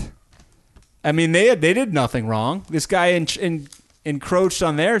land. I mean, they did nothing wrong. This guy encroached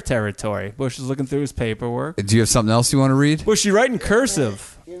on their territory. Bush is looking through his paperwork. Do you have something else you want to read? Bush, you write in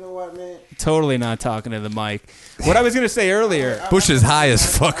cursive. You know what, man? Totally not talking to the mic. What I was going to say earlier. Bush is high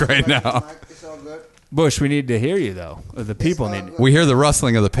as fuck right now. It's all good. Bush, we need to hear you though. Or the people need. We hear the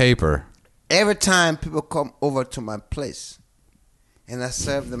rustling of the paper. Every time people come over to my place and I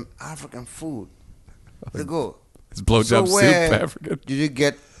serve them African food, they go, it's blowjob soup, African. Did you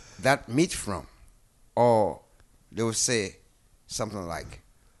get that meat from? Or they will say something like,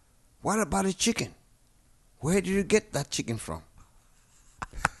 what about the chicken? Where did you get that chicken from?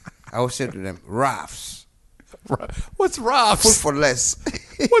 I will say to them, Ralph's. What's Ralph's? Food for less.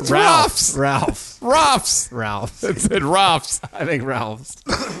 What's Ralph's? Ralph's. It said Ralph's. I think Ralph's.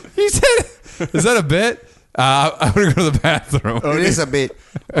 He said, is that a bit? I'm going to go to the bathroom. It is a bit.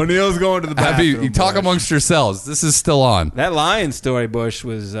 O'Neill's going to the bathroom. You talk amongst yourselves. This is still on. That lion story, Bush,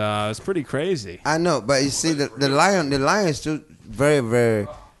 was pretty crazy. I know, but you see, the lion is still very, very...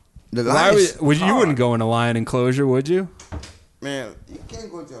 The lion you wouldn't go in a lion enclosure, would you? Man, you can't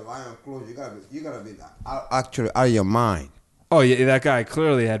go into a lion enclosure. You gotta be actually out of your mind. Oh, yeah, that guy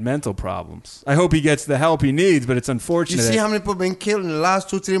clearly had mental problems. I hope he gets the help he needs, but it's unfortunate. You see how many people been killed in the last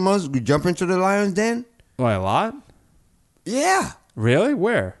 2-3 months? You jump into the lion's den? Why, a lot? Yeah. Really?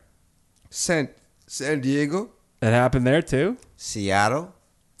 Where? San Diego. That happened there, too? Seattle.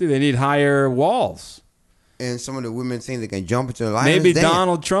 Dude, they need higher walls. And some of the women think they can jump into the lion's den. Maybe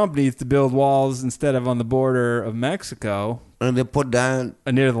Donald Trump needs to build walls instead of on the border of Mexico. And they put down...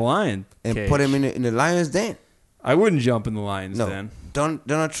 near the lion And cage. put him in the lion's den. I wouldn't jump in the lion's den.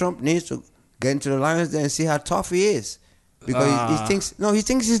 Donald Trump needs to get into the lion's den and see how tough he is. Because he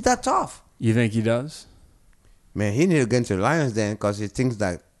thinks he's that tough. You think he does? Man, he needs to get into the lion's den because he thinks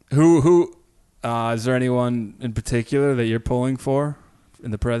that... Who is there anyone in particular that you're pulling for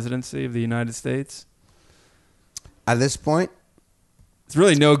in the presidency of the United States? At this point... It's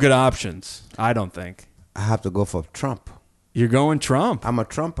really no good options, I don't think. I have to go for Trump. You're going Trump? I'm a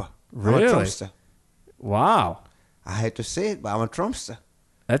Trumper. Really? I'm a Trumpster. Wow. I hate to say it, but I'm a Trumpster.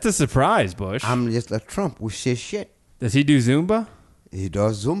 That's a surprise, Bush. I'm just like Trump. We say shit. Does he do Zumba? He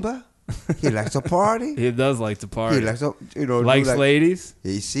does Zumba. He likes to party. He does like to party. He likes to, likes ladies.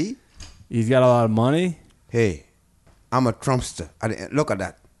 You see? He's got a lot of money. Hey, I'm a Trumpster. Look at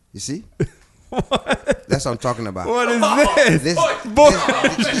that. You see? What? That's what I'm talking about. What is this?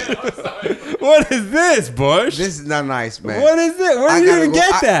 What is this, Bush? This is not nice, man. What is this? Where did you even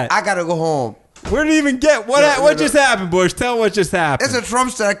get that? I gotta go home. Where did you even get what just happened, Bush? Tell what just happened. It's a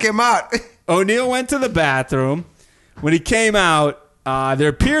Trumpster that came out. O'Neill went to the bathroom. When he came out, there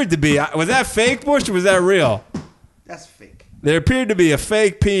appeared to be... Was that fake, Bush, or was that real? That's fake. There appeared to be a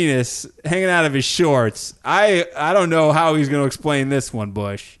fake penis hanging out of his shorts. I don't know how he's going to explain this one,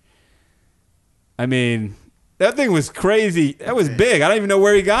 Bush. I mean, that thing was crazy. That was big. I don't even know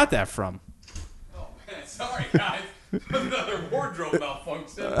where he got that from. Oh, man. Sorry, guys. Another wardrobe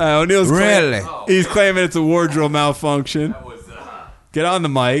malfunction. O'Neill's really? He's claiming it's a wardrobe malfunction. That was... Get on the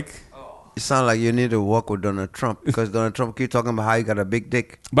mic. You sound like you need to work with Donald Trump because Donald Trump keep talking about how you got a big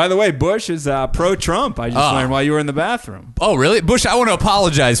dick. By the way, Bush is pro-Trump. I just learned while you were in the bathroom. Oh, really? Bush, I want to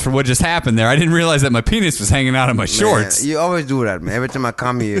apologize for what just happened there. I didn't realize that my penis was hanging out of my shorts. Man, you always do that, man. Every time I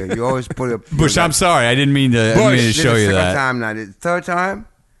come here, you always put it. Bush, I'm sorry. I didn't mean to, show you that. Time now. The third time,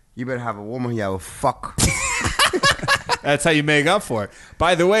 you better have a woman here. I will fuck. That's how you make up for it.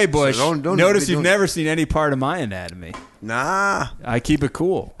 By the way, Bush, So notice you've never seen any part of my anatomy. Nah. I keep it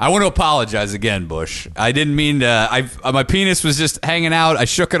cool. I want to apologize again, Bush. I didn't mean to. My penis was just hanging out. I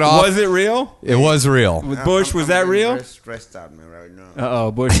shook it off. Was it real? It was real. With Bush, was that real? Very stressed out, man, right now.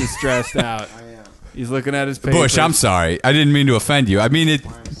 Uh-oh, Bush is stressed out. I am. He's looking at his papers. Bush, I'm sorry. I didn't mean to offend you. I mean it.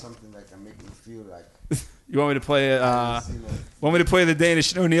 Find something that can make me feel like. You want me to play Want me to play the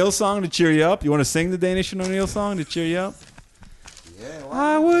Danish and O'Neill song to cheer you up? You want to sing the Danish and O'Neill song to cheer you up? Yeah.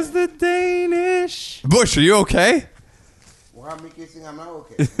 I was the Danish. Bush, are you okay? Why make you think I'm not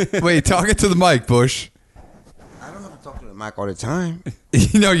okay? Wait, talk it to the mic, Bush. I don't have to talk to the mic all the time.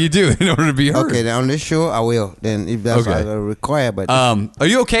 You know you do in order to be heard. Okay, then on this show, I will. Then if that's Okay. what I require. But Are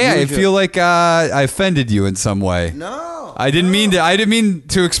you okay? I Usual. feel like I offended you in some way. no. I didn't mean to. I didn't mean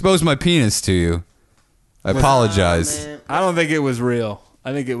to expose my penis to you. I apologize. Man, I don't think it was real.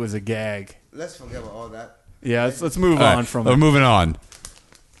 I think it was a gag. let's forget about all that. Yeah, let's move All on right, from we're it. moving on.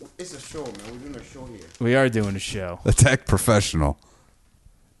 It's a show, man. We're doing a show here. We are doing a show. Attack professional.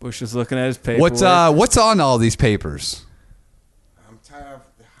 Bush is looking at his paper. What's on all these papers? I'm tired of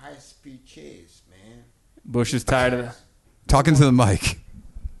the high-speed chase, man. Bush is tired of that. Talking to the mic.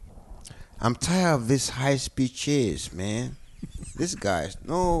 I'm tired of this high-speed chase, man. This guy's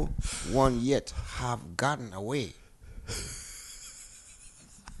no one yet have gotten away.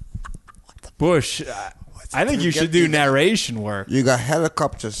 Bush, I think you should do narration work. You got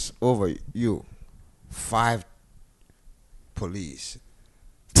helicopters over you. 5 police.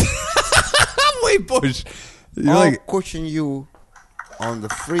 Wait, Bush. You're All like, coaching you on the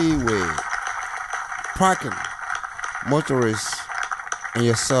freeway. Parking. Motorists and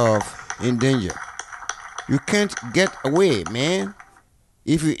yourself in danger. You can't get away, man.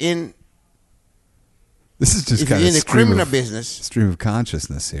 If you're in this is just if you're kind in the of criminal business, stream of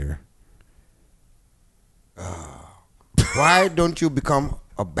consciousness here. why don't you become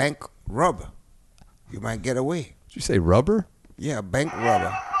a bank robber? You might get away. Did you say rubber? Yeah, a bank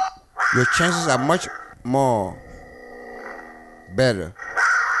robber. Your chances are much more better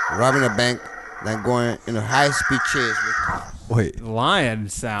robbing a bank than going in a high-speed chase with cars. Wait, Lion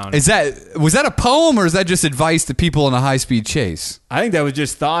sound. was that a poem or is that just advice to people in a high speed chase? I think that was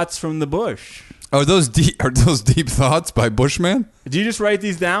just thoughts from the Bush. Are those deep thoughts by Bushman? Do you just write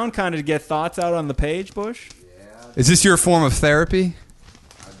these down, kind of to get thoughts out on the page, Bush? Is this your form of therapy?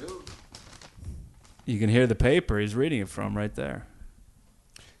 I do. You can hear the paper he's reading it from right there.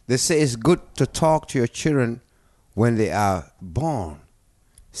 They say it's good to talk to your children when they are born.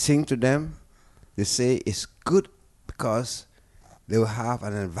 Sing to them. They say it's good because they will have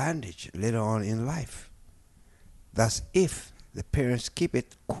an advantage later on in life. That's if the parents keep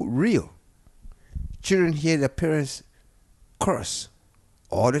it real. Children hear their parents curse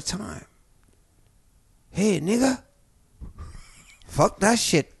all the time. Hey, nigga. Fuck that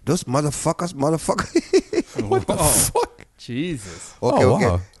shit. Those motherfuckers. What the fuck? Jesus. Okay, Oh, okay.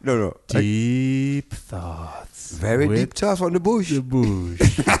 wow. No. Deep thoughts. Very with deep thoughts from the bush. The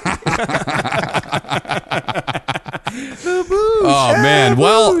Bush. Oh man!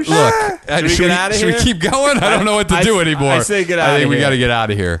 Well, look. Should we get outta should we here? keep going? I don't know what to do anymore. I say get I outta think we here. got to get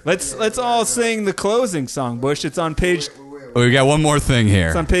out of here. Let's all sing the closing song, Bush. It's on page Oh, we got one more thing it's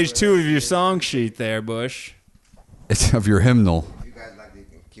here. on page 2 of your song sheet there, Bush. It's of your hymnal. If you guys like, you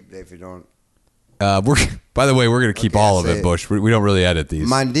can keep that. If you don't, By the way, we're going to keep Okay, all of say it, it. Bush. We don't really edit these.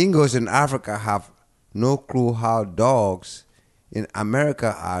 Mandingos in Africa have no clue how dogs in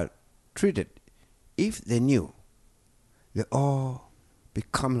America are treated. If they knew, they all be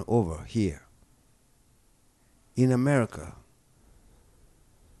coming over here. In America,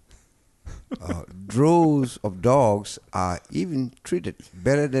 droves of dogs are even treated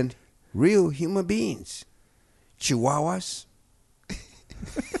better than real human beings. Chihuahuas.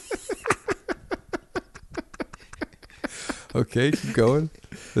 Okay, keep going.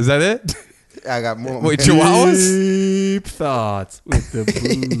 Is that it? I got more. Wait, Chihuahuas? Deep thoughts with the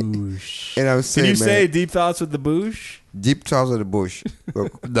Bush. And I'm Can saying, you man, say deep thoughts with the Bush? deep toss of the bush?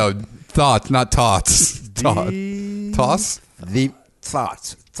 Look, No, thoughts, not tots. Deep Toss? deep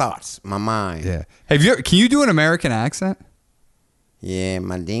thoughts, my mind. Yeah. Can you do an American accent? Yeah,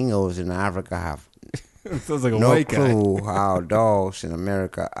 Mandingos in Africa have Sounds like a no white guy. clue how dogs in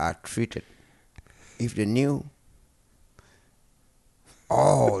America are treated. If they knew,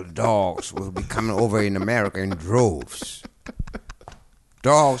 all dogs will be coming over in America in droves.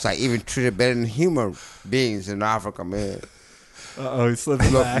 Dogs are even treated better than human beings in Africa, man. Uh-oh, he's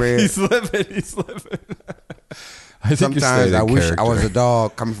slipping Look, back. man. He's slipping. Sometimes I wish I was a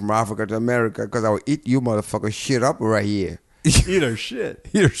dog coming from Africa to America because I would eat you motherfucker shit up right here. Eat her shit.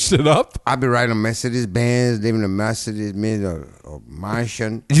 Eat her shit up? I'd be riding a Mercedes Benz, living in a Mercedes Benz or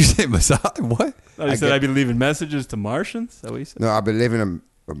mansion. Did you say massage? What? I said I'd be leaving messages to Martians? Is that what you said? No, I'd be living in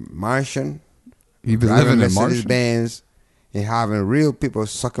a mansion. You've been driving living in Mercedes Martian? Benz and having real people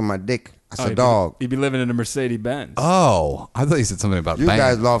sucking my dick as a you'd dog. You'd be living in a Mercedes Benz. Oh, I thought you said something about You bang.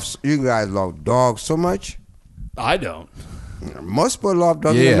 guys love dogs so much. I don't. Most people love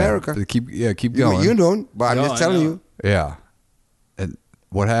dogs in America. Keep going. You don't, but No, I'm just I telling know. you. Yeah. And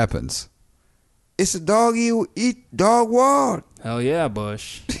what happens? It's a dog eat dog world. Hell yeah,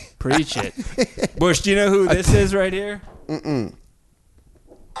 Bush. Preach it. Bush, do you know who this is right here? Mm-mm.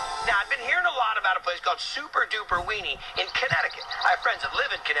 Now, I've been hearing a lot about a place called Super Duper Weenie in Connecticut. I have friends that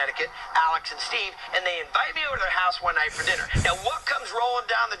live in Connecticut, Alex and Steve, and they invite me over to their house one night for dinner. Now, what comes rolling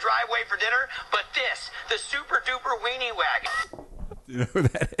down the driveway for dinner but this, the Super Duper Weenie Wagon? Do you know who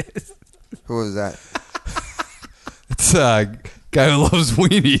that is? Who is that? It's a guy who loves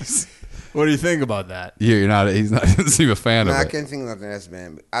weenies. What do you think about that? Yeah, he doesn't seem a fan Man, of I it. can't think of nothing else,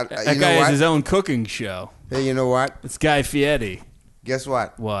 man. That guy has his own cooking show. Hey, you know what? It's Guy Fieri. Guess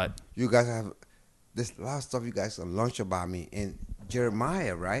what? What? You guys have this lot of stuff you guys can launch about me and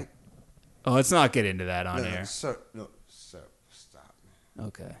Jeremiah, right? Oh, let's not get into that on air. Sir, stop.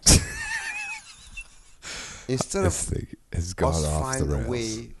 Okay. Instead This of thing has gone us off the find a rails.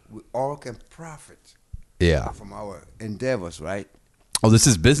 way we all can profit Yeah. from our endeavors, right? Oh, this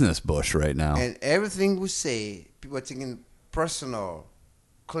is business Bush right now. And everything we say, people are taking personal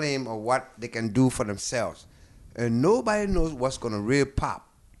claim of what they can do for themselves. And nobody knows what's going to really pop.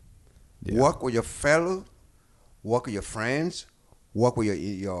 Yeah. Work with your fellow, work with your friends, work with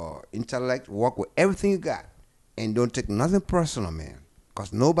your intellect, work with everything you got. And don't take nothing personal, man.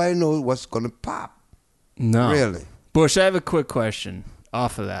 Because nobody knows what's going to pop. No. Really. Bush, I have a quick question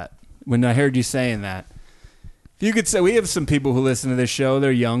off of that. When I heard you saying that, if you could say, we have some people who listen to this show,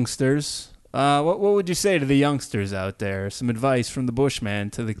 they're youngsters. What would you say to the youngsters out there? Some advice from the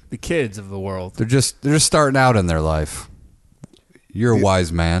Bushman to the kids of the world. They're just starting out in their life. You're a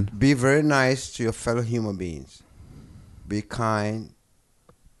wise man. Be very nice to your fellow human beings. Be kind.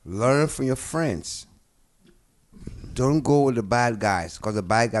 Learn from your friends. Don't go with the bad guys because the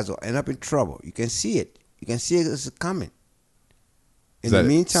bad guys will end up in trouble. You can see it. You can see it as it's coming. In the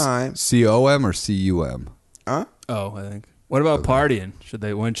meantime, COM or CUM? huh? Oh, I think. What about partying?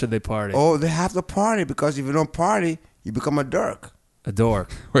 When should they party? Oh, they have to party because if you don't party, you become a dirk. A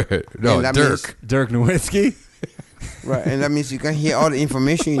dork. Wait, no, And that Dirk. Dirk Nowitzki? Right, and that means you can hear all the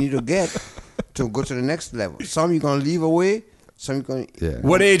information you need to get to go to the next level. Some you're gonna leave away. Some you're gonna. Yeah.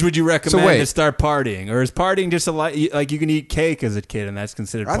 What age would you recommend wait. to start partying? Or is partying just like you can eat cake as a kid and that's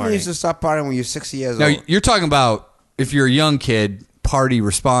considered I think you partying? should start partying when you're 60 years Now, old. you're talking about if you're a young kid, party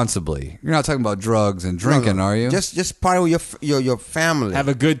responsibly. You're not talking about drugs and drinking, No, no. are you? Just party with your family. Have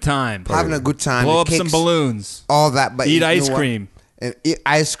a good time. Having a good time. Blow the up some cakes, balloons. all that. But Eat you know ice what? cream. And eat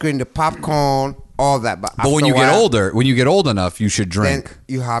ice cream, the popcorn, all that. But but when after you a get while, older, when you get old enough, you should then drink.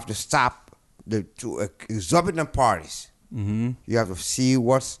 you have to stop the exorbitant parties. Mm-hmm. You have to see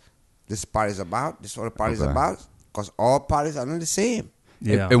what this party is about. This is what the party is Okay. about. Because all parties are not the same.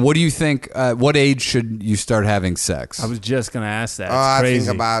 Yeah. And what do you think? What age should you start having sex? I was just going to ask that. It's I crazy.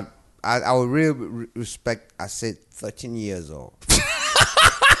 think about, I would really respect, I said 13 years old.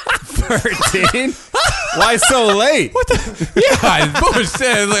 13? Why so late? Yeah, Bush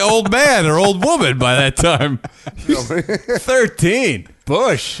said like old man or old woman by that time. 13.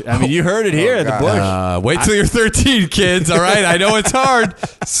 Bush. I mean, you heard it here at the God. Bush. Wait till you're 13, kids. All right, I know it's hard.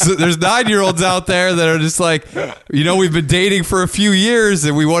 So there's 9-year-olds out there that are just like, we've been dating for a few years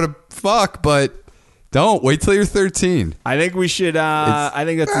and we want to fuck, but don't wait till you're 13. I think we should. I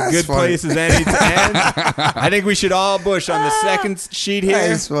think that's a That's good funny. place as any to end. I think we should all Bush on the second sheet here.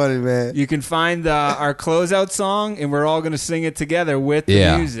 That's funny, man. You can find our closeout song, and we're all going to sing it together with the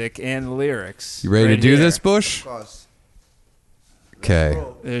Yeah. music and the lyrics. You ready Right to do here. this, Bush? Of course. Okay.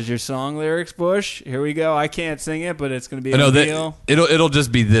 There's your song lyrics, Bush. Here we go. I can't sing it, but it's going to be a No, deal. it'll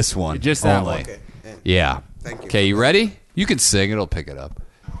just be this one. Just that only. one. Okay. Yeah. Thank you. Okay, you ready? You can sing. It'll pick it up.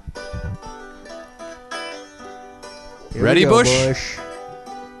 Here Ready, we go, Bush?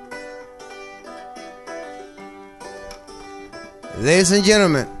 Ladies and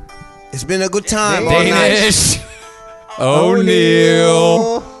gentlemen, it's been a good time all night. Danish.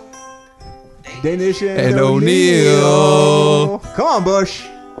 O'Neal. Danish and O'Neal. Come on, Bush.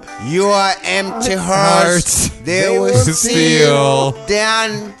 Your empty hearts, they will steal.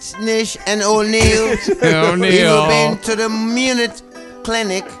 Danish and O'Neal. You've been to the Munich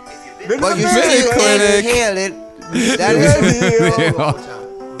clinic, but you still ain't healed it. That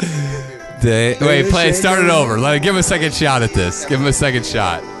is Wait, play it. Start it over. Give him a second shot at this. Give him a second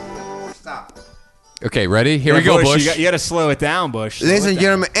shot. Stop. Okay, ready? Here we go, Bush. You got to slow it down, Bush. Ladies and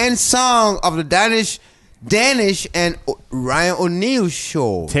gentlemen, end song of the Danish and Ryan O'Neal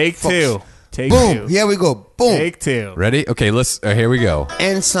show. Take folks. two. Take Boom. two. Here we go. Boom. Take two. Ready? Okay, let's. Here we go.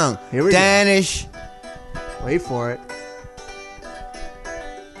 End song. Here we Danish. Wait for it.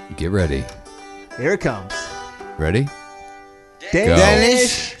 Get ready. Here it comes. Ready?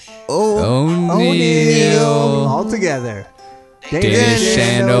 Danish. O'Neal. All together. Danish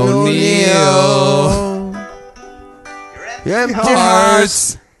and O'Neal. Your empty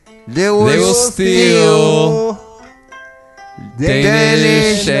hearts, they will steal.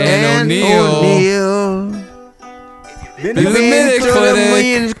 Danish and O'Neal. Been to the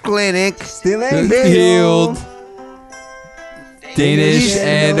Munich clinic. Still ain't Healed. Danish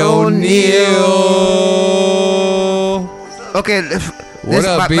and O'Neal. Okay, What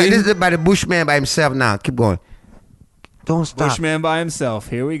up, B? this is by the Bushman by himself now. Keep going. Don't stop. Bushman by himself.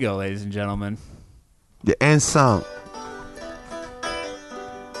 Here we go, ladies and gentlemen. The end song.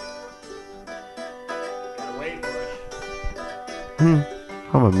 Wait, Bush. I'm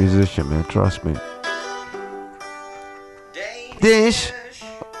a musician, man. Trust me. Danish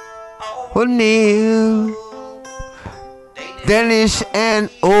O'Neal. Danish and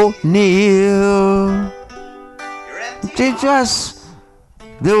O'Neal. They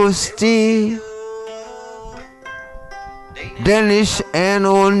will steal. Danish and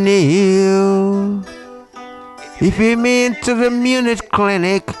O'Neal. If you mean to the Munich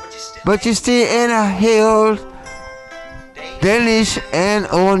clinic, but you still ain't a healed. Danish and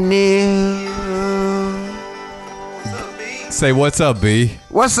O'Neal. Say what's up, B?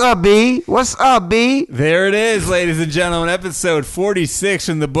 What's up, B? What's up, B? There it is, ladies and gentlemen. Episode 46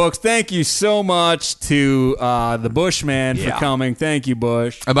 in the books. Thank you so much to the Bushman for coming. Thank you,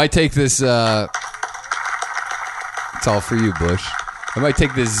 Bush. I might take this. It's all for you, Bush. I might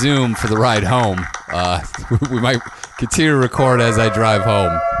take this Zoom for the ride home. We might continue to record as I drive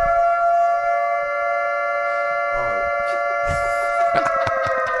home.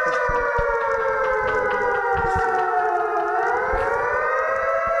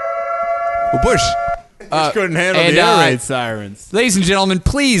 Well, Bush. Couldn't handle the air raid sirens. Ladies and gentlemen,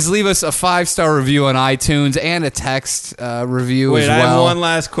 please leave us a 5-star review on iTunes and a text review as Wait, I have well. one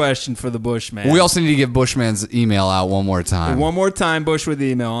last question for the Bushman. We also need to give Bushman's email out one more time. One more time, Bush, with the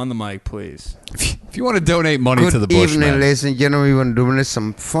email on the mic, please. If you want to donate money to the Good Bushman. evening, ladies and gentlemen. We want to donate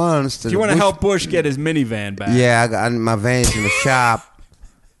some funds to If you want to help Bush get his minivan back. Yeah, I got my van's in the shop.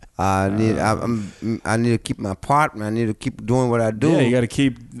 I need to keep my apartment. I need to keep doing what I do. Yeah, you got to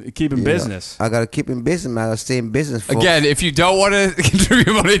keep in business. I got to keep in business, man. I got to stay in business. Folks. Again, if you don't want to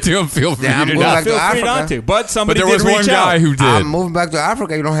contribute money to him, feel free I'm to moving not. back to Feel free Africa. not to. But somebody But there was did one reach guy out. who did. I'm moving back to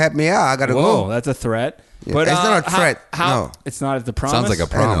Africa. You don't help me out. I got to Whoa, go. that's a threat. Yeah, But it's not a threat. No, it's not at the promise. Sounds like a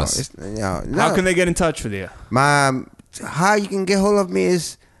promise. How can they get in touch with you? How you can get hold of me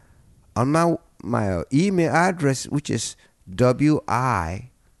is on my email address, which is WILLL.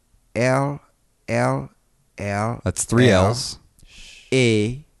 That's 3 L's.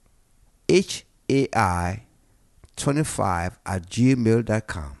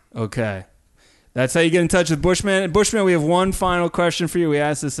 AHAI25@gmail.com. Okay. That's how you get in touch with Bushman. Bushman, we have one final question for you. We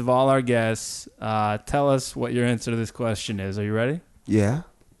ask this of all our guests. Tell us what your answer to this question is. Are you ready? Yeah.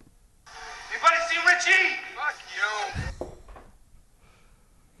 Anybody see Richie? Fuck you.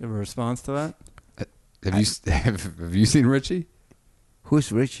 You have a response to that? Have you seen Richie?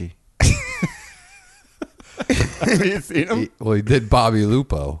 Who's Richie? Have you seen him? He did Bobby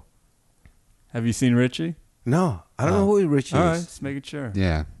Lupo. Have you seen Richie? No, I don't know who Richie All right, is. just making sure.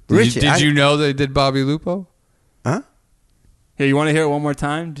 Yeah. Richie, Did you know they did Bobby Lupo? Huh? Here, you want to hear it one more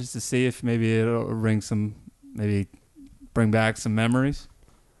time just to see if maybe it'll bring back some memories?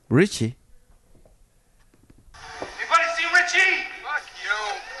 Richie? Anybody see Richie? Fuck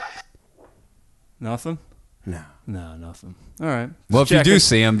you. Nothing? No. No, nothing. All right. Well, if you do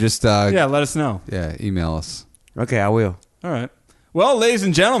see him, just yeah, let us know. email us. Okay, I will. All right. Well, ladies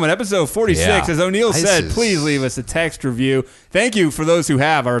and gentlemen, episode 46, Yeah. as O'Neal said, ISIS. please leave us a text review. Thank you for those who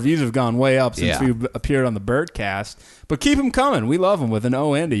have. Our reviews have gone way up since Yeah. we appeared on the Birdcast. But keep them coming. We love them with an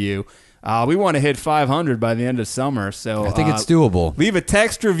O and a U. We want to hit 500 by the end of summer. So I think it's doable. Leave a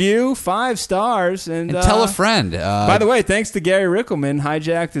text review, 5 stars, and tell a friend. By the way, thanks to Gary Rickelman,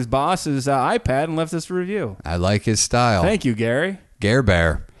 hijacked his boss's iPad and left us a review. I like his style. Thank you, Gary. Gare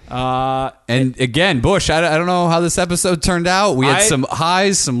Bear. And again, Bush, I don't know how this episode turned out. We had some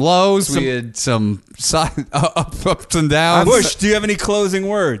highs, some lows. We had some ups and downs. Bush, do you have any closing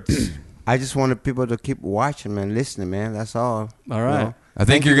words? I just wanted people to keep watching, man, listening, man. That's all. All right. You know? I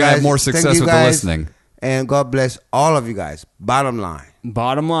think you're going to have more success with the listening. And God bless all of you guys. Bottom line.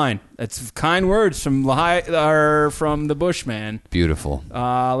 Bottom line. That's kind words from the Bushman. Beautiful.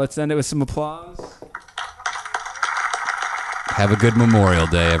 Let's end it with some applause. Have a good Memorial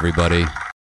Day, everybody.